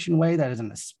nutrition way, that is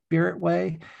in a spirit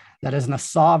way, that is in a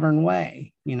sovereign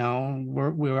way.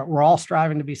 We're all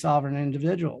striving to be sovereign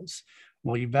individuals.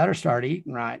 Well, you better start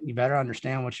eating right. You better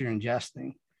understand what you're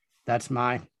ingesting. That's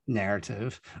my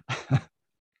narrative.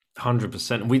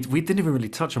 100%. We didn't even really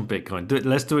touch on Bitcoin.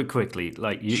 Let's do it quickly.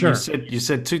 Like you, Sure. you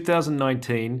said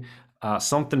 2019,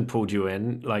 something pulled you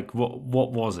in. Like what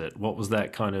was it? What was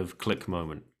that kind of click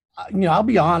moment? I'll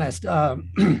be honest.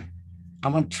 I'm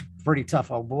a pretty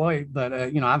tough old boy, but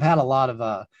I've had a lot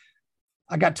of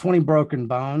I got 20 broken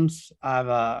bones. I've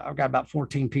got about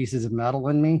 14 pieces of metal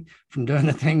in me from doing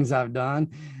the things I've done.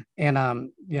 And,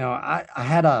 I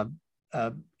had a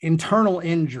internal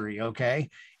injury. Okay.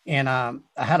 And I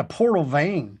had a portal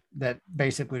vein that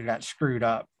basically got screwed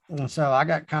up. And so I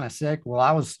got kind of sick. Well,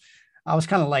 I was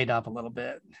kind of laid up a little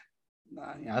bit.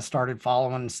 I started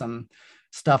following some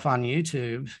stuff on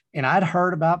YouTube, and I'd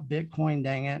heard about Bitcoin,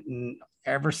 dang it. And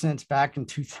ever since back in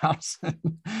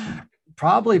 2000,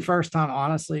 probably first time,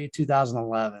 honestly,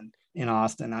 2011 in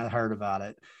Austin, I heard about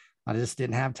it. I just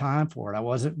didn't have time for it. I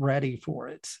wasn't ready for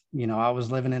it. I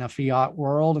was living in a fiat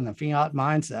world and a fiat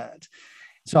mindset.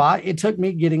 So it took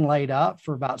me getting laid up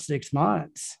for about 6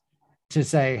 months to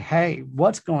say, hey,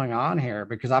 what's going on here?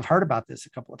 Because I've heard about this a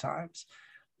couple of times.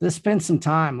 Let's spend some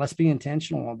time. Let's be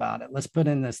intentional about it. Let's put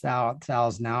in this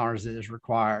 1,000 hours that is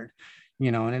required.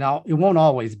 And it won't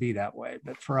always be that way.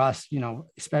 But for us,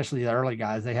 especially the early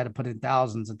guys, they had to put in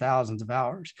thousands and thousands of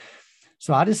hours.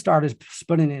 So I just started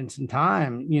putting in some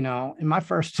time, and my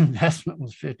first investment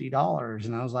was $50.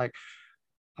 And I was like,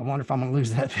 I wonder if I'm going to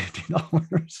lose that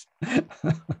 $50.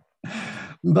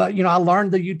 But, I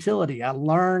learned the utility. I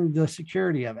learned the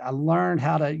security of it. I learned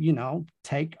how to,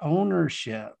 take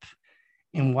ownership.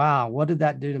 And wow, what did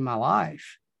that do to my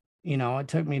life? It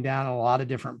took me down a lot of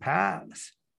different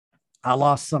paths. I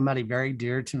lost somebody very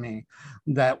dear to me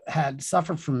that had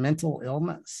suffered from mental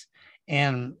illness,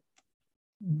 and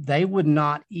they would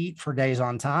not eat for days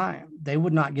on time. They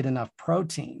would not get enough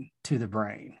protein to the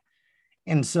brain.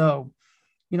 And so,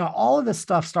 all of this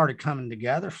stuff started coming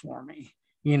together for me,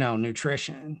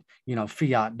 nutrition,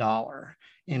 fiat dollar,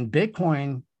 and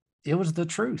Bitcoin. It was the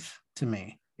truth to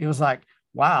me. It was like,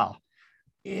 wow,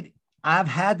 I've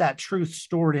had that truth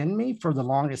stored in me for the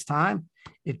longest time.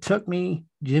 It took me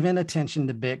giving attention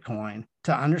to Bitcoin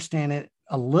to understand it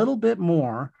a little bit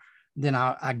more than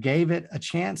I gave it a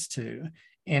chance to.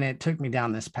 And it took me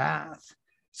down this path.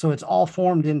 So it's all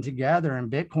formed in together, and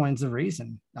Bitcoin's the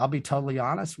reason. I'll be totally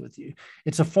honest with you.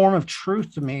 It's a form of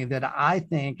truth to me that I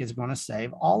think is going to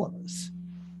save all of us.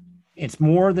 It's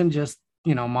more than just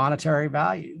monetary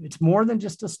value. It's more than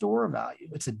just a store value.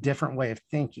 It's a different way of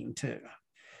thinking too.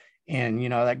 And,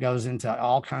 that goes into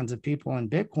all kinds of people in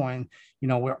Bitcoin.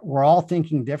 We're all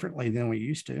thinking differently than we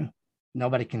used to.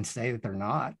 Nobody can say that they're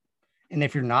not. And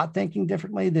if you're not thinking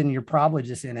differently, then you're probably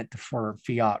just in it for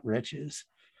fiat riches.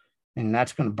 And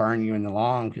that's going to burn you in the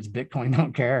long, because Bitcoin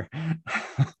don't care.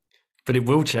 But it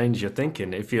will change your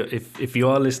thinking if you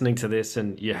are listening to this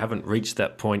and you haven't reached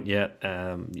that point yet.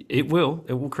 It will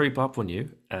creep up on you.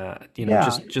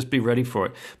 Just be ready for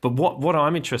it. But what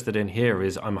I'm interested in here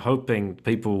is, I'm hoping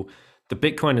people, the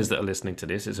Bitcoiners that are listening to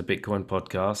this, it's a Bitcoin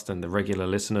podcast, and the regular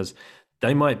listeners,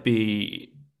 they might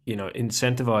be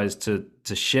incentivized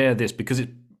to share this, because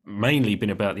it's mainly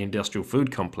been about the industrial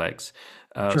food complex.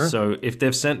 Sure. So if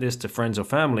they've sent this to friends or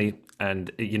family,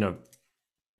 and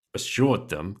assured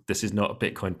them this is not a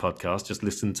Bitcoin podcast, just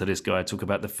listen to this guy talk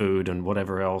about the food and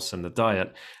whatever else and the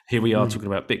diet, here we are talking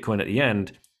about Bitcoin at the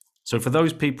end. So for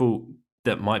those people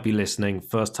that might be listening,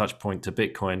 first touch point to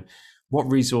Bitcoin, what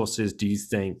resources do you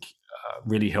think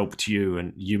really helped you,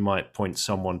 and you might point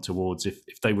someone towards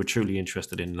if they were truly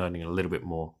interested in learning a little bit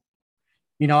more?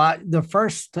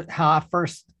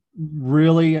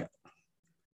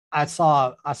 I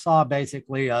saw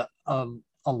basically a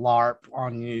LARP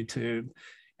on YouTube.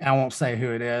 And I won't say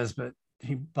who it is, but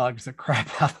he bugs the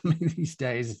crap out of me these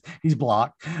days. He's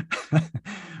blocked.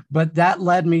 But that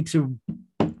led me to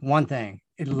one thing.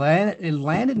 It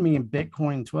landed me in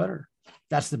Bitcoin Twitter.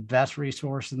 That's the best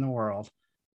resource in the world.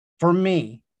 For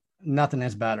me, nothing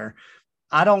is better.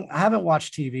 I haven't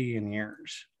watched TV in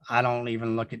years. I don't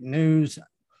even look at news.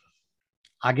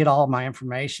 I get all my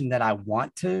information that I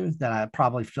want to, that I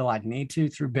probably feel I need to,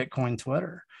 through Bitcoin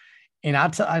Twitter. And I'll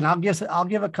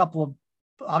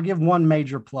give one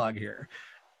major plug here.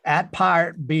 At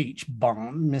Pirate Beach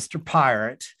Bomb, Mr.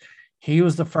 Pirate, he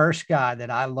was the first guy that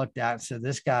I looked at and said,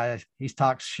 this guy, he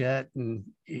talks shit and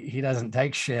he doesn't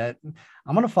take shit.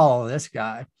 I'm going to follow this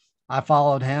guy. I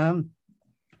followed him.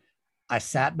 I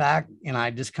sat back and I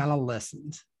just kind of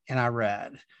listened and I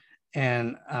read.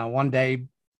 And one day,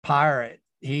 Pirate,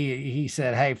 he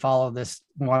said, hey, follow this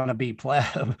wannabe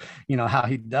pleb, how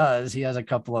he does. He has a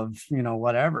couple of,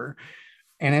 whatever.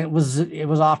 And it was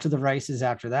off to the races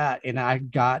after that. And I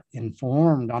got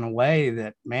informed on a way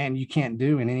that, man, you can't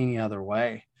do in any other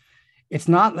way. It's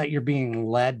not that you're being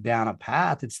led down a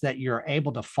path. It's that you're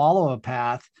able to follow a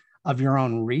path of your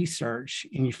own research,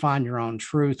 and you find your own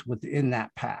truth within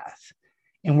that path.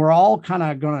 And we're all kind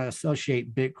of going to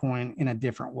associate Bitcoin in a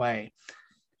different way.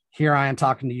 Here I am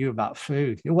talking to you about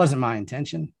food. It wasn't my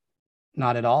intention,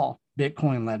 not at all.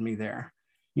 Bitcoin led me there.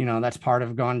 That's part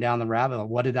of going down the rabbit hole.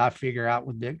 What did I figure out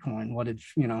with Bitcoin? What did,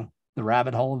 the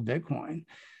rabbit hole of Bitcoin?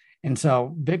 And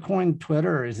so Bitcoin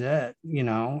Twitter is it,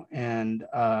 and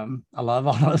I love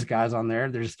all those guys on there.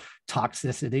 There's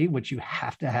toxicity, which you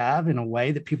have to have in a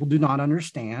way that people do not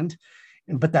understand,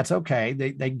 but that's okay.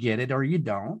 They get it or you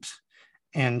don't.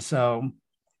 And so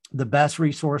the best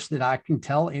resource that I can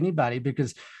tell anybody,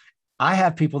 because I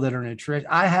have people that are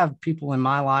I have people in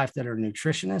my life that are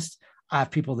nutritionists. I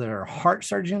have people that are heart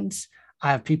surgeons.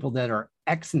 I have people that are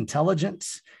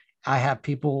ex-intelligence. I have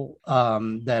people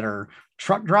that are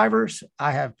truck drivers.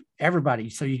 I have everybody.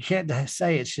 So you can't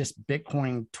say it's just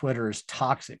Bitcoin Twitter is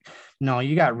toxic. No,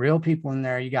 you got real people in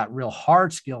there. You got real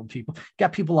hard skilled people. You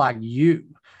got people like you,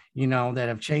 that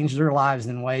have changed their lives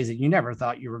in ways that you never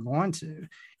thought you were going to.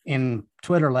 And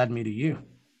Twitter led me to you.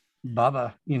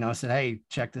 Bubba, said, hey,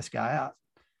 check this guy out.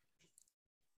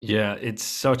 Yeah,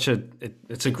 it's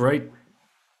a great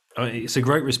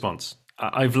response.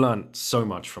 I've learned so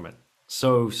much from it.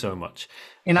 So much.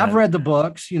 And I've read the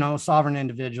books, Sovereign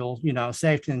Individual,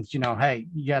 Safeton's, hey,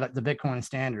 you got the Bitcoin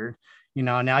standard,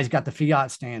 now he's got the fiat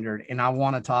standard, and I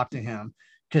want to talk to him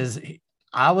because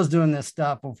I was doing this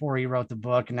stuff before he wrote the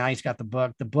book, and now he's got the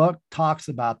book. The book talks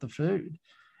about the food.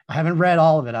 I haven't read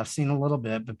all of it. I've seen a little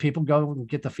bit, but people go and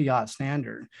get the fiat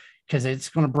standard because it's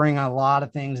going to bring a lot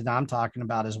of things that I'm talking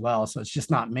about as well. So it's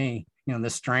just not me,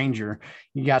 this stranger.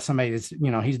 You got somebody that's,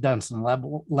 he's done some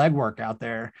legwork out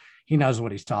there. He knows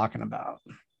what he's talking about.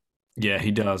 Yeah,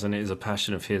 he does. And it is a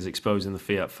passion of his, exposing the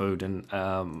fiat food.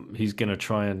 And he's going to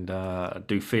try and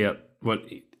do fiat. Well,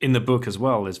 in the book as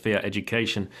well, there's fiat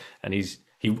education. And I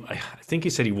think he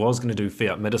said he was going to do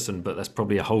fiat medicine, but that's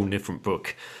probably a whole different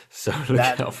book. So look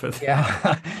out for that.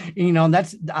 Yeah.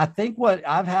 I think what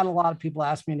I've had a lot of people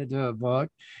ask me to do a book,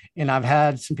 and I've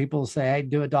had some people say, hey,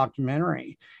 do a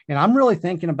documentary. And I'm really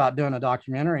thinking about doing a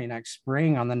documentary next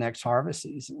spring on the next harvest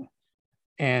season.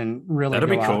 And really, that'd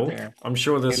be cool. There. I'm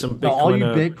sure there's some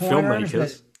Bitcoiners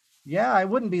filmmakers. Yeah, it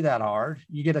wouldn't be that hard.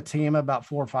 You get a team of about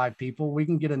 4 or 5 people. We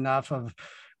can get enough of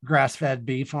grass-fed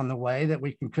beef on the way that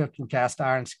we can cook in cast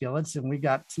iron skillets, and we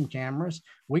got some cameras.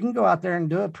 We can go out there and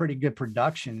do a pretty good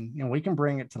production, and we can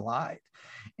bring it to light.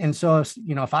 And so,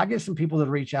 if I get some people that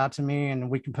reach out to me and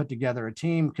we can put together a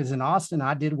team, because in Austin,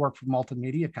 I did work for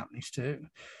multimedia companies too.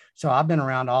 So I've been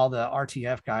around all the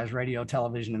RTF guys, radio,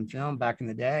 television, and film back in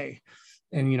the day.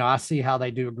 And, I see how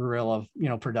they do a guerrilla,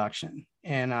 production.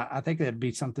 And I think that'd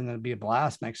be something that'd be a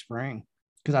blast next spring,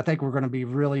 because I think we're going to be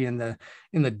really in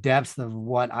the depths of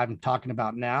what I'm talking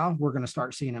about now. We're going to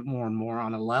start seeing it more and more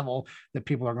on a level that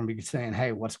people are going to be saying,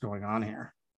 hey, what's going on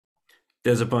here?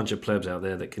 There's a bunch of plebs out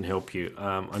there that can help you.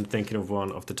 I'm thinking of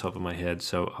one off the top of my head,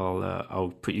 so I'll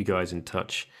put you guys in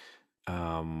touch.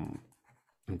 I'm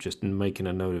just making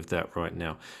a note of that right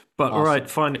now. But awesome. All right,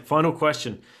 final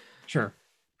question. Sure.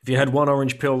 If you had one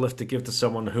orange pill left to give to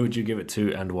someone, who would you give it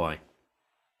to and why?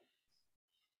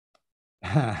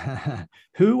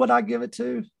 Who would I give it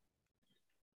to?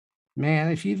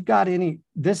 Man, if you've got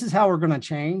this is how we're going to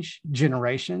change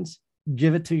generations.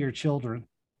 Give it to your children.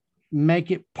 Make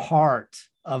it part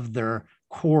of their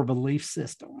core belief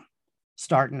system.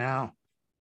 Start now.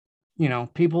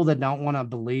 People that don't want to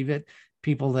believe it,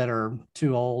 people that are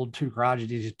too old, too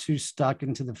crotchety, too stuck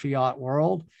into the fiat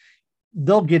world,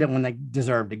 they'll get it when they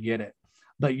deserve to get it.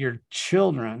 But your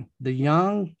children, the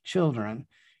young children,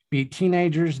 be it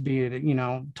teenagers, be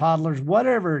it, toddlers,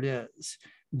 whatever it is,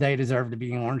 they deserve to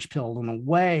be orange pilled in a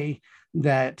way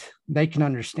that they can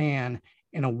understand,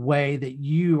 in a way that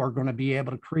you are going to be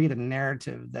able to create a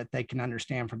narrative that they can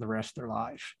understand for the rest of their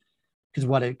life. Because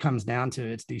what it comes down to,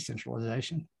 it's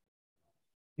decentralization.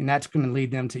 And that's going to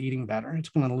lead them to eating better. It's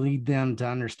going to lead them to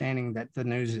understanding that the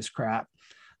news is crap.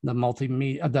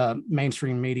 The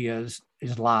mainstream media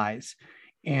is lies.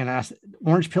 And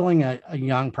orange pilling a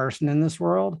young person in this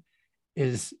world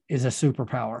is a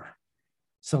superpower.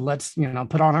 So let's,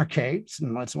 put on our capes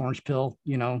and let's orange pill,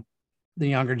 the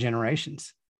younger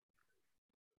generations.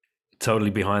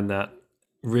 Totally behind that.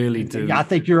 Really do. Yeah, I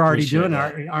think you're already doing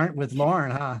it, aren't with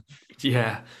Lauren, huh?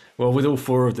 Yeah. Well, with all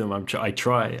four of them, I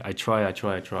try.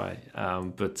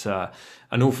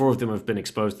 And all four of them have been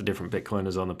exposed to different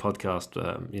Bitcoiners on the podcast.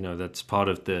 That's part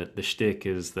of the shtick.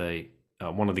 Is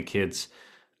one of the kids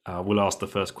will ask the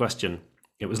first question.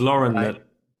 It was Lauren that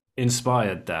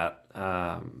inspired that.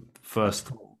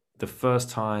 The first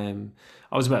time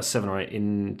I was about 7 or 8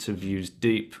 interviews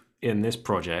deep in this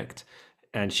project.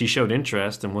 And she showed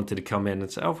interest and wanted to come in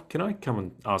and say, "Oh, can I come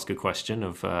and ask a question?"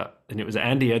 And it was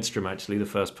Andy Edstrom, actually, the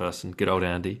first person. Good old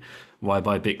Andy. Why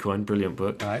Buy Bitcoin? Brilliant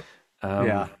book. Right.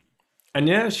 Yeah. And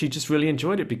yeah, she just really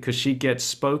enjoyed it because she gets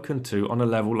spoken to on a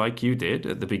level like you did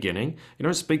at the beginning. You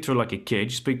don't speak to her like a kid.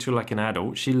 You speak to her like an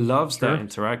adult. She loves that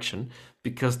interaction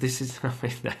because this is,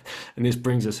 and this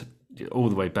brings us all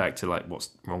the way back to like what's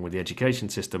wrong with the education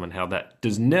system and how that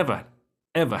does never,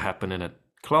 ever happen in a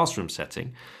classroom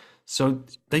setting. So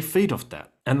they feed off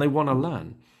that and they want to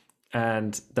learn,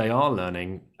 and they are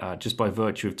learning just by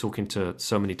virtue of talking to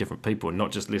so many different people and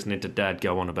not just listening to dad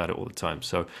go on about it all the time.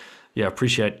 So yeah, I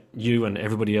appreciate you and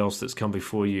everybody else that's come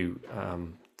before you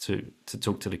to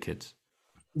talk to the kids.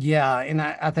 Yeah. And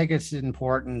I think it's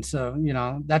important. So,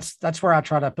 that's where I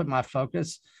try to put my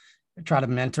focus. I try to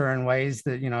mentor in ways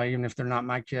that, even if they're not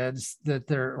my kids,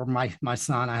 that or my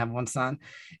son, I have one son,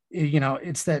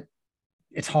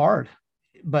 it's hard.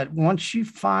 But once you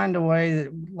find a way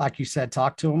that, like you said,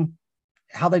 talk to them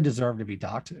how they deserve to be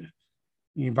talked to.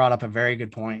 You brought up a very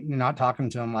good point. You're not talking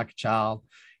to them like a child.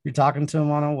 You're talking to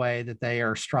them on a way that they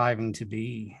are striving to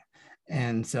be.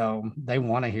 And so they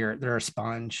want to hear it. They're a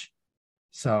sponge.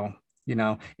 So,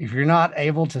 if you're not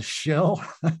able to shill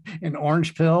an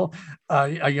orange pill,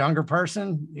 a younger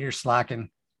person, you're slacking.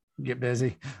 Get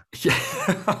busy. Yeah.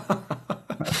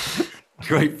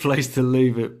 Great place to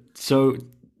leave it. So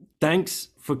thanks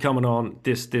for coming on.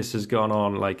 This has gone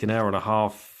on like an hour and a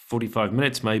half, 45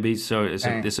 minutes maybe. So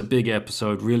it's a big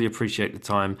episode. Really appreciate the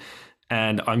time.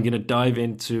 And I'm going to dive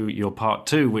into your part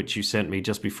 2, which you sent me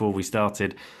just before we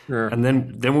started. Sure. And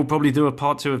then we'll probably do a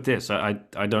part 2 of this. I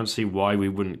don't see why we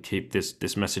wouldn't keep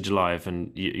this message alive.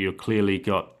 And you're clearly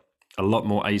got a lot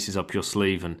more aces up your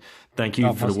sleeve. And thank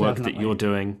you for the work that you're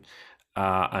doing.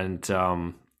 Let's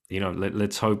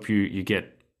hope you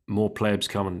get more plebs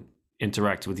come and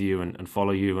interact with you and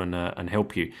follow you and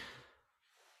help you.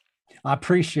 I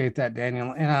appreciate that,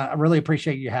 Daniel. And I really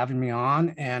appreciate you having me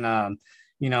on. And,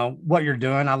 what you're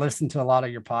doing. I listen to a lot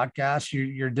of your podcasts.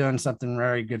 You're doing something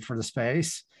very good for the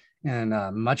space, and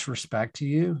much respect to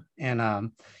you.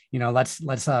 And, let's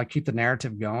keep the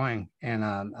narrative going. And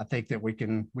I think that we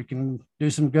can do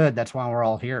some good. That's why we're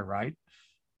all here, right?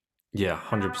 Yeah,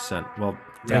 100%. Well,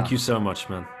 thank you so much,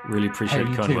 man. Really appreciate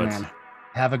the kind words.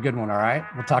 Have a good one. All right.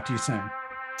 We'll talk to you soon.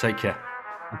 Take care.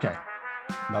 Okay.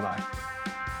 Bye-bye.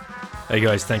 Hey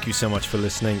guys, thank you so much for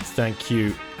listening. Thank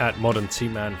you at Modern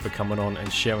T-Man for coming on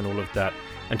and sharing all of that.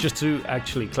 And just to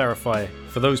actually clarify,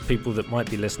 for those people that might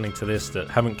be listening to this that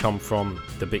haven't come from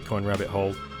the Bitcoin rabbit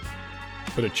hole,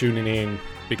 but are tuning in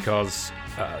because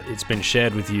it's been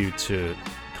shared with you to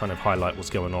kind of highlight what's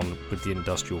going on with the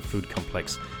industrial food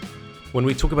complex. When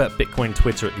we talk about Bitcoin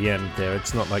Twitter at the end there,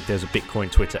 it's not like there's a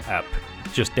Bitcoin Twitter app.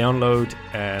 Just download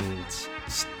and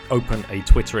open a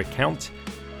Twitter account.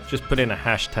 Just put in a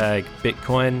hashtag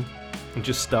Bitcoin and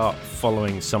just start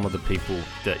following some of the people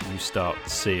that you start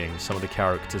seeing, some of the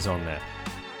characters on there.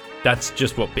 That's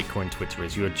just what Bitcoin Twitter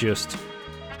is. You're just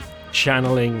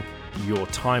channeling your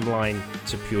timeline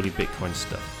to purely Bitcoin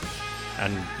stuff.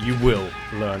 And you will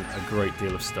learn a great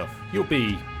deal of stuff. You'll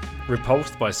be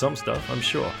repulsed by some stuff, I'm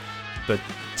sure. But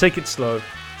take it slow,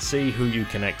 see who you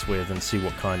connect with and see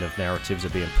what kind of narratives are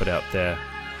being put out there.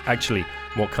 Actually,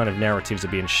 what kind of narratives are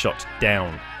being shot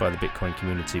down by the Bitcoin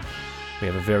community. We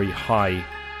have a very high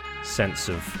sense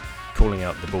of calling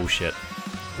out the bullshit,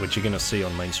 which you're going to see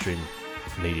on mainstream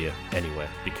media anywhere,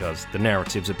 because the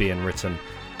narratives are being written,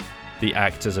 the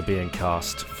actors are being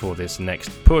cast for this next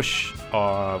push,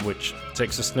 which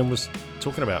Texas Slim was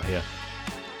talking about here.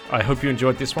 I hope you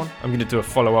enjoyed this one. I'm going to do a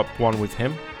follow-up one with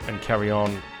him and carry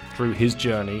on through his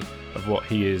journey of what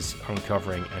he is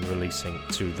uncovering and releasing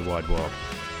to the wide world.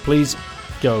 Please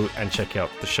go and check out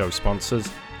the show sponsors.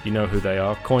 You know who they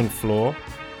are: CoinFloor,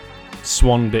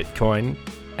 Swan Bitcoin,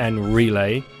 and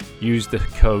Relay. Use the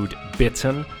code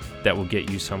BITTEN. That will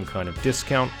get you some kind of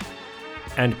discount.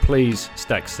 And please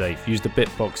stack safe. Use the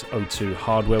Bitbox O2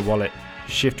 hardware wallet,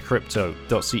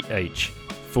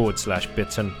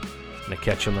 shiftcrypto.ch/bitten. And I'll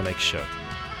catch you on the next show.